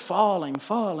 and you're falling.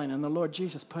 And the Lord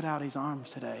Jesus put out his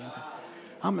arms today. He said,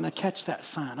 I'm going to catch that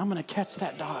son. I'm going to catch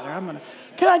that daughter.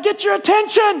 Can I get your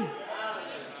attention?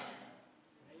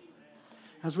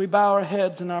 As we bow our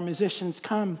heads and our musicians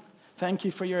come, thank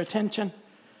you for your attention.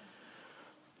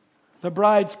 The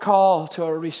bride's call to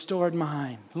a restored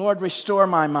mind. Lord, restore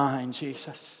my mind,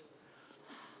 Jesus.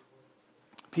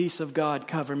 Peace of God,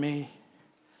 cover me.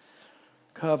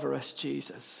 Cover us,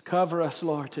 Jesus. Cover us,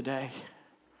 Lord, today.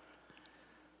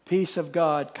 Peace of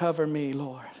God, cover me,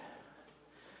 Lord.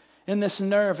 In this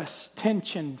nervous,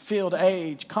 tension-filled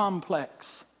age,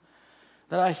 complex,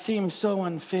 that I seem so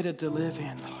unfitted to live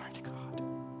in, Lord God.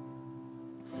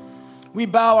 We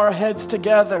bow our heads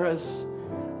together as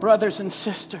brothers and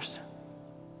sisters.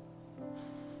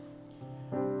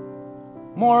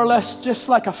 More or less just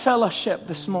like a fellowship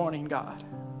this morning, God.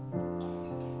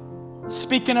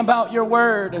 Speaking about your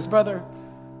word as Brother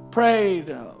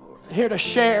prayed, here to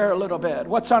share a little bit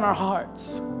what's on our hearts.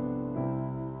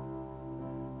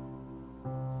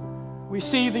 We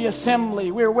see the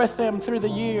assembly. We're with them through the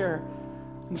year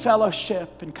in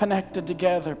fellowship and connected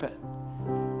together, but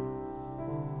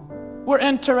we're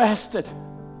interested.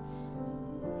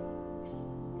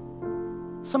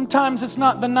 Sometimes it's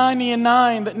not the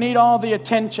 99 that need all the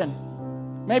attention.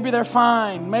 Maybe they're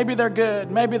fine. Maybe they're good.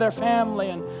 Maybe their family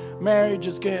and marriage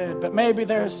is good. But maybe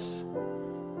there's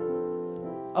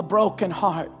a broken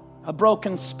heart, a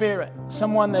broken spirit,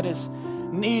 someone that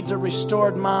needs a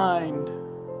restored mind.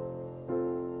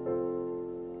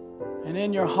 And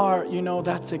in your heart, you know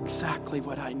that's exactly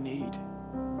what I need.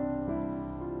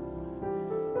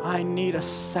 I need a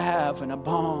salve and a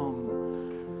balm.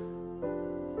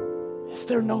 Is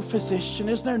there no physician?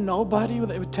 Is there nobody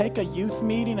that would take a youth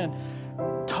meeting and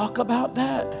talk about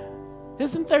that?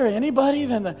 Isn't there anybody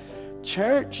in the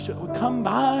church that would come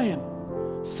by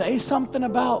and say something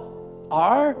about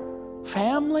our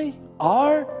family,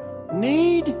 our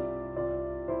need?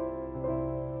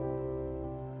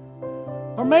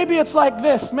 Or maybe it's like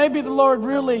this. Maybe the Lord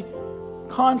really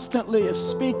constantly is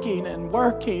speaking and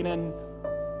working, and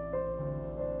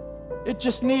it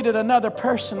just needed another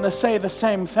person to say the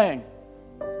same thing.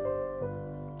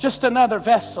 Just another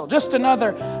vessel, just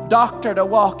another doctor to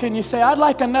walk in. You say, I'd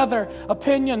like another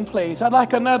opinion, please. I'd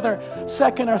like another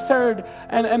second or third.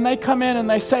 And they come in and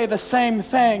they say the same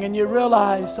thing. And you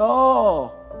realize,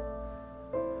 oh,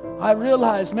 I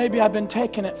realize maybe I've been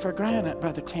taking it for granted,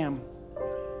 Brother Tim.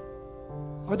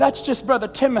 Or that's just Brother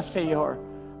Timothy. Or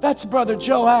that's Brother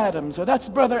Joe Adams. Or that's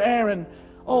Brother Aaron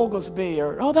Oglesby.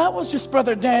 Or, oh, that was just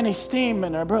Brother Danny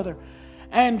Steeman. Or Brother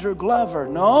Andrew Glover.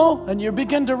 No, and you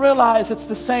begin to realize it's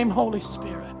the same Holy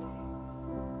Spirit,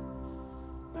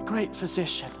 the great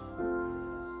physician,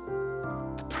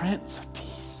 the Prince of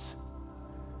Peace.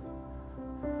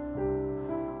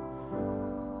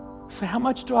 Say, how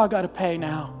much do I got to pay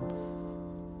now?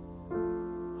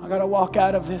 I got to walk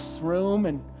out of this room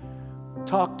and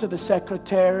talk to the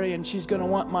secretary, and she's going to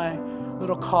want my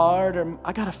little card, or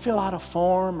I got to fill out a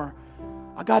form, or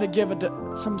I got to give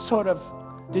some sort of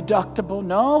deductible.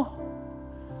 No,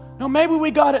 maybe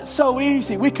we got it so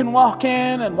easy. We can walk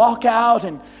in and walk out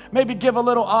and maybe give a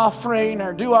little offering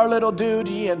or do our little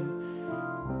duty.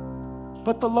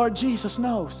 But the Lord Jesus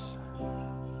knows.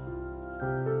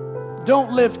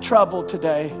 Don't live troubled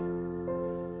today.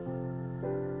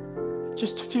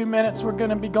 Just a few minutes, we're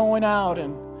going to be going out.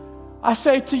 And I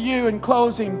say to you in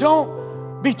closing,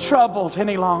 don't be troubled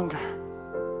any longer.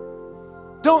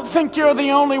 Don't think you're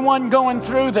the only one going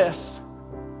through this.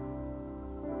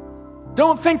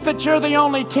 Don't think that you're the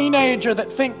only teenager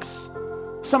that thinks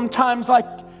sometimes like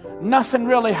nothing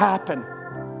really happened.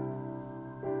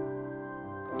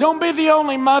 Don't be the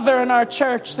only mother in our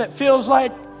church that feels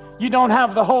like you don't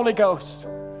have the Holy Ghost,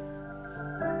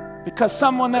 because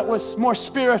someone that was more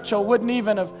spiritual wouldn't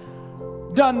even have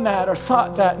done that or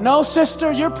thought that. No, sister,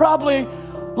 you're probably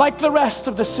like the rest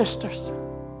of the sisters.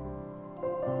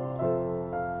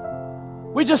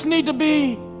 We just need to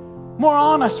be more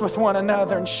honest with one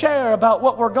another and share about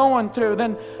what we're going through.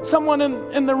 Then someone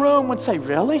in the room would say,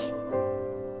 really?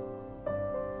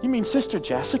 You mean Sister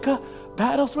Jessica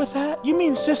battles with that? You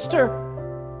mean Sister?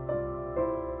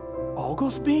 Oh,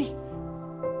 Oglesby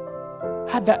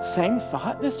had that same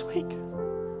thought this week?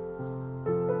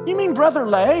 You mean Brother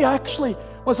Lay actually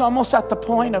was almost at the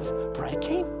point of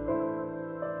breaking?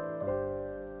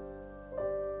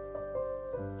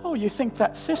 Oh, you think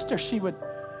that sister, she would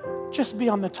just be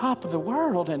on the top of the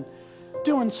world and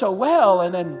doing so well,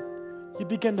 and then you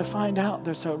begin to find out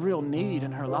there's a real need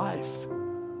in her life.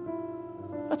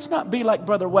 Let's not be like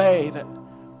Brother Way that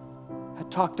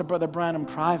had talked to Brother Branham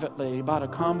privately about a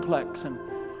complex, and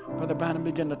Brother Branham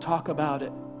began to talk about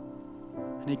it,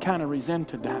 and he kind of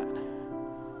resented that.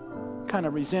 Kind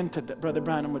of resented that Brother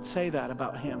Branham would say that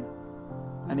about him,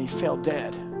 and he fell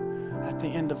dead at the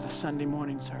end of the Sunday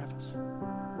morning service.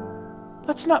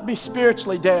 Let's not be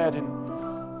spiritually dead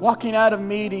and walking out of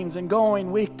meetings and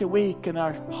going week to week, and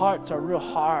our hearts are real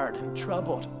hard and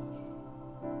troubled.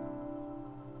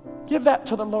 Give that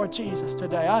to the Lord Jesus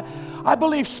today. I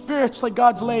believe spiritually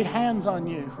God's laid hands on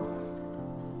you.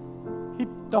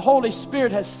 The Holy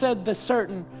Spirit has said the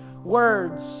certain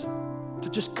words to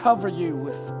just cover you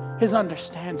with His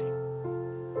understanding.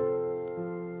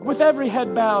 With every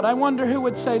head bowed, I wonder who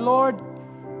would say, Lord,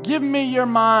 give me your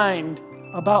mind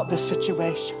about this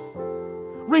situation.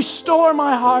 Restore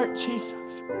my heart,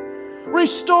 Jesus.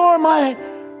 Restore my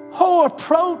whole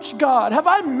approach, God. Have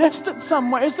I missed it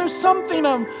somewhere? Is there something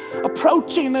I'm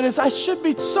approaching that is, I should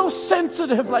be so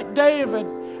sensitive like David?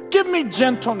 Give me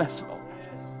gentleness, Lord.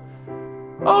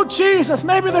 Oh, Jesus,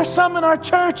 maybe there's some in our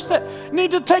church that need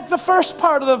to take the first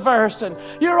part of the verse, and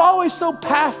you're always so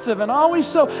passive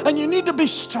and you need to be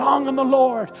strong in the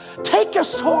Lord. Take your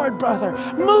sword, brother.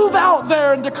 Move out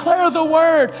there and declare the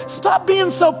word. Stop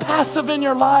being so passive in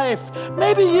your life.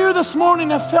 Maybe you this morning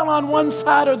have fell on one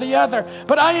side or the other,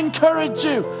 but I encourage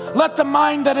you, let the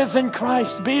mind that is in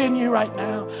Christ be in you right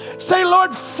now. Say,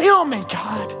 Lord, fill me,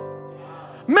 God.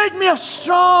 Make me a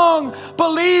strong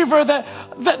believer that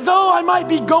though I might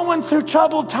be going through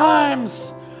troubled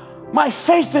times, my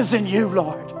faith is in you,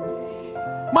 Lord.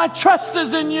 My trust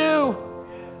is in you.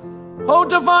 Oh,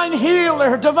 divine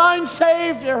healer, divine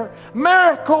savior,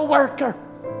 miracle worker.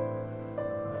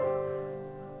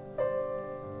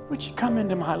 Would you come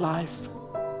into my life?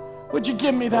 Would you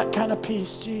give me that kind of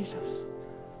peace, Jesus?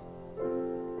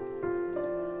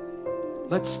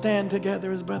 Let's stand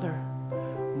together as brother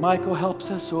Michael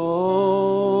helps us.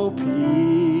 Oh,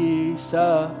 peace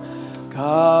of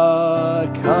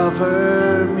God,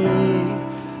 cover me,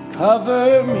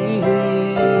 cover me.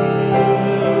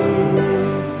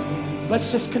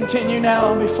 Let's just continue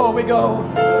now before we go.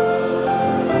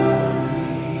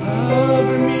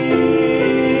 Cover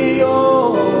me,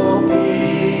 oh,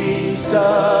 peace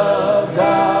of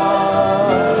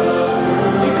God.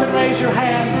 You can raise your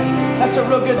hand. That's a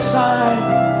real good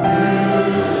sign.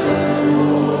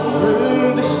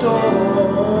 Through the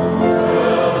storm,